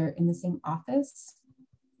Athens, they're in the same office,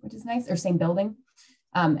 which is nice, or same building,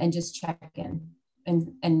 and just check in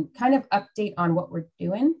and kind of update on what we're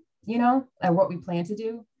doing, you know, what we plan to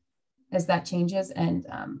do as that changes, and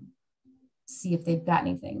see if they've got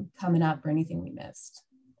anything coming up or anything we missed.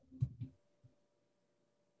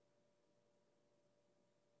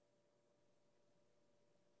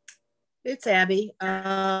 It's Abby.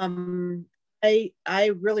 I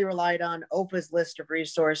really relied on OEFFA's list of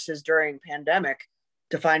resources during pandemic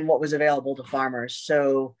to find what was available to farmers.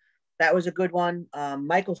 So that was a good one.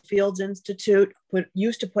 Michael Fields Institute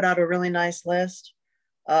used to put out a really nice list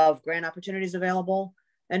of grant opportunities available.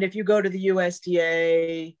 And if you go to the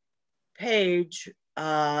USDA page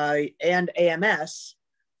and AMS,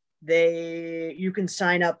 you can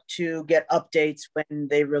sign up to get updates when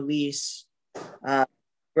they release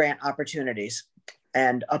grant opportunities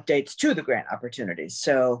and updates to the grant opportunities.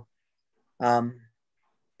 So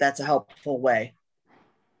that's a helpful way.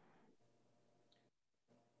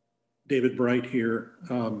 David Bright here.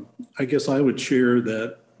 I guess I would share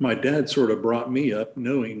that my dad sort of brought me up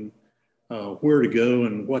knowing where to go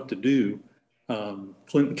and what to do.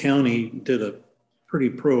 Clinton County did a pretty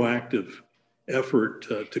proactive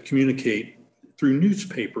effort to communicate through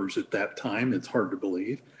newspapers at that time. It's hard to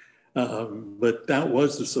believe. But that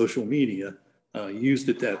was the social media used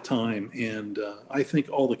at that time. And I think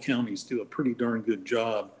all the counties do a pretty darn good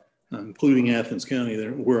job, including Athens County,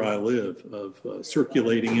 where I live, of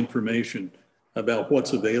circulating information about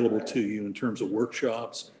what's available to you in terms of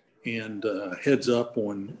workshops and heads up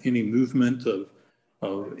on any movement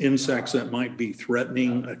of insects that might be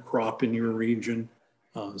threatening a crop in your region.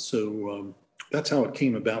 So that's how it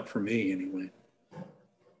came about for me anyway.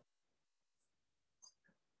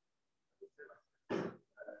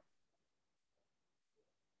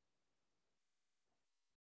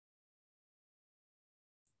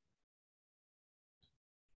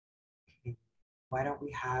 Why don't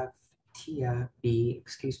we have Tia be,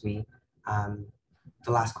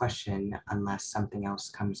 the last question, unless something else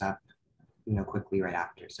comes up, quickly right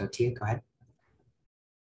after. So Tia, go ahead.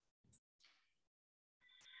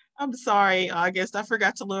 I'm sorry, August, I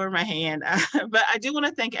forgot to lower my hand, but I do want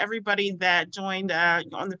to thank everybody that joined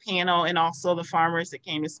on the panel and also the farmers that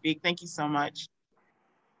came to speak. Thank you so much.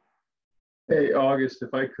 Hey, August,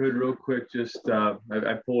 if I could real quick, just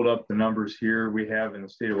I pulled up the numbers here we have in the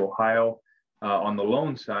state of Ohio on the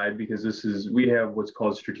loan side, because we have what's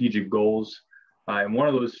called strategic goals. And one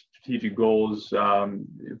of those strategic goals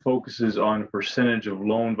focuses on a percentage of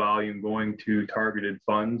loan volume going to targeted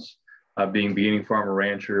funds, being beginning farmer,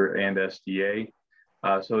 rancher, and SDA.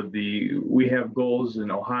 So we have goals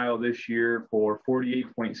in Ohio this year for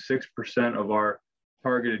 48.6% of our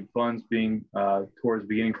targeted funds being towards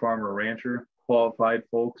beginning farmer, rancher qualified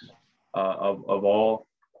folks of all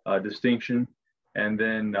distinction, and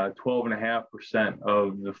then 12.5%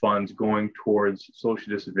 of the funds going towards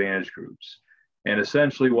socially disadvantaged groups. And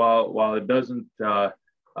essentially, while it doesn't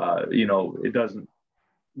it doesn't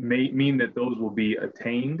mean that those will be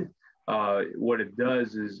attained, what it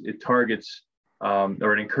does is it targets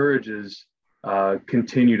or it encourages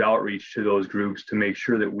continued outreach to those groups to make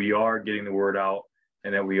sure that we are getting the word out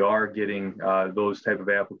and that we are getting those type of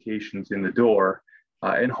applications in the door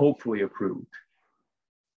and hopefully approved.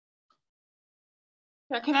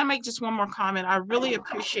 Can I make just one more comment? I really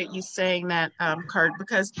appreciate you saying that, Kurt,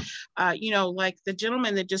 because, like the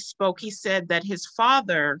gentleman that just spoke, he said that his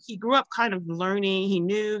father, he grew up kind of learning, he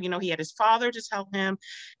knew, he had his father to tell him.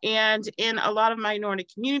 And in a lot of minority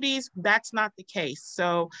communities, that's not the case.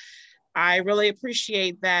 So I really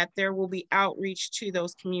appreciate that there will be outreach to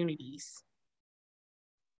those communities.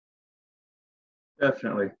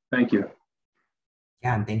 Definitely. Thank you.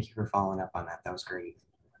 Yeah, and thank you for following up on that. That was great.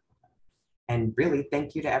 And really,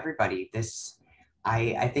 thank you to everybody.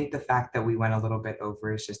 I think the fact that we went a little bit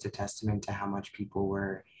over is just a testament to how much people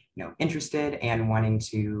were, interested and wanting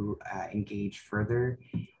to engage further.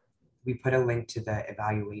 We put a link to the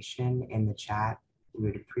evaluation in the chat. We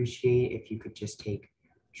would appreciate if you could just take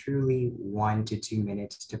truly 1 to 2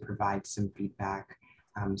 minutes to provide some feedback,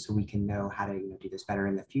 so we can know how to do this better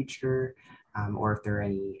in the future, or if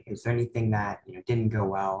is there anything that didn't go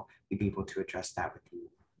well, we'd be able to address that with you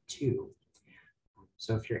too.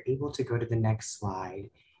 So if you're able to go to the next slide,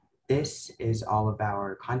 this is all of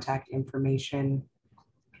our contact information.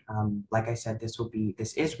 Like I said, this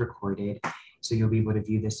is recorded, so you'll be able to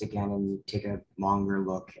view this again and take a longer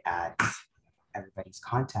look at everybody's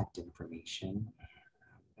contact information.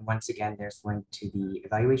 And once again, there's a link to the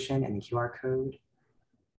evaluation and the QR code.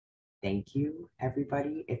 Thank you,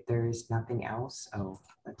 everybody. If there is nothing else,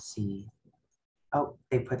 let's see. Oh,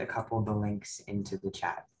 they put a couple of the links into the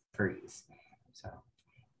chat for ease. So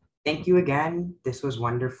thank you again. This was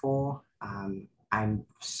wonderful. I'm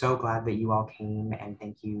so glad that you all came, and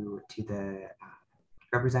thank you to the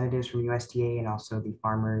representatives from USDA and also the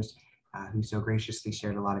farmers who so graciously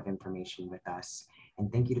shared a lot of information with us.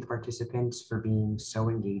 And thank you to the participants for being so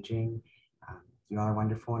engaging. You all are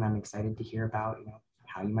wonderful, and I'm excited to hear about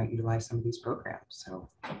how you might utilize some of these programs. So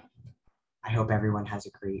I hope everyone has a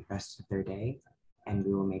great rest of their day, and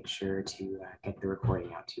we will make sure to get the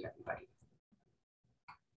recording out to everybody.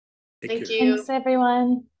 Thank you. Thanks,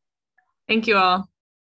 everyone. Thank you all.